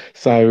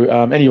 So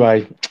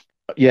anyway,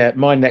 yeah,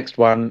 my next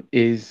one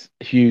is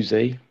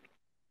Husey,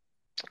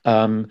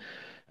 um,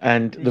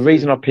 and the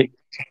reason I picked,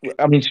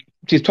 I mean,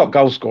 she's top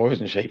goal scorer,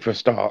 isn't she, for a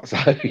start? So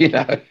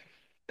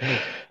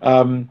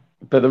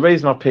but the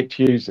reason I picked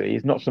Husey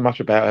is not so much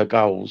about her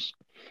goals;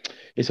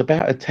 it's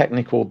about her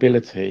technical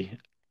ability.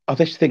 I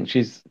just think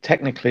she's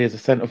technically as a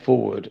centre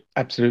forward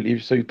absolutely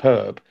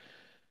superb.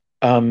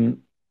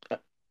 Um, I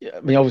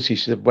mean, obviously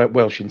she's a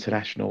Welsh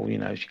international.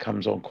 She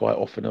comes on quite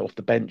often off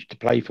the bench to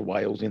play for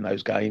Wales in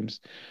those games,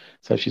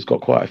 so she's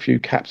got quite a few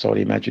caps, I'd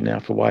imagine now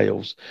for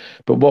Wales.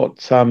 But what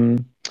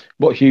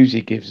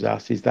Husey gives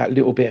us is that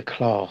little bit of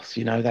class.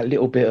 That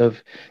little bit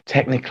of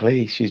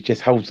technically, she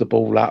just holds the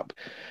ball up.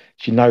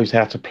 She knows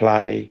how to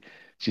play.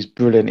 She's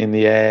brilliant in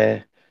the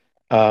air.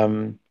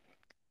 Um,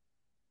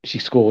 she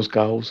scores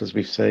goals, as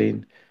we've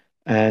seen.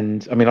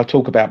 And I mean, I'll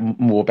talk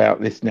more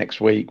about this next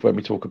week when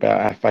we talk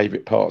about our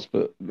favourite parts.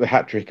 But the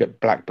hat trick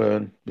at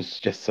Blackburn was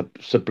just a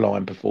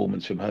sublime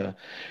performance from her.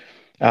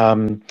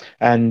 And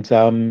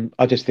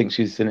I just think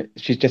she's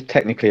just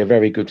technically a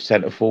very good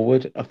centre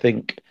forward.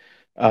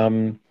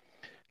 Um,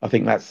 I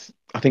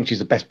think she's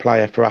the best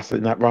player for us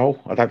in that role.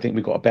 I don't think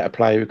we've got a better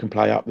player who can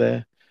play up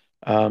there.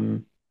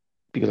 Um,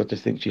 because I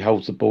just think she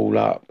holds the ball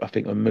up. I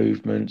think her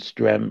movement,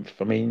 strength.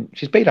 I mean,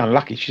 she's been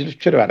unlucky. She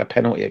should have had a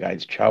penalty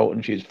against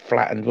Charlton. She was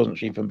flattened, wasn't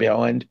she, from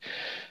behind?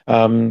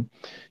 Um,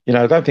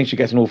 I don't think she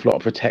gets an awful lot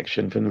of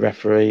protection from the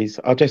referees.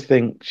 I just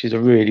think she's a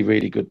really,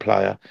 really good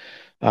player.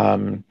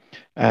 Um,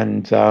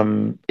 and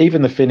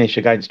even the finish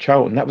against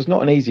Charlton, that was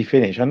not an easy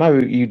finish. I know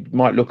you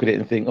might look at it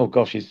and think, oh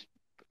gosh, she's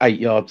 8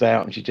 yards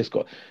out and she just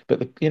got,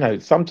 but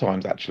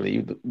sometimes actually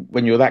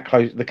when you're that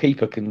close, the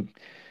keeper can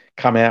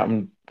come out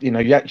and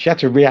she had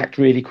to react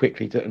really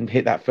quickly and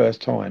hit that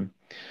first time.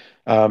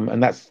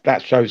 And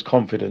that shows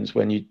confidence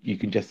when you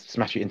can just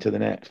smash it into the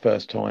net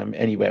first time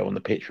anywhere on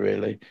the pitch,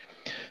 really.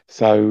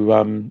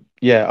 So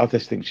yeah, I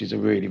just think she's a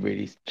really,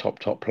 really top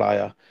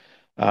player.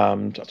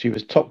 She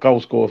was top goal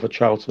scorer for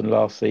Charlton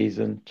last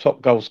season,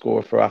 top goal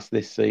scorer for us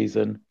this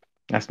season.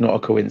 That's not a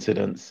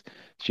coincidence.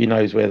 She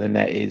knows where the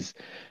net is,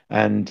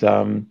 and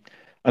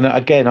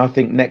again, I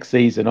think next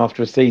season,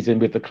 after a season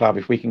with the club,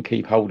 if we can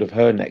keep hold of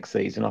her next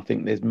season, I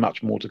think there's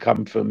much more to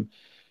come from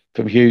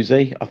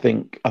Husey. I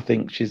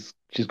think she's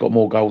got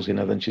more goals in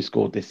her than she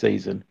scored this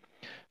season.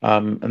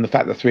 And the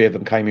fact that three of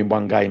them came in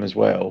one game as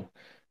well,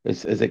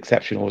 as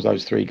exceptional as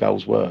those three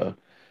goals were,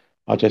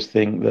 I just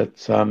think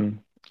that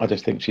I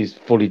just think she's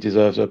fully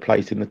deserves her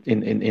place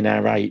in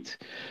our eight.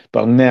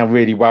 But I'm now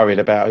really worried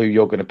about who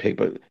you're going to pick.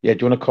 But yeah,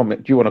 do you want to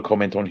comment? Do you want to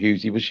comment on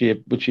Husey?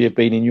 Would she have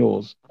been in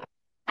yours?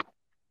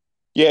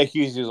 Yeah,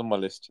 Hughes is on my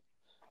list.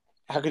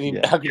 How could you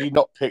Yeah, how could you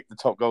not pick the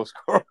top goal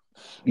scorer?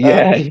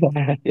 yeah, You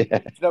yeah.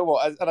 know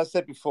what? And I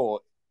said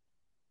before,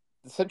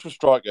 the central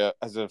striker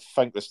has a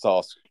thankless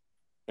task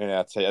in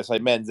our team. I say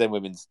men's and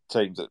women's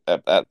teams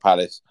at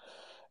Palace.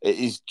 It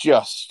is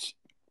just,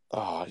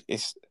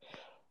 it's.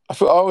 I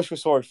always feel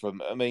sorry for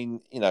him. I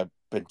mean,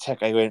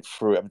 Benteke went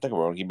through it. I mean, don't get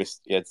me wrong,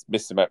 he had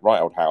missed some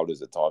right old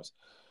howlers at times,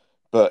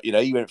 but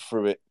he went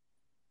through it.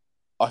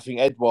 I think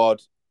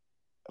Edouard.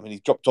 I mean,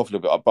 he's dropped off a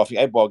little bit, but I think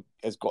Edouard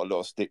has got a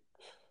lot of stick.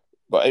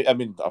 But I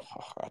mean,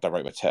 I don't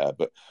rate Mateta,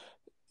 but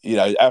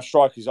our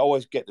strikers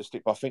always get the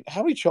stick. But I think,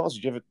 how many chances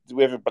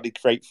do everybody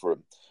create for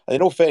them? And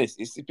in all fairness,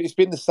 it's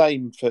been the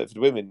same for the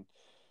women.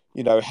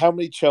 How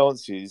many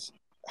chances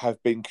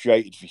have been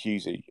created for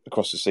Husey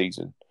across the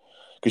season?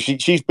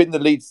 Because she's been the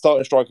lead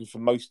starting striker for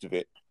most of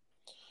it.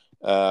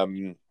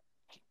 But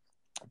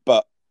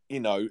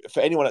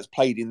for anyone that's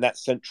played in that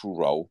central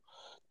role,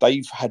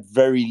 they've had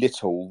very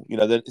little.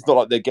 It's not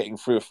like they're getting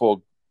 3 or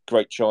 4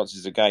 great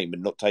chances a game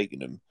and not taking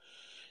them.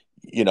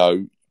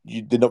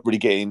 They're not really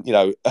getting.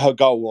 Her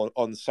goal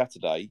on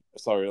Sunday,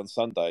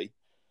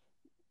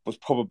 was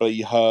probably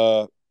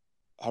her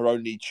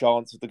only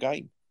chance of the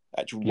game.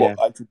 Yeah.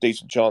 Actual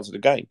decent chance of the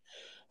game.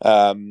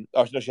 No,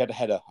 she had a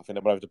header. I think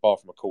that went over the bar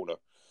from a corner.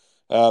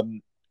 But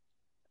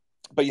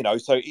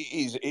so it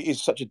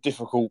is such a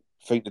difficult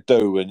thing to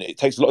do, and it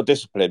takes a lot of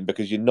discipline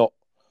because you're not,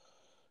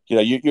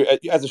 you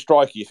as a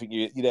striker, you think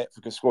you're there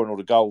for scoring all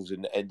the goals,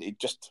 and it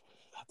just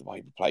the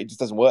way we play, it just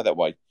doesn't work that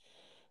way.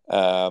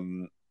 But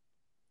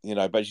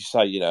as you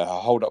say, her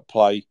hold up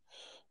play,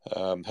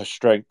 her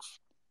strength,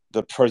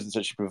 the presence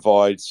that she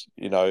provides,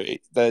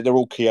 they're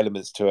all key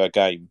elements to her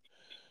game.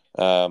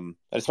 And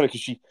it's funny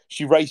because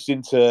she raced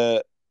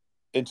into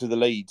the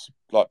lead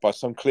like by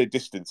some clear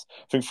distance.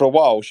 I think for a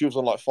while she was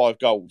on like 5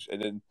 goals, and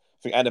then I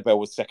think Annabelle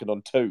was second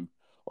on 2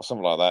 or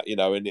something like that.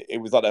 And it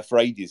was like that for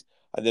ages.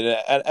 And then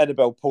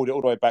Annabelle pulled it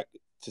all the way back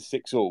to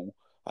 6-all.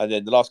 And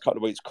then the last couple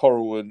of weeks,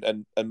 Coral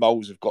and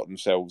Moles have got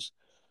themselves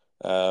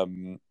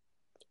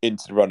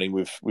into the running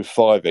with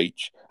 5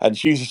 each. And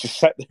Hughes just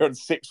sat there on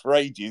 6 for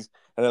ages,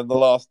 and then the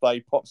last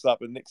day pops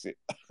up and nicks it.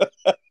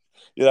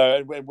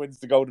 And wins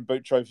the Golden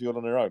Boot trophy all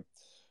on her own.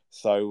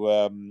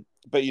 So,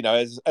 but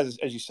as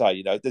you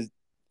say,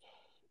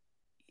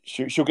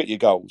 she'll get you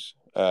goals.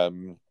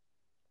 And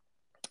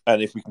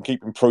if we can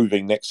keep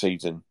improving next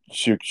season,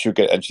 she'll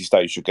get, and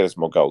she'll get us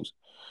more goals.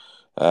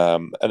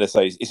 And I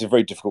say it's a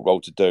very difficult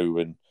role to do,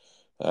 and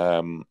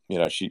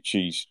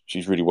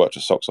she's really worked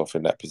her socks off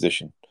in that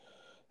position.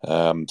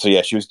 So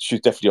yeah, she was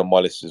definitely on my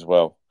list as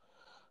well.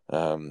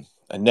 And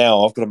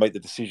now I've got to make the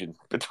decision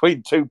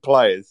between 2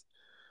 players.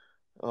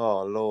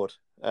 Oh Lord.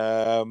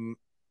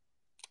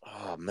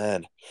 Oh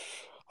man,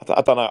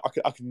 I don't know.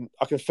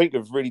 I can think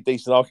of really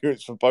decent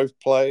arguments for both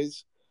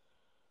players,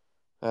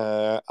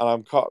 and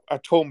I'm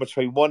torn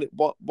between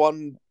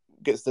one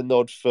gets the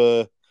nod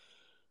for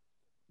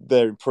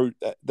their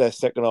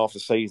second half of the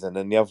season,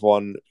 and the other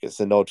one gets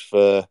the nod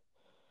for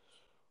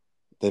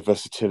their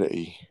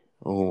versatility.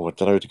 Oh, I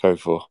don't know who to go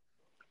for.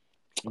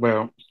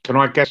 Well, can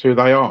I guess who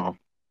they are?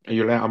 Are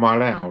you allowed? Am I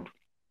allowed?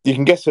 You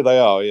can guess who they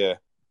are, yeah.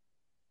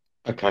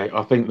 Okay,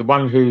 I think the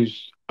one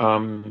who's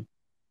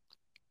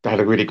they had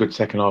a really good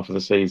second half of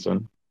the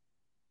season.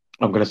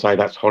 I'm going to say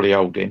that's Holly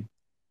Holding.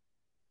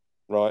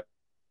 Right.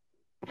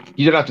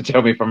 You don't have to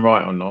tell me if I'm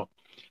right or not.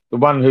 The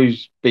one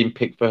who's been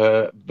picked for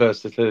her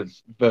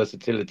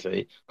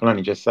versatility, can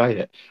only just say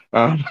it.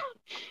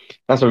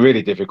 That's a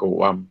really difficult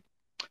one.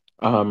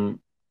 Um,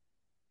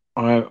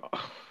 I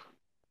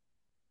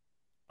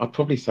I'd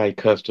probably say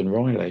Kirsten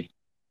Riley.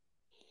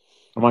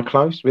 Am I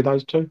close with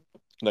those two?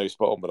 No,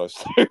 spot on with those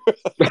two.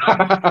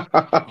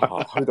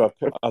 Oh, who do I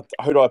pick?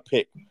 Who do I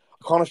pick?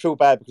 I kind of feel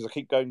bad because I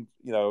keep going.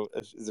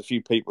 There's a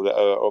few people that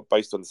are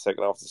based on the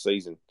second half of the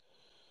season.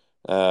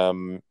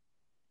 Do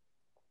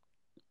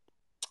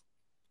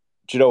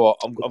you know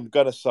what? I'm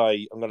gonna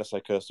say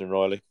Kirsten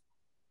Riley.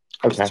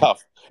 It's Okay.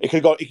 tough. It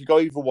could go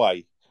either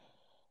way.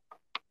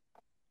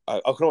 I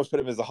can always put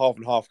him as a half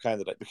and half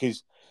candidate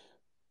because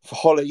for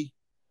Holly,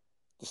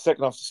 the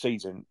second half of the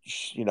season,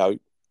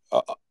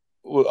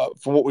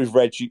 from what we've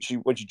read, she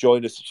when she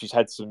joined us, she's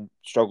had some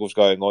struggles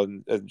going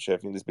on, hasn't she? I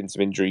think there's been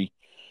some injury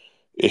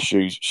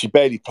issues. She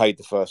barely played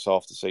the first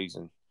half of the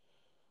season.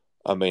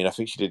 I mean, I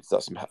think she did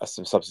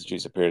some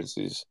substitute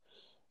appearances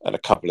and a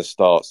couple of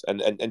starts.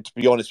 And to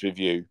be honest with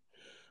you,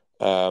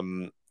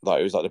 like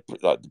it was like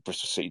the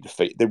Bristol City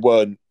defeat. They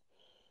weren't.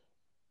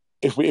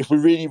 If we're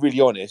really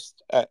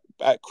honest,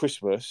 at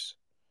Christmas,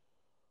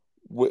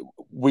 we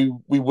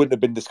wouldn't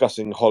have been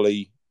discussing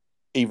Holly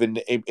even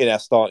in our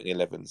starting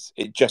 11s.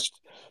 It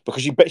just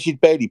because she'd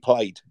barely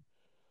played,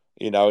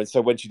 and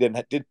so when she then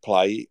did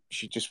play,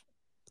 she just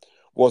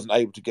wasn't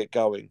able to get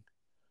going.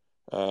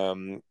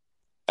 And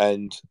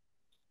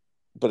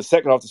but the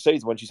second half of the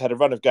season, when she's had a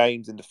run of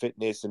games and the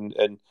fitness and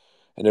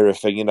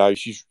everything,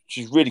 she's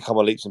really come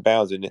on leaps and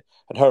bounds. And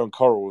her and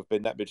Coral have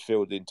been that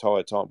midfield the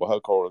entire time. Well, her,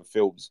 Coral, and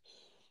Philbs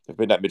have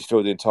been that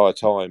midfield the entire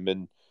time.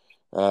 And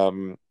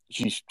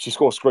she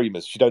scores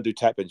screamers. She don't do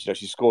tap-ins.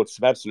 She scored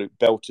some absolute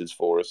belters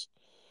for us.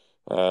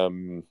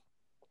 And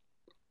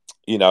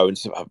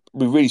so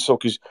we really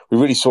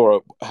saw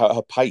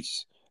her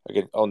pace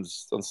again on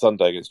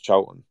Sunday against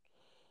Charlton.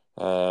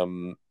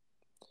 And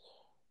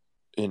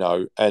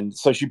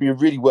so she'd be a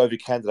really worthy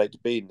candidate to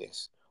be in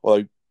this.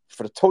 Although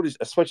for the tallest,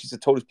 especially she's the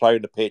tallest player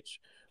in the pitch,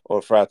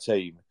 or for our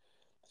team,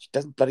 she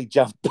doesn't bloody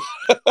jump.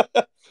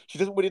 She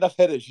doesn't win enough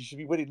headers. She should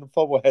be winning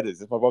far more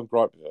headers. If I won't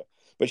gripe with her,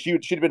 but she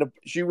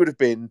would have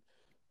been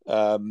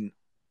a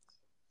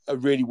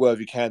really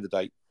worthy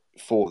candidate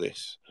for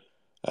this.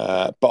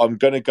 But I'm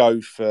going to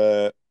go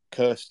for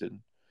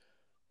Kirsten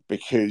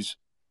because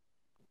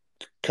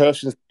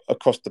Kirsten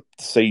across the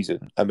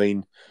season. I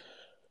mean,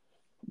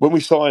 when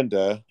we signed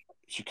her,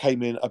 she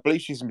came in. I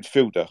believe she's a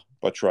midfielder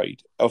by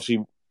trade.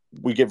 Obviously,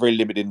 we get very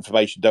limited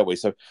information, don't we?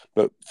 So,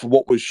 but for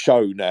what was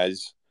shown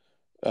as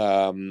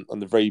on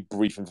the very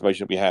brief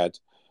information that we had,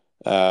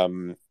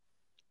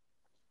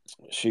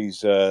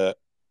 she's. I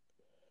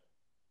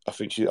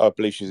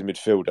believe she's a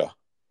midfielder,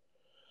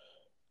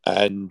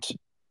 and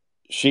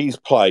she's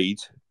played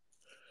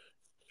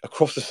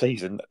across the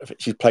season.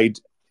 She's played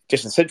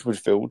just in central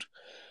midfield.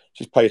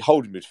 She's played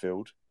holding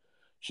midfield.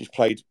 She's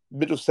played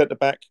middle centre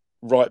back,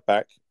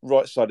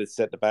 right-sided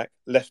centre back,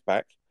 left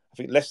back. I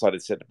think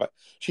left-sided centre back.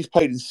 She's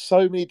played in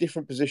so many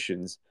different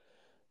positions.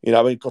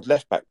 God,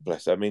 left back,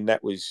 bless her. I mean,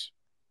 that was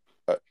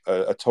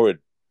a torrid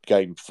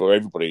game for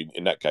everybody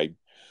in that game.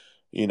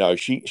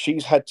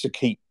 She's had to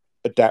keep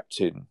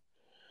adapting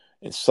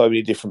in so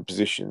many different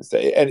positions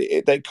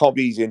they can't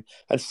be easy.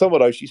 And some of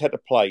those she's had to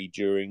play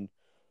during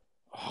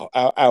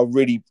our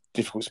really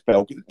difficult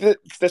spell.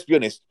 Let's be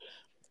honest,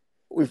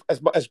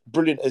 as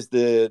brilliant as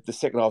the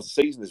second half of the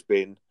season has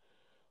been,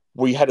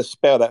 we had a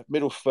spell that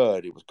middle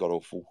third. It was god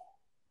awful.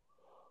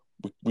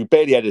 We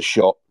barely had a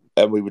shot,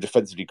 and we were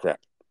defensively crap.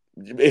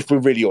 If we're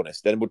really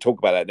honest, then we'll talk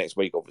about that next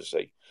week,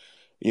 obviously.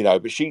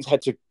 But she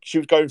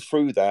was going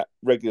through that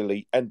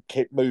regularly and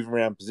kept moving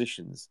around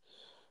positions.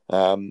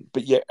 But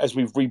yeah,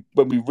 when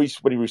we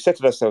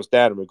resettled ourselves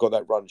down and we got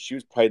that run, she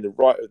was playing the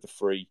right of the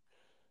three,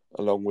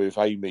 along with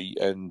Amy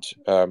and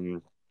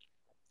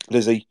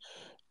Lizzie,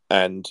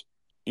 and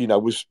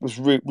was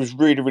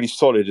really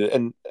solid.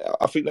 And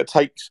I think that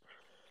takes.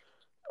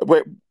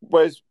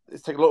 Whereas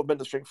it's taken a lot of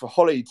mental strength for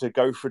Holly to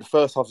go through the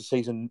first half of the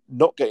season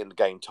not getting the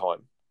game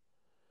time,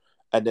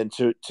 and then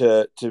to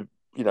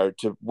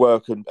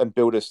work and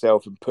build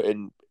herself and put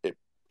in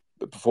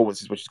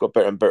performances which has got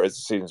better and better as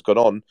the season's gone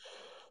on.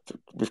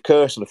 With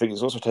Kirsten, I think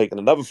it's also taken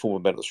another form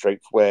of mental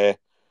strength where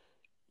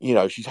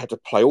she's had to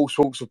play all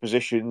sorts of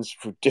positions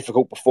for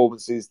difficult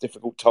performances,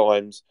 difficult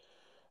times,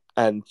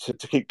 and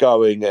to keep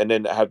going and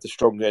then have the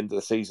strong end of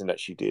the season that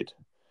she did.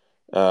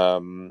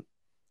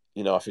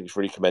 I think it's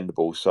really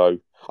commendable. So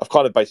I've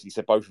kind of basically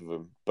said both of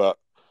them, but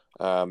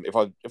if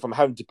I'm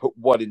having to put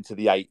one into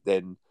the 8,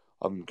 then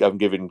I'm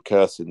giving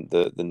Kirsten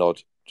the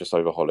nod just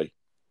over Holly.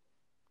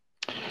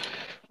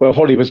 Well,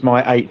 Holly was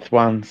my 8th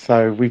one,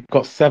 so we've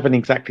got 7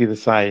 exactly the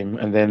same,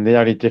 and then the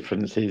only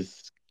difference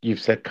is you've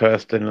said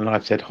Kirsten and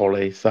I've said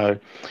Holly. So,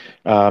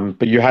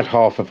 but you had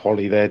half of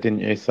Holly there,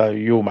 didn't you? So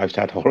you almost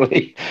had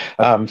Holly.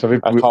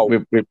 So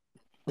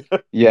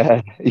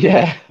yeah,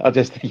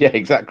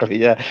 exactly.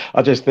 Yeah,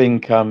 I just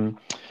think,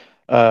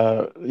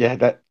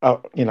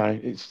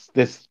 it's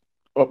this.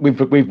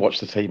 We've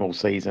watched the team all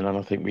season, and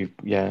I think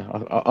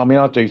I mean,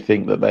 I do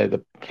think that they're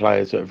the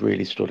players that have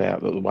really stood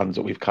out, that the ones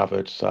that we've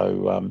covered.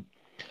 So,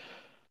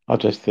 I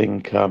just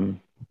think,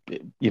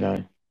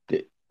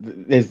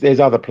 there's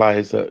other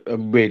players that are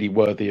really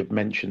worthy of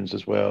mentions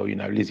as well.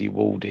 Lizzie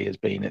Waldy has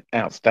been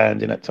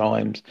outstanding at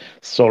times,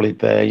 solid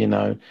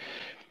there.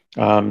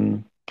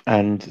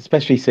 And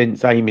especially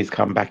since Amy's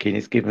come back in,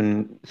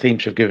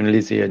 seems to have given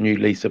Lizzie a new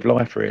lease of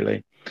life,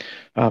 really.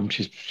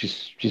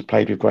 She's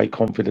played with great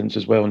confidence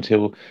as well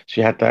until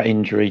she had that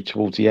injury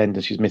towards the end,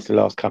 and she's missed the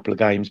last couple of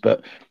games.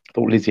 But I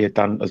thought Lizzie has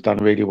done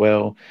really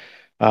well.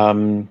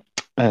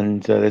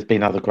 and there's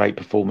been other great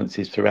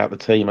performances throughout the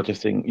team. I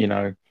just think,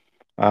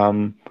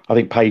 I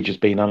think Paige has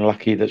been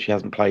unlucky that she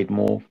hasn't played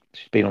more.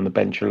 She's been on the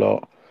bench a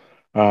lot.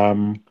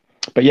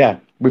 But yeah,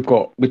 we'll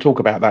talk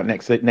about that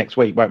next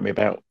week, won't we?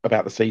 About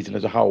the season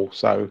as a whole.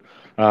 So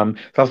I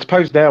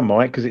suppose now,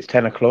 Mike, because it's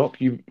 10 o'clock,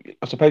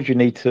 I suppose you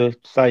need to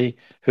say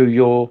who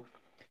your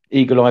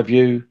eagle eye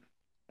view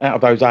out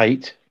of those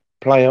 8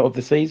 player of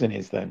the season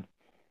is. Then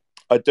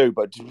I do,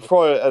 but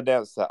before I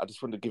announce that, I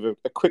just want to give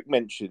a quick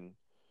mention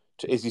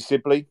to Izzy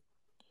Sibley,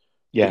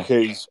 yeah,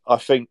 because I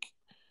think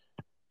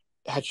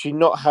had she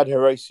not had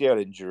her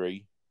ACL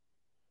injury,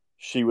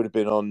 she would have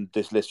been on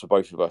this list for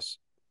both of us,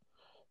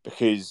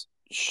 because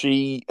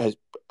she has, at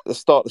the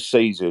start of the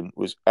season,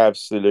 was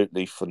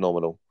absolutely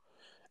phenomenal,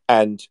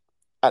 and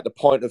at the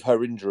point of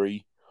her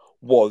injury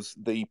was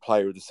the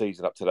player of the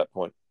season up to that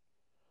point.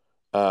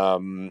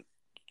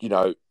 You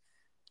know,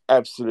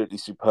 absolutely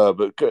superb.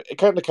 But it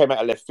kind of came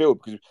out of left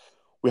field because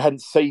we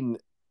hadn't seen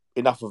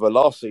enough of her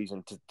last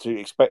season to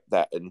expect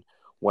that. And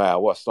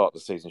wow, what a start to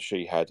the season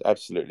she had.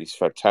 Absolutely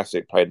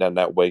fantastic playing down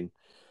that wing.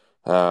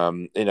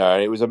 And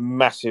it was a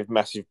massive,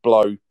 massive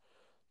blow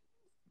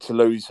to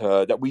lose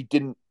her that we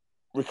didn't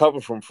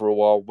recover from for a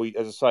while. We,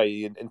 as I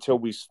say, until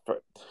we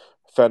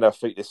found our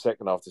feet this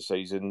second half of the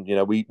season,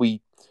 we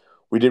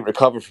didn't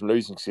recover from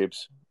losing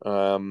Sibs.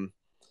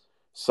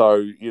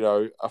 So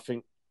I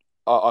think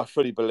I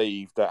fully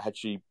believe that had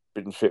she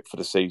been fit for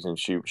the season,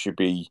 she should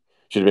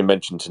have been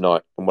mentioned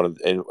tonight in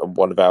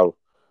one of our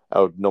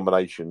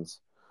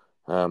nominations,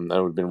 and would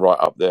have been right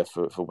up there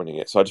for winning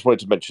it. So I just wanted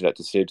to mention that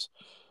to Sibs,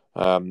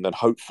 and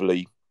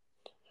hopefully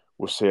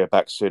we'll see her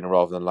back sooner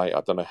rather than later.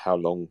 I don't know how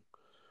long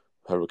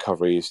her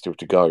recovery is still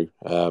to go,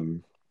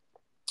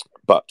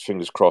 but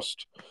fingers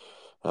crossed.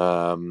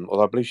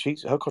 Although I believe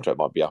her contract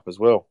might be up as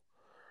well.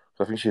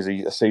 I think she's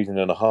a season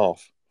and a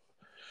half.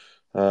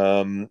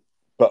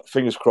 But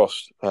fingers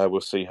crossed, we'll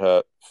see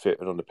her fit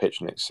and on the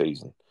pitch next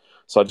season.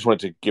 So I just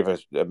wanted to give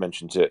a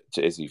mention to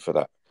Izzy for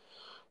that.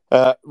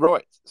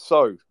 Right,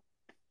 so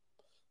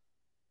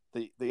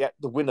the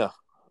winner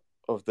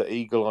of the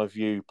Eagle Eye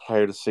View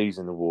Player of the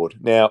Season award.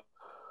 Now,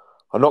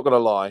 I'm not going to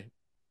lie,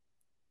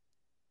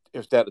 it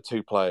was down to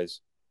 2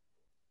 players,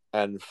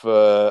 and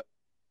for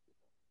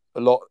a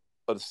lot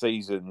of the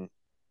season,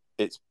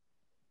 it's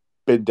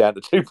been down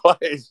to 2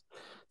 players,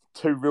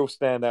 2 real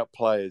standout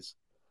players.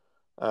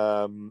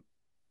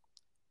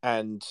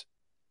 And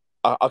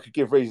I could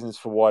give reasons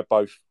for why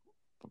both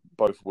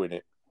win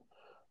it,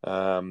 but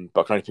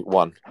I can only pick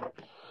one.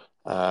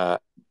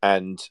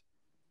 And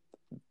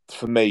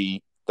for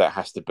me, that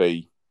has to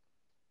be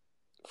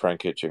Fran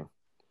Kitching.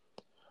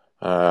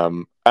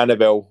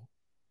 Annabelle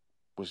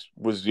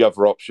was the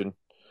other option.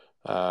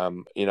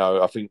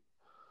 I think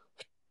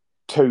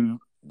two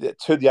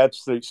of the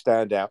absolute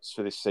standouts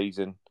for this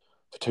season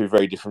for 2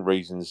 very different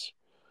reasons.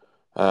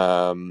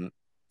 And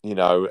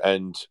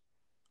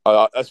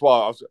that's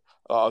why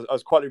I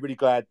was quite really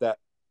glad that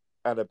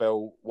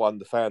Annabelle won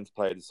the Fans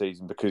Player of the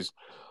Season, because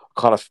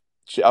I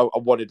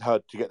wanted her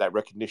to get that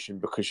recognition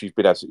because she's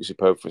been absolutely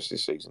superb for us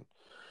this season.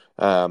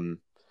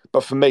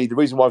 But for me, the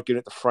reason why I've given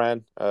it to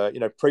Fran,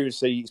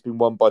 previously it's been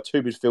won by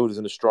 2 midfielders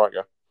and a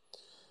striker.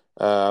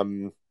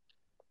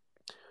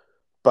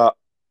 But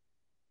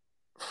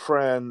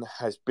Fran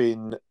has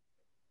been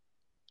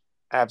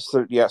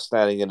absolutely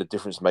outstanding and a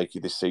difference maker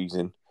this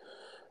season.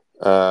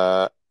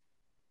 Since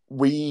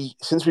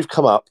we've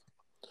come up,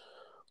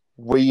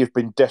 we have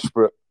been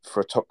desperate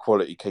for a top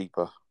quality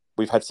keeper.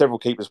 We've had several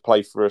keepers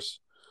play for us,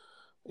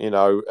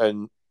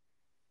 and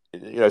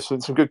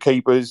some good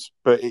keepers,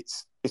 but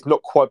it's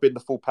not quite been the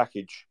full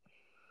package.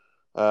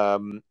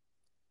 And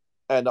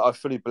I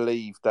fully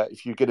believe that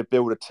if you're going to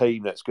build a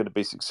team that's going to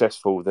be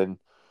successful, then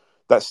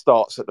that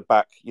starts at the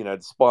back, the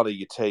spine of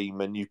your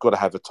team, and you've got to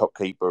have a top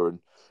keeper. And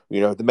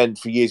the men,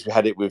 for years we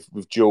had it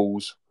with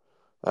Jules,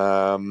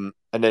 and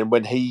then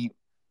when he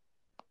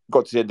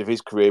got to the end of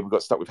his career, we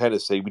got stuck with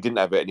Hennessy. We didn't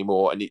have it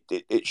anymore, and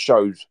it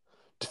showed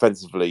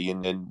defensively.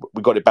 And then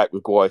we got it back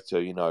with Guaita,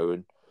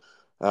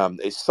 and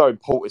it's so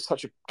important. It's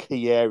such a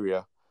key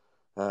area.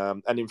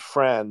 And in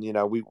Fran,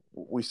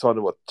 we signed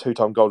a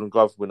 2-time Golden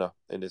Glove winner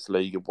in this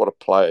league, and what a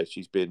player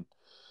she's been.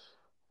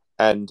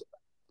 And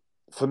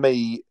for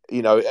me,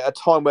 at a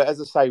time where, as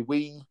I say,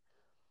 we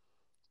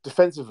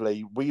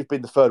defensively we've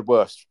been the 3rd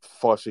worst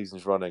 5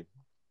 seasons running.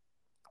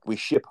 We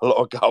ship a lot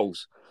of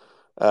goals.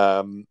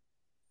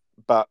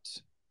 But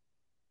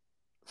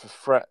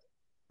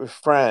with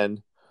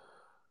Fran,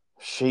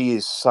 she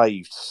has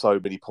saved so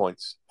many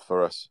points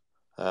for us.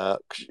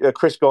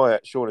 Chris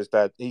Guyat, Shauna's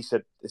dad, he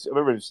said, I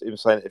remember him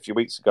saying it a few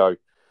weeks ago,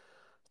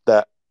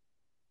 that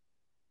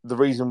the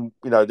reason,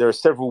 there are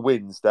several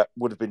wins that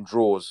would have been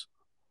draws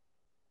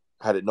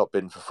had it not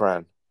been for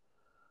Fran.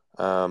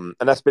 And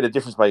that's been a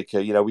difference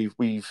maker.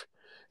 We've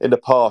in the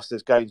past,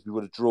 there's games we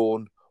would have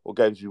drawn or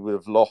games we would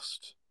have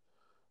lost.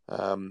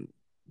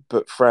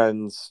 But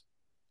Fran's,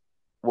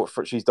 what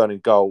she's done in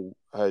goal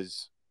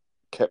has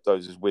kept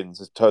those as wins,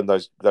 has turned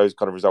those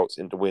kind of results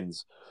into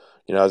wins.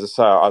 As I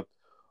say, I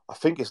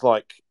think it's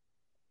like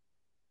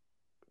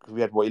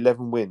we had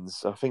 11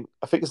 wins. I think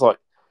it's like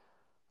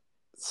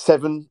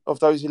 7 of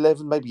those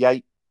 11, maybe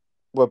 8,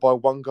 were by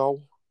 1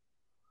 goal.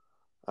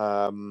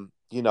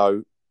 You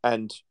know,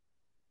 and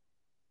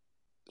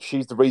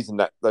she's the reason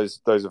that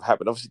those have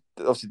happened. Obviously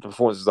the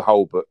performance as a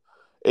whole, but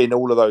in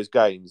all of those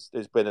games,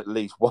 there's been at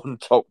least one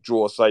top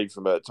draw save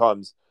from her. At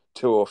times,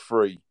 2 or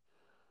 3.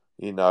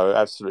 You know,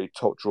 absolutely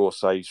top draw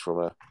saves from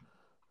her.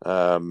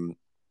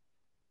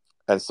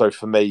 And so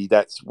for me,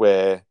 that's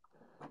where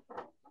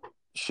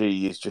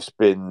she has just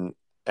been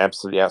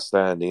absolutely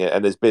outstanding.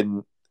 And that's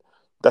been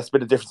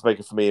a difference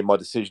maker for me in my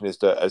decision as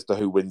to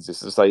who wins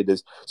this. As I say,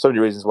 there's so many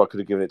reasons why I could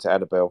have given it to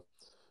Annabelle,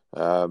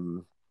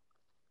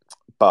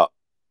 but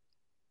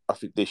I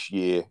think this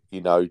year,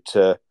 you know,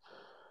 to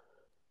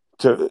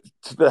have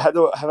had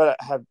all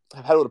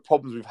the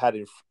problems we've had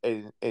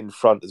in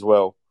front as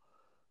well.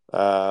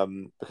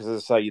 Because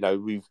as I say, you know,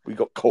 we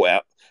got caught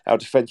out. Our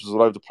defence was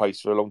all over the place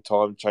for a long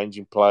time,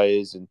 changing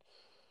players, and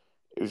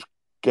it was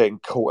getting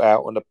caught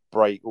out on a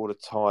break all the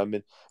time.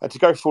 And to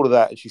go through all of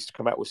that, and she's to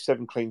come out with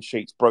 7 clean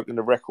sheets, broken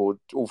the record,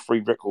 all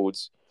 3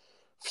 records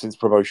since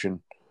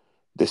promotion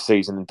this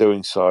season, and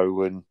doing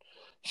so, and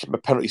a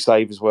penalty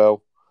save as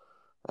well.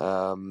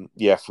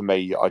 Yeah, for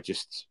me,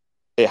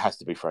 it has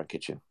to be Fran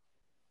Kitchen.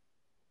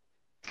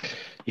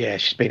 Yeah,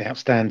 she's been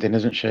outstanding,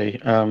 hasn't she?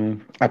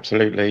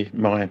 Absolutely,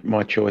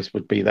 my choice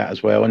would be that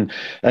as well. And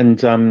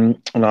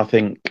I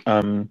think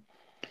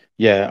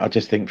yeah, I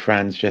just think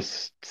Fran's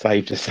just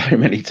saved us so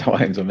many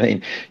times. I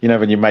mean, you know,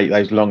 when you make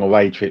those long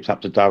away trips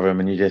up to Durham,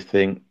 and you just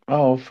think,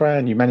 oh,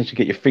 Fran, you managed to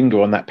get your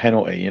finger on that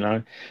penalty, you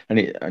know, and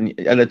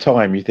at the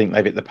time you think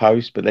they've hit the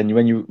post, but then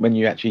when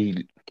you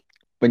actually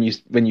when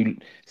you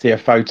see a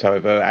photo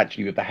of her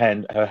actually with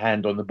her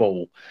hand on the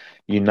ball,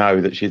 you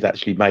know that she's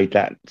actually made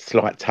that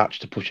slight touch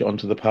to push it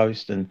onto the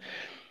post. And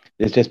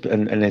there's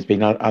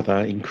been other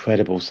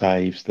incredible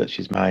saves that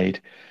she's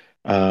made.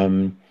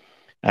 Um,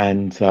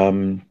 and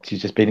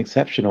she's just been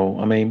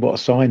exceptional. I mean, what a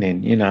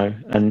signing, you know.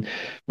 And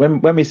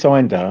when we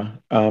signed her,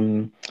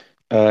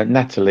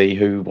 Natalie,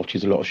 who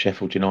watches a lot of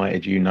Sheffield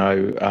United, you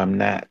know,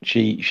 Nat,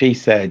 she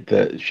said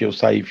that she'll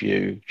save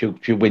you,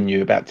 she'll win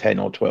you about 10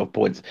 or 12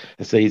 points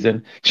a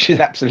season.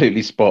 She's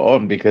absolutely spot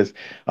on, because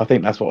I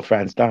think that's what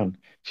Fran's done.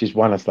 She's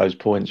won us those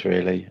points,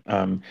 really.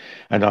 And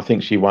I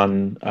think she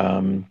won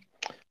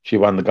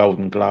the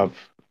Golden Glove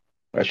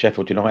at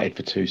Sheffield United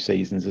for 2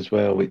 seasons as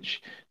well,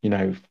 which, you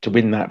know, to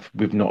win that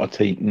with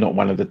not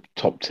one of the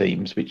top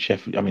teams, which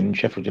Sheffield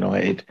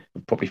United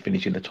would probably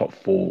finish in the top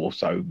 4 or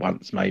so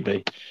once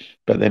maybe,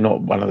 but they're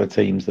not one of the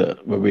teams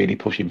that were really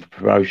pushing for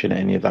promotion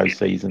any of those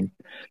seasons.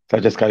 So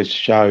it just goes to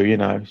show, you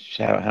know,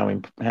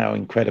 how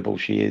incredible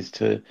she is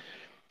to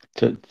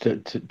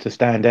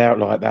stand out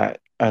like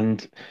that.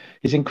 And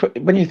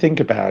when you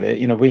think about it,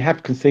 you know, we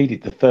have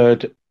conceded the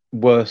third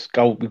worst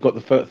goal. We've got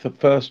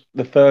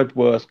the third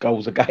worst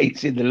goals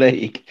against in the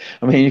league.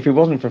 I mean, if it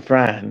wasn't for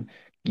Fran,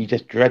 you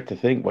just dread to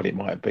think what it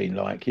might have been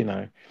like, you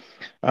know.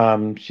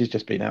 She's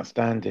just been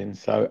outstanding.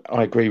 So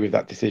I agree with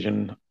that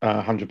decision,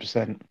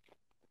 100%.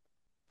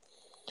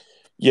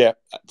 Yeah,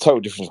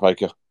 total difference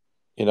maker.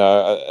 You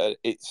know,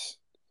 it's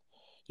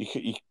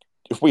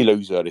if we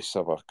lose her this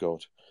summer,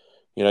 God,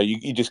 you know,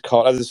 you just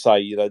can't. As I say,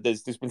 you know,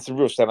 there's been some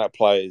real standout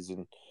players,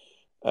 and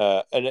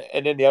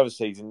in the other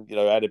season, you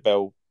know,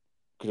 Annabelle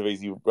could have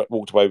easily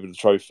walked away with the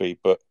trophy,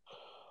 but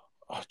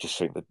I just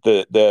think that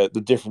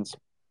the difference,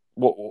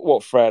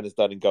 what Fran has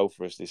done in goal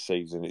for us this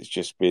season, it's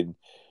just been,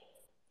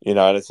 you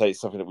know, and I'd say it's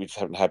something that we just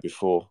haven't had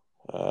before.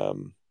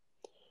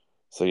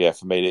 So yeah,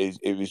 for me,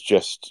 it was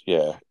just,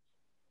 yeah,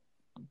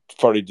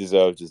 probably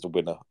deserved as the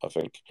winner, I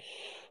think.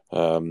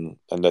 And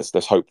let's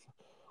hope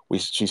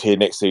she's here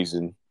next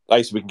season.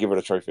 A, so we can give her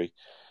a trophy,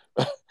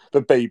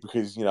 but B,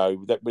 because, you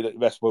know,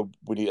 that's what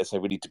we need.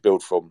 We need to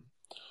build from,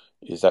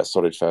 is that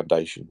solid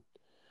foundation.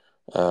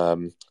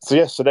 So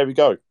there we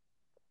go.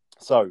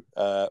 So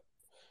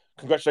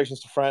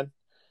congratulations to Fran,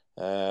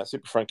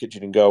 Super Fran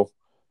Kitchen in goal.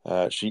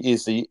 She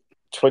is the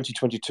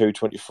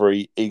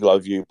 2022-23 Eagle Eye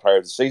View Player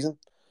of the Season.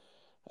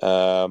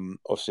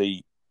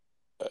 Obviously,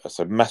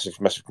 so massive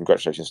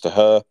congratulations to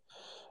her.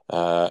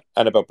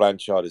 Annabelle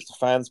Blanchard is the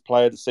Fans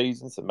Player of the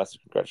Season, so massive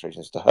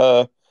congratulations to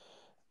her.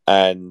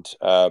 And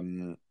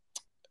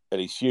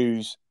Elise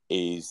Hughes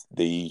is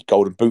the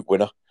Golden Boot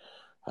winner,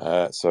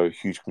 so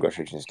huge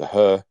congratulations to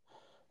her.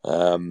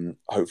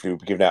 Hopefully we'll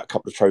be giving out a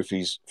couple of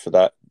trophies for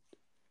that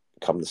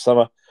come the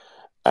summer.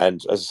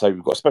 And as I say,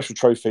 we've got a special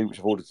trophy which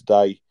I've ordered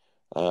today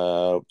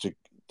to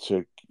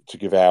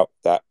give out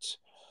that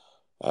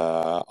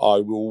I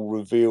will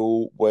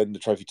reveal when the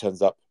trophy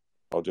turns up.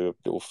 I'll do a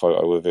little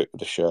photo of it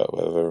with a shirt or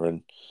whatever,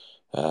 and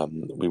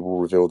we will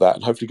reveal that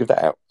and hopefully give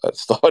that out at the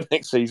start of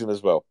next season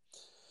as well.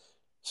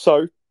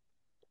 So,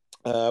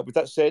 with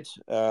that said,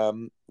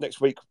 next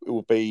week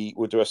we'll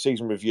do a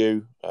season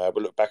review. We'll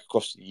look back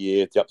across the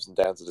year, the ups and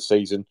downs of the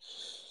season,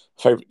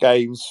 favourite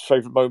games,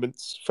 favourite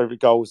moments, favourite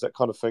goals, that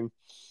kind of thing.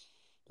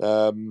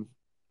 So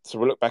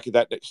we'll look back at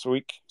that next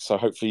week. So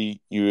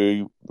hopefully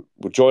you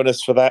will join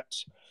us for that.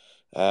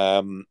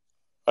 And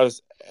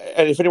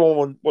if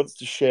anyone wants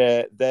to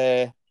share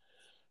their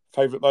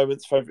favourite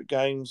moments, favourite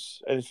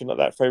games, anything like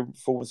that, favourite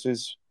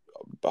performances,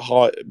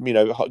 high,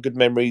 good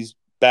memories,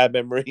 bad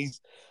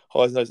memories,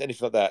 highs and lows,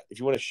 anything like that. If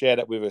you want to share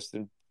that with us,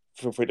 then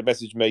feel free to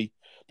message me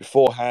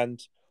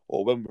beforehand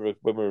or when we're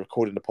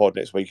recording the pod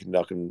next week, and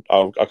I can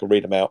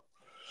read them out,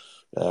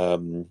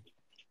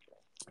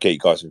 get you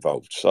guys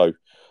involved. So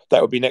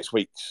that would be next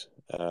week's.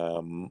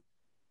 So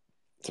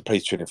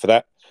please tune in for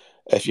that.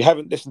 If you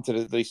haven't listened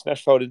to the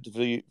Snashfold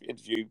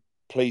interview,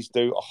 please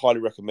do. I highly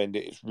recommend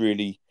it. It's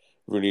really,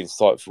 really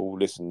insightful.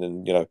 Listen,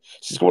 and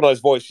it's just one of those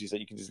voices that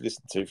you can just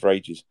listen to for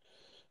ages.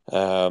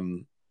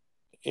 And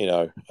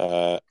I've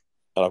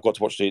got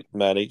to watch the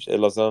man eat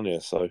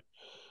lasagna, so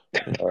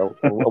I'm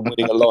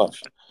winning at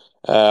life.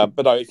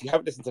 But no, if you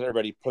haven't listened to that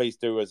already, please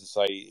do. As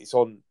I say, it's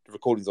on the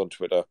recordings on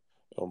Twitter.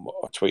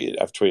 I've tweeted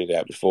it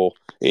out before.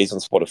 It is on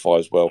Spotify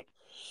as well.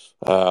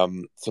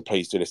 So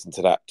please do listen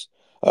to that.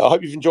 I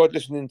hope you've enjoyed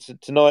listening to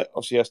tonight.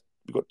 Obviously,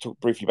 we've got to talk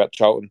briefly about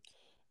Charlton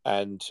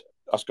and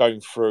us going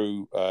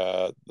through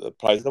the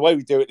players. And the way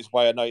we do it this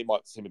way, I know it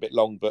might seem a bit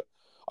long, but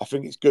I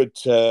think it's good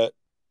to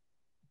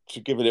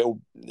give a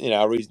little,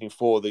 our reasoning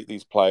for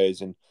these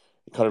players, and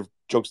it kind of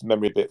jogs the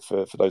memory a bit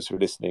for those who are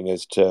listening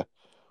as to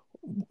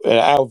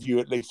our view,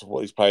 at least, of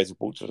what these players have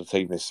brought to the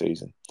team this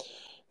season.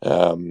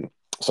 So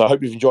I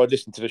hope you've enjoyed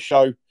listening to the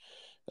show.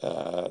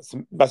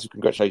 Some massive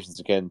congratulations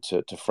again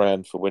to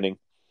Fran for winning.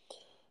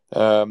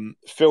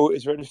 Phil,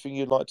 is there anything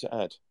you'd like to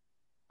add?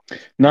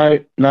 No,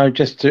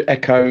 just to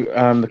echo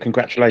the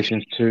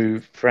congratulations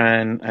to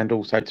Fran and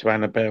also to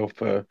Annabelle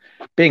for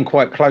being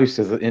quite close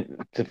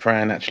to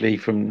Fran, actually.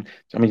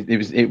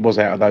 It was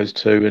out of those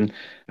two, and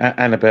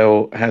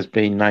Annabelle has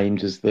been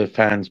named as the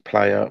fans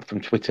player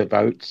from Twitter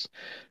votes.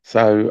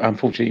 So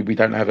unfortunately, we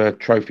don't have a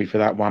trophy for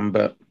that one,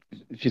 but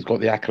she's got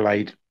the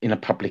accolade in a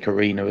public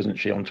arena, isn't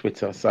she, on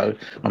Twitter? So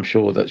I'm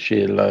sure that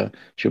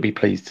she'll be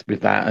pleased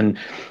with that. And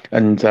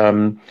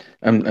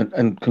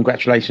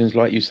congratulations,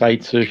 like you say,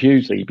 to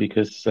Husey,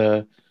 because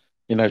to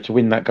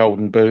win that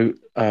Golden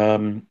Boot,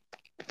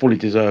 fully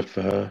deserved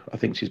for her. I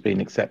think she's been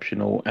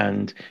exceptional,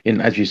 and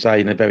as you say,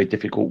 in a very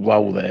difficult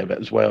role there, but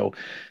as well,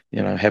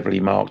 heavily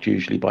marked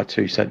usually by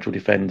two central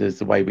defenders.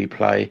 The way we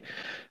play,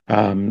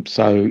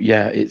 so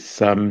yeah,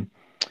 it's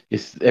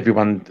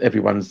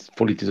everyone's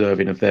fully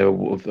deserving of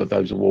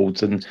those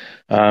awards, and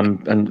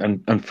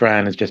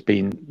Fran has just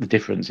been the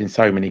difference in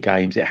so many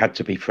games. It had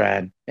to be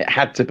Fran. It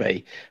had to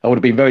be. I would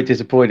have been very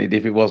disappointed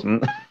if it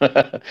wasn't.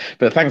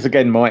 But thanks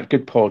again, Mike.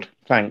 Good pod.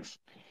 Thanks.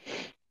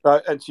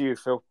 And to you,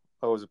 Phil.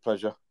 Always a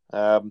pleasure.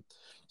 So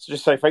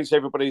just say thanks to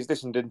everybody who's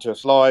listened in to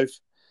us live.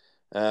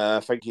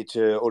 Thank you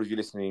to all of you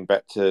listening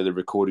back to the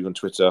recording on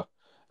Twitter,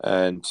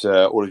 and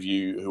all of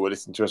you who are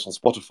listening to us on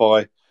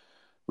Spotify.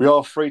 We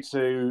are free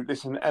to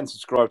listen and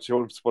subscribe to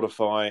on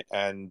Spotify,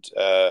 and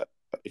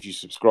if you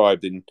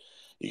subscribe, then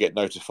you get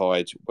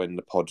notified when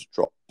the pod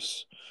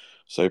drops.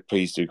 So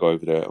please do go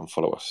over there and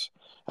follow us.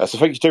 So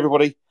thank you to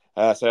everybody.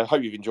 So I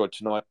hope you've enjoyed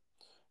tonight.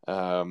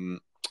 And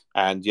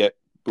yeah,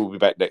 we'll be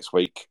back next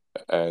week,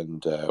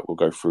 and we'll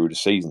go through the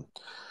season.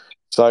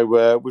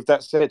 So with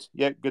that said,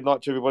 yeah, good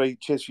night to everybody.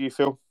 Cheers for you,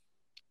 Phil.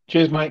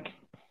 Cheers, Mike.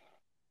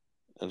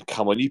 And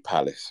come on, you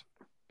Palace.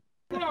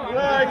 I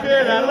like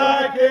it, I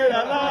like it,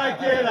 I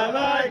like it, I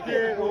like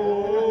it.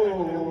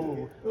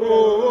 Oh,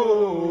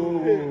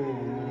 oh,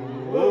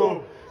 oh,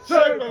 oh.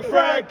 Circle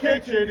fried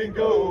kitchen and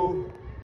go.